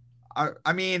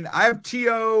 I mean, I have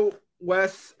T.O.,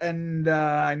 Wes, and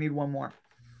I need one more.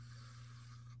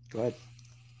 Go ahead.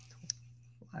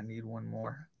 I need one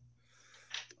more.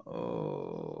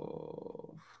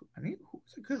 Oh, who's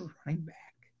a good running back?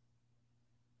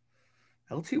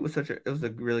 LT was it was a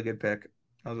really good pick.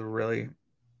 I really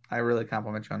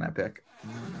compliment you on that pick.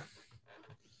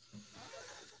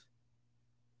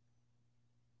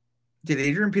 Did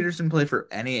Adrian Peterson play for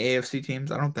any AFC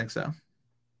teams? I don't think so.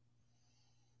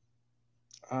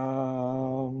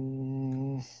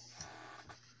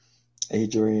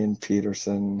 Adrian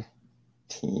Peterson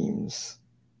teams.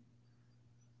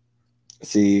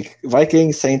 Let's see,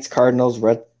 Vikings, Saints, Cardinals,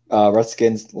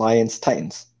 Redskins, Lions,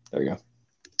 Titans. There we go.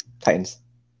 Titans.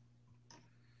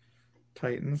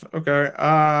 Okay.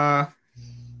 I'm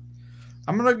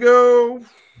gonna go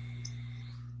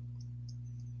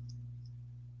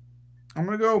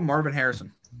Marvin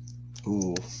Harrison.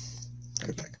 Ooh,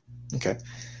 good pick. Okay.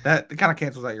 That kind of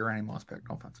cancels out your Randy Moss pick.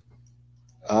 No offense.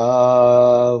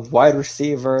 Wide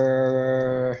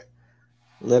receiver.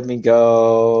 Let me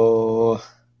go.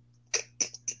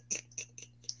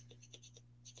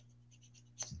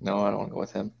 No, I don't want to go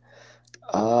with him.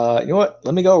 You know what?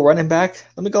 Let me go running back.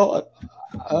 Let me go.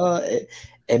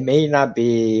 It may not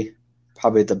be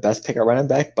probably the best pick at running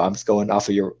back, but I'm just going off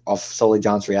solely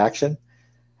John's reaction.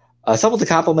 Someone to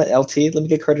compliment LT. Let me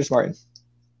get Curtis Martin.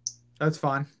 That's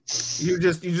fine. You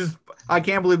just. I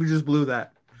can't believe you just blew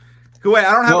that. Wait,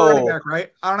 I don't have a running back,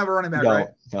 right? I don't have a running back, right?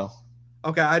 No.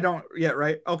 Okay, I don't yet,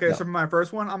 right? Okay, No. so for my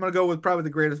first one, I'm gonna go with probably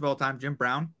the greatest of all time, Jim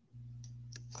Brown.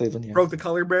 Cleveland, yeah. Broke the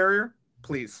color barrier.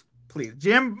 Please,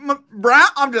 Jim Brown.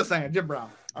 I'm just saying, Jim Brown.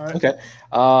 All right. Okay.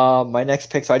 My next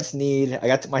pick. So I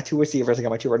got my 2 receivers. I got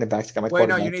my 2 running backs. I got my Wait,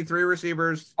 no, quarterback. you need 3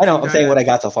 receivers. I know. I'm saying what I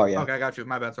got so far. Yeah. Okay, I got you.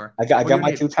 My bad. Sorry. I got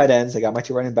my 2 tight ends. I got my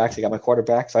 2 running backs. I got my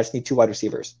quarterback. So I just need 2 wide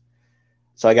receivers.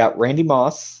 So I got Randy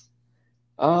Moss.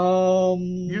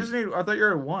 You just need. I thought you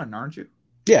were at 1, aren't you?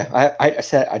 Yeah. I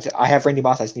said I have Randy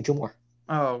Moss. I just need 2 more.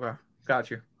 Oh, okay. Got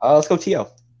you. Let's go T.O.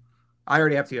 I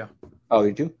already have T.O. Oh,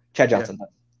 you do? Chad Johnson.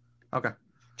 Yeah. Okay.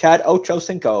 Chad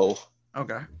Ochocinco.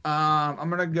 Okay. I'm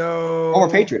gonna go. Former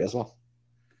Patriot as well.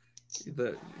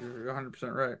 You're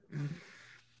 100% right.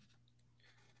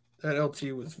 That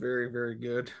LT was very, very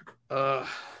good. I'm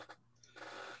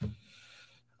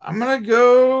gonna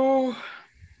go.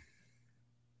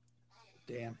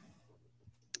 Damn.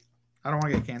 I don't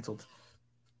want to get canceled.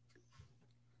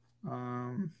 You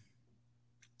want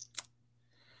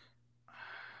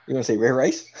to say Ray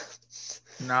Rice?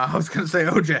 No, I was gonna say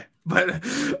OJ, but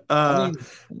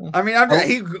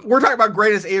we're talking about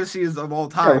greatest AFCs of all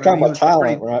time. Yeah, we're talking about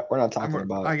talent. We're not talking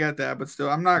about. I get that, but still,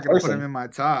 I'm not gonna put him in my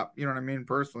top. You know what I mean?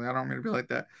 Personally, I don't mean to be like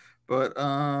that, but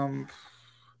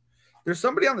there's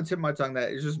somebody on the tip of my tongue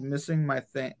that is just missing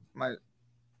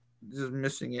just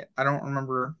missing it. I don't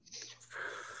remember.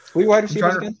 Who wide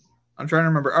receivers again? I'm trying to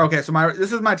remember. Okay, so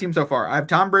this is my team so far. I have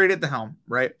Tom Brady at the helm,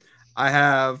 right? I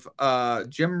have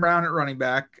Jim Brown at running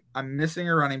back. I'm missing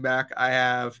a running back. I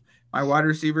have my wide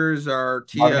receivers are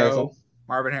T.O.,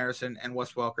 Marvin Harrison, and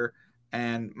Wes Welker.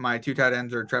 And my 2 tight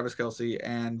ends are Travis Kelce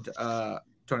and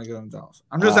Tony Gonzalez.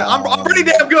 I'm just saying, I'm pretty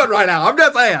damn good right now. I'm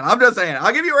just saying.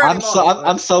 I'll give you a rating.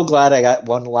 I'm so glad I got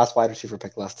one last wide receiver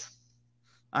pick left.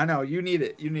 I know. You need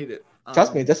it.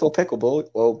 Trust me, this will pick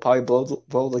will probably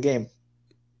blow the game.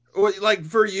 Like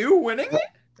for you winning it?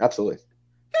 Absolutely.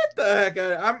 Get the heck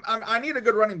out of it. I need a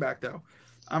good running back though.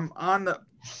 I'm on the.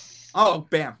 Oh,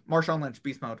 bam! Marshawn Lynch,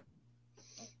 beast mode.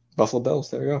 Buffalo Bills.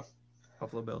 There we go.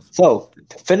 Buffalo Bills. So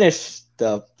to finish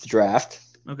the draft.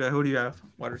 Okay, who do you have?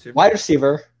 Wide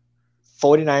receiver.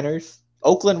 49ers.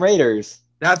 Oakland Raiders.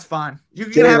 That's fine. You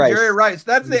can have Jerry Rice.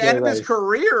 That's the end of his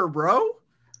career, bro.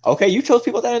 Okay, you chose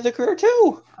people at the end of their career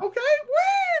too. Okay,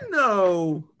 when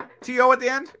no. T.O. at the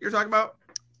end, you're talking about?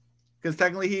 Because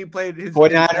technically he played his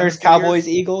 49ers, Cowboys,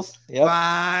 Eagles. Yep.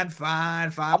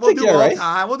 Fine. We'll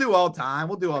do all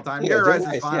time. Jerry Rice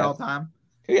is fine all time.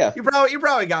 Yeah. You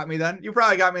probably got me then. You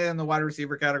probably got me in the wide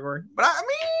receiver category. But I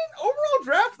mean, overall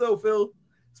draft though, Phil,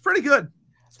 it's pretty good.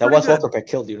 That Wes Welker pick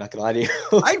killed you, not gonna lie to you.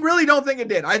 I really don't think it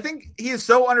did. I think he is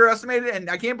so underestimated,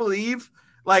 and I can't believe,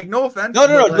 like, no offense. No,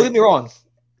 don't get me wrong.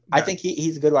 I think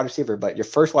he's a good wide receiver, but your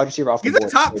first wide receiver off the board.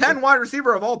 He's a top 10 wide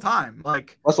receiver of all time.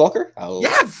 Like Wes Welker? Oh.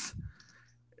 Yes.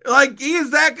 Like he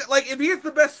is that. Like if he's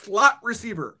the best slot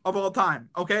receiver of all time,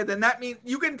 okay, then that means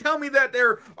you can tell me that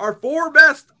there are 4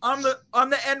 best on the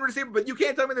end receiver, but you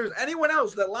can't tell me there's anyone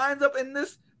else that lines up in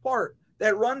this part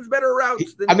that runs better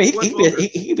routes than. He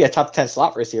could be a top 10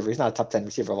 slot receiver. He's not a top 10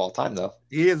 receiver of all time, though.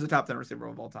 He is a top 10 receiver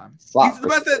of all time. He's the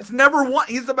best that's never won.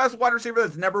 He's the best wide receiver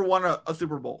that's never won a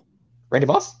Super Bowl. Randy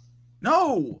Moss?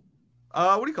 No.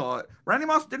 What do you call it? Randy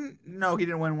Moss didn't. No, he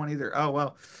didn't win one either. Oh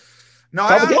well. No,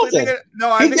 Calvin I honestly Johnson.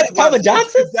 I think it's Calvin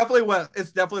Johnson. It's definitely Wes.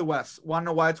 It's definitely Wes. Want to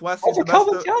know why it's Wes? Over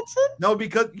Calvin Johnson? No,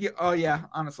 because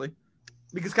honestly,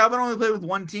 because Calvin only played with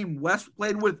one team. Wes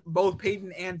played with both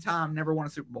Peyton and Tom. Never won a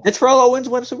Super Bowl. Did Terrell Owens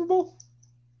win a Super Bowl?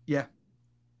 Yeah.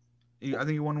 I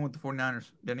think he won with the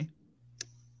 49ers, didn't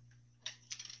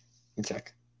he?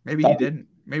 Check. Maybe he didn't.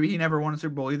 Maybe he never won a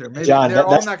Super Bowl either. Maybe John, they're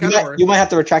all in that category. You might have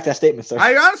to retract that statement, sir.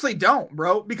 I honestly don't,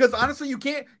 bro. Because honestly, you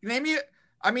can't name me.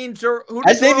 I mean, sure.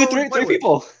 I just named you three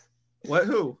people. What?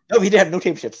 Who? No, he didn't have no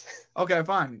championships. Okay,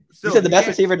 fine. Still, you said the best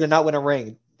receiver did not win a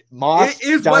ring. Moss, it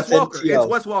is Johnson, Wes Welker. T.O.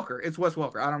 It's Wes Welker. It's Wes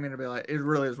Welker. I don't mean to be like it.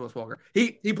 Really is Wes Welker.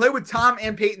 He played with Tom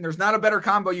and Peyton. There's not a better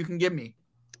combo you can give me.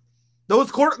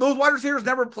 Those wide receivers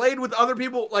never played with other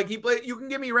people. Like he played. You can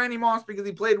give me Randy Moss because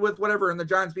he played with whatever, and the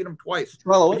Giants beat him twice.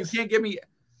 Well, you can't give me.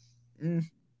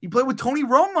 He played with Tony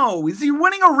Romo. Is he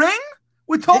winning a ring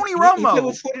with Tony Romo? He played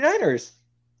with 49ers.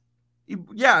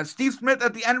 Yeah, Steve Smith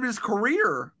at the end of his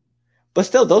career. But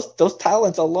still, those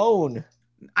talents alone.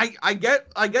 I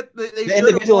get the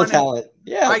individual talent.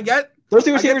 Yeah, I get those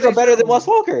two receivers are better than Wes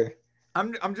Welker.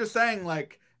 I'm just saying,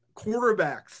 like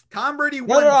quarterbacks. Tom Brady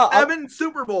won 7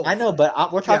 Super Bowls. I know,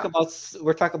 but we're talking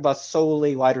about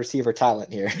solely wide receiver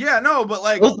talent here. Yeah, no, but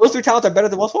like those 2 talents are better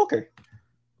than Wes Welker.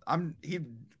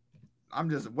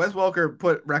 Wes Welker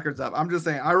put records up. I'm just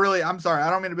saying. I'm sorry. I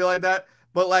don't mean to be like that.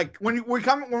 But like when we're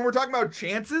talking about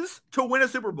chances to win a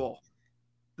Super Bowl,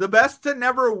 the best to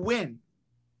never win.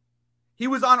 He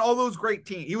was on all those great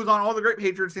teams. He was on all the great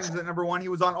Patriots teams that never won. He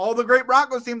was on all the great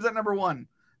Broncos teams that never won.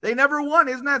 They never won.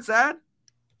 Isn't that sad?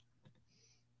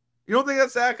 You don't think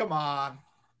that's sad? Come on.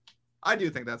 I do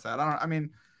think that's sad. I mean,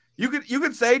 you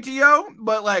could say T.O.,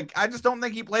 but like I just don't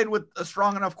think he played with a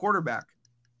strong enough quarterback.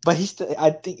 But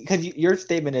I think because your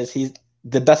statement is he's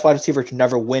the best wide receiver to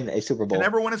never win a Super Bowl. To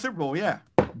never win a Super Bowl, yeah.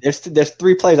 There's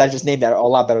 3 players I just named that are a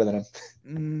lot better than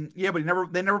him. Yeah,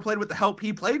 but they never played with the help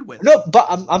he played with. No, but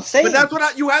I'm saying. But that's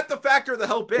what you have to factor the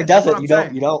help in. It doesn't. You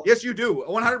don't. Yes, you do.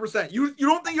 100%. You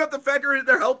don't think you have to factor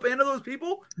their help into those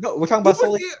people? No, we're talking about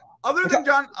solely. Other than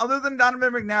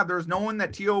Donovan McNabb, there's no one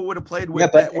that T.O. would have played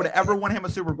with that would have ever won him a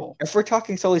Super Bowl. If we're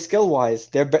talking solely skill wise,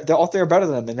 they're all 3 are better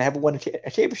than them, and they haven't won a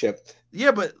championship.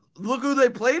 Yeah, but look who they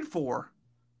played for.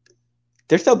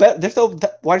 They're still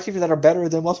wide receivers that are better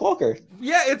than Wes Welker.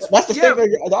 Yeah, that's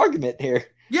the argument here.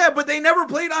 Yeah, but they never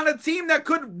played on a team that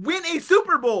could win a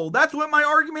Super Bowl. That's what my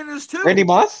argument is too. Randy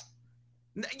Moss?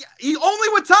 He only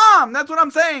with Tom. That's what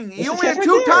I'm saying. He only had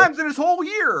 2 times in his whole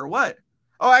year. What?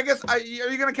 Oh, I guess are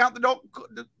you going to count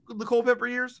the Culpepper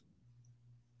years?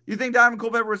 You think Donovan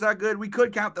Culpepper was that good? We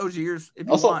could count those years if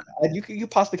you want. You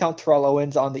possibly count Terrell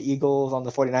Owens on the Eagles, on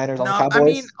the 49ers, on the Cowboys. I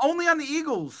mean, only on the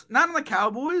Eagles, not on the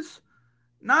Cowboys.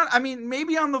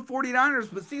 Maybe on the 49ers,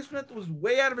 but Steve Smith was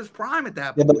way out of his prime at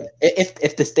that point. Yeah, but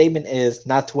if the statement is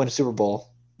not to win a Super Bowl,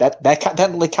 that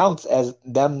technically counts as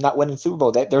them not winning Super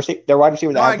Bowl. They're wide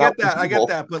receivers. No, I get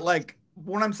that. But like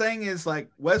what I'm saying is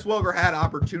like Wes Welker had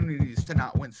opportunities to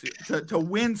not win to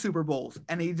win Super Bowls,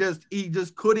 and he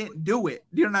just couldn't do it.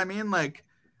 Do you know what I mean? Like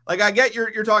I get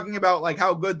you're talking about like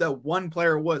how good the one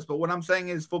player was, but what I'm saying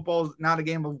is football is not a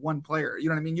game of one player. You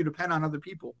know what I mean? You depend on other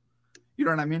people. You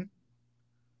know what I mean?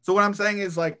 So what I'm saying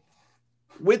is like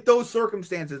with those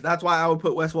circumstances, that's why I would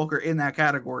put Wes Welker in that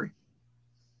category.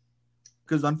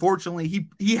 Because unfortunately,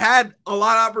 he had a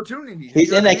lot of opportunities.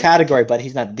 He's in that category, but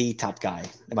he's not the top guy,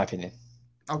 in my opinion.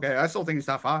 Okay, I still think he's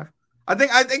top 5.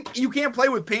 I think you can't play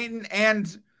with Peyton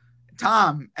and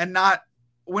Tom and not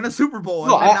win a Super Bowl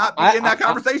and not be in that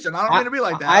conversation. I don't mean to be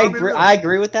like that. I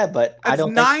agree with that, but I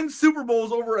don't. 9 Super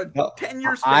Bowls over a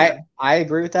 10-year span. I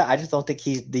agree with that. I just don't think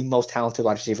he's the most talented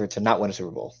wide receiver to not win a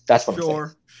Super Bowl. That's what I'm saying.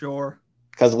 Sure.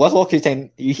 Because Wes Welker is saying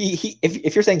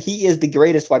if you're saying he is the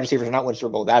greatest wide receiver to not win a Super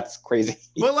Bowl, that's crazy.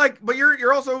 But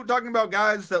you're also talking about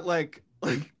guys that like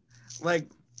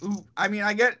who, I mean,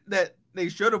 I get that they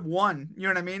should have won. You know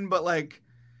what I mean? But like,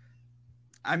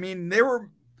 I mean,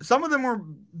 some of them were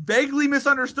vaguely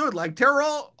misunderstood. Like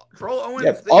Terrell Owens.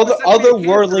 Yeah, other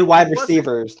worldly wide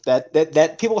receivers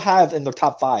that people have in their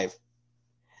top 5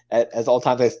 as all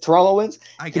time. Terrell Owens,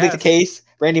 you can make the case.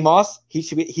 Randy Moss,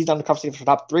 he's on the conversation for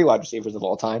top 3 wide receivers of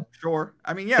all time. Sure.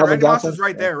 I mean, yeah, Randy Moss is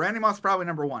right there. Randy Moss is probably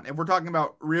number 1. If we're talking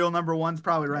about real number 1s,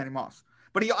 probably Randy Moss.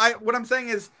 But what I'm saying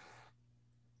is,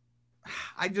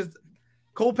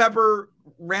 Culpepper,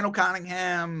 Randall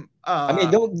Cunningham. I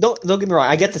mean, don't get me wrong.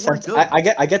 I get the sense.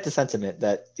 I get the sentiment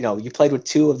that you played with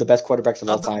 2 of the best quarterbacks of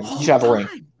all time. You should have a ring,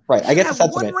 right? I get the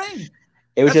sentiment.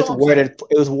 It was just worded.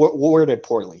 It was worded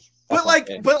poorly. But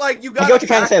you got to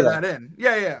factor that in.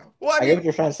 Yeah. Well, I get what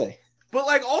you're trying to say. But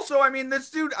like, also, I mean, this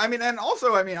dude. I mean, and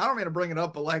also, I mean, I don't mean to bring it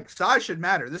up, but like, size should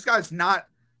matter. This guy's not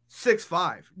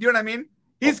 6'5". You know what I mean?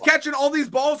 He's catching all these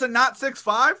balls and not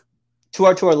 6'5". To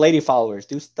our lady followers,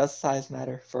 does size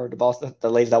matter for the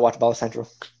ladies that watch Ball Central?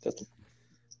 Just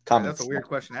comments. That's a weird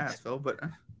question to ask, Phil. But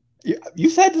you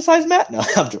said the size matter? No,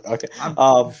 I'm joking. Okay.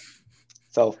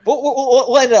 So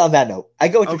we'll end it on that note. I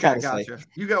go what you're trying to say.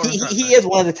 You go. He is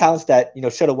one of the talents that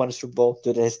should have won a Super Bowl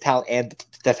due to his talent and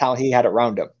the talent he had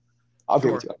around him. I'll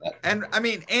agree with you on that. And I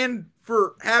mean, and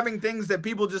for having things that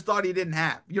people just thought he didn't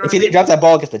have. You know if he didn't drop that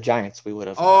ball against the Giants, we would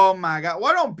have. Oh my God!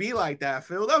 Why don't be like that,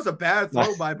 Phil? That was a bad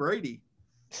throw by Brady.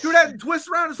 Dude had to twist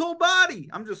around his whole body.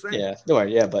 I'm just saying. Yeah, no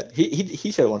worry. Yeah, but he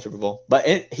should have won Super Bowl. But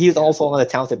he's also on the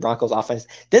talented Broncos offense.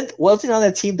 Wasn't he on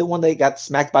that team the one that got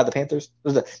smacked by the Panthers?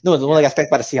 The one that got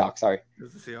smacked by the Seahawks. Sorry. It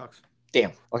was the Seahawks.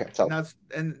 Damn. Okay. So.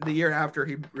 And the year after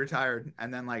he retired,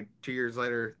 and then like 2 years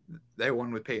later, they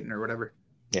won with Peyton or whatever.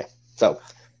 Yeah. So,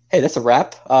 hey, that's a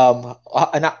wrap. An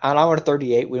hour and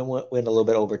 38. We went a little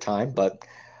bit over time, but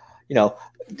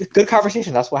good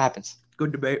conversation. That's what happens.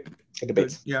 Good debate. Good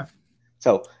debates. Yeah.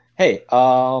 So, hey,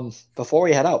 before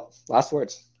we head out, last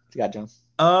words. What you got,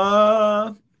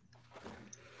 John?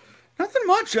 Nothing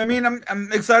much. I mean,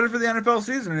 I'm excited for the NFL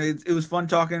season. It was fun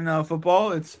talking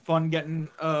football. It's fun getting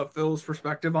Phil's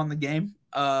perspective on the game.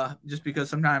 Just because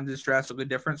sometimes it's drastically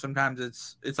different. Sometimes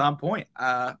it's on point.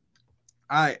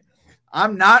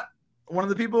 I'm not one of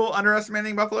the people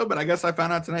underestimating Buffalo, but I guess I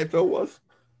found out tonight Phil was,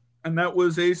 and that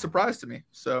was a surprise to me.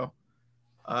 So,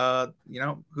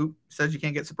 who says you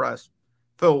can't get surprised?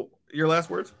 Phil, your last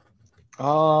words?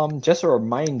 Just a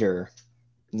reminder,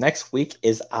 next week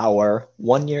is our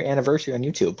 1 year anniversary on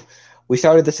YouTube. We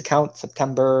started this account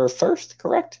September 1st,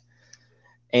 correct?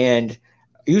 And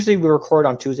usually we record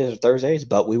on Tuesdays or Thursdays,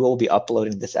 but we will be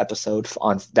uploading this episode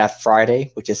on that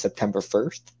Friday, which is September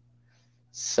 1st.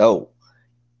 So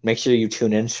make sure you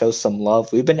tune in, show some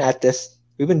love. We've been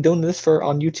doing this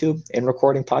on YouTube and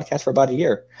recording podcasts for about a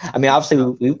year. I mean,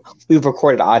 obviously we've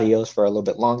recorded audios for a little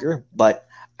bit longer, but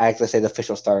I have to say the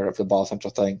official start of the Ball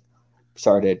Central thing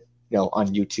started, on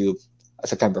YouTube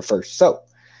September 1st. So,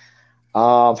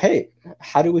 hey,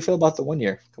 how do we feel about the 1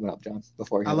 year coming up, John?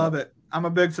 I love it. I'm a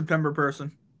big September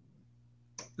person.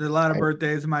 There's a lot of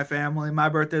birthdays in my family. My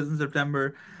birthday's in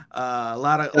September. A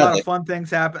lot of fun things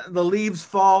happen. The leaves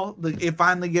fall. It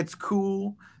finally gets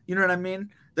cool. You know what I mean?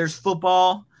 There's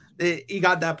football. You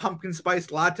got that pumpkin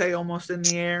spice latte almost in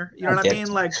the air. You know what I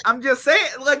mean? Like, I'm just saying,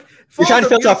 like, you're trying to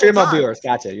filter out female viewers.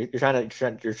 Gotcha. You're trying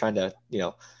to.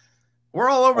 We're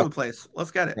all over the place.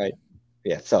 Let's get it. Right.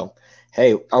 Yeah. So,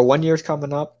 hey, our 1 year is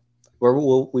coming up. We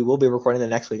will be recording the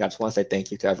next week. I just want to say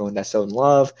thank you to everyone that showed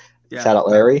love. Yeah. Shout out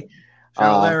Larry. Shout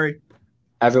out Larry.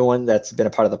 Everyone that's been a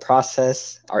part of the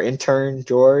process. Our intern,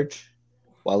 George,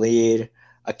 Waleed,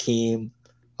 Akeem,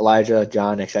 Elijah,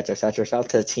 John, etc., etc. Shout out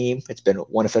to the team. It's been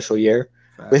one official year.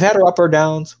 Facts. We've had our up or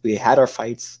downs. We had our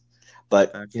fights.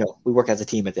 But, we work as a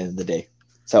team at the end of the day.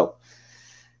 So,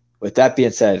 with that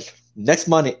being said, next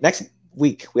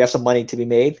week, we have some money to be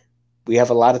made. We have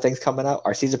a lot of things coming out.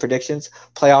 Our season predictions,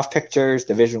 playoff pictures,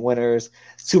 division winners,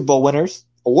 Super Bowl winners,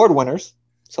 award winners.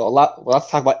 So, a lot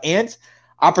to talk about. And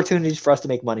opportunities for us to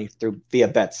make money via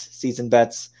bets, season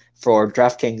bets for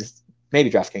DraftKings, maybe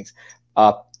DraftKings,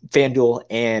 FanDuel,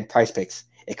 and Price Picks.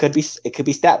 It could be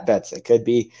stat bets. It could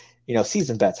be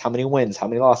season bets. How many wins? How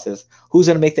many losses? Who's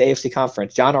going to make the AFC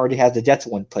conference? John already has the Jets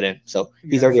one put in, so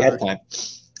he's already ahead of time.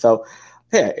 So,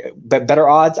 yeah, better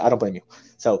odds. I don't blame you.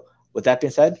 So, with that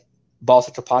being said, Ball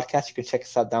Central Podcast. You can check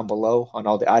us out down below on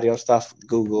all the audio stuff.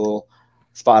 Google,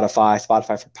 Spotify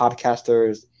for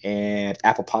podcasters, and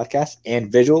Apple Podcasts,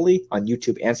 and visually on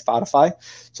YouTube and Spotify.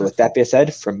 So with that being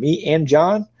said, from me and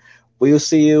John, we will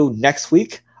see you next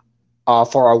week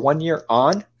for our 1 year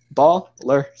on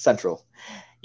Baller Central.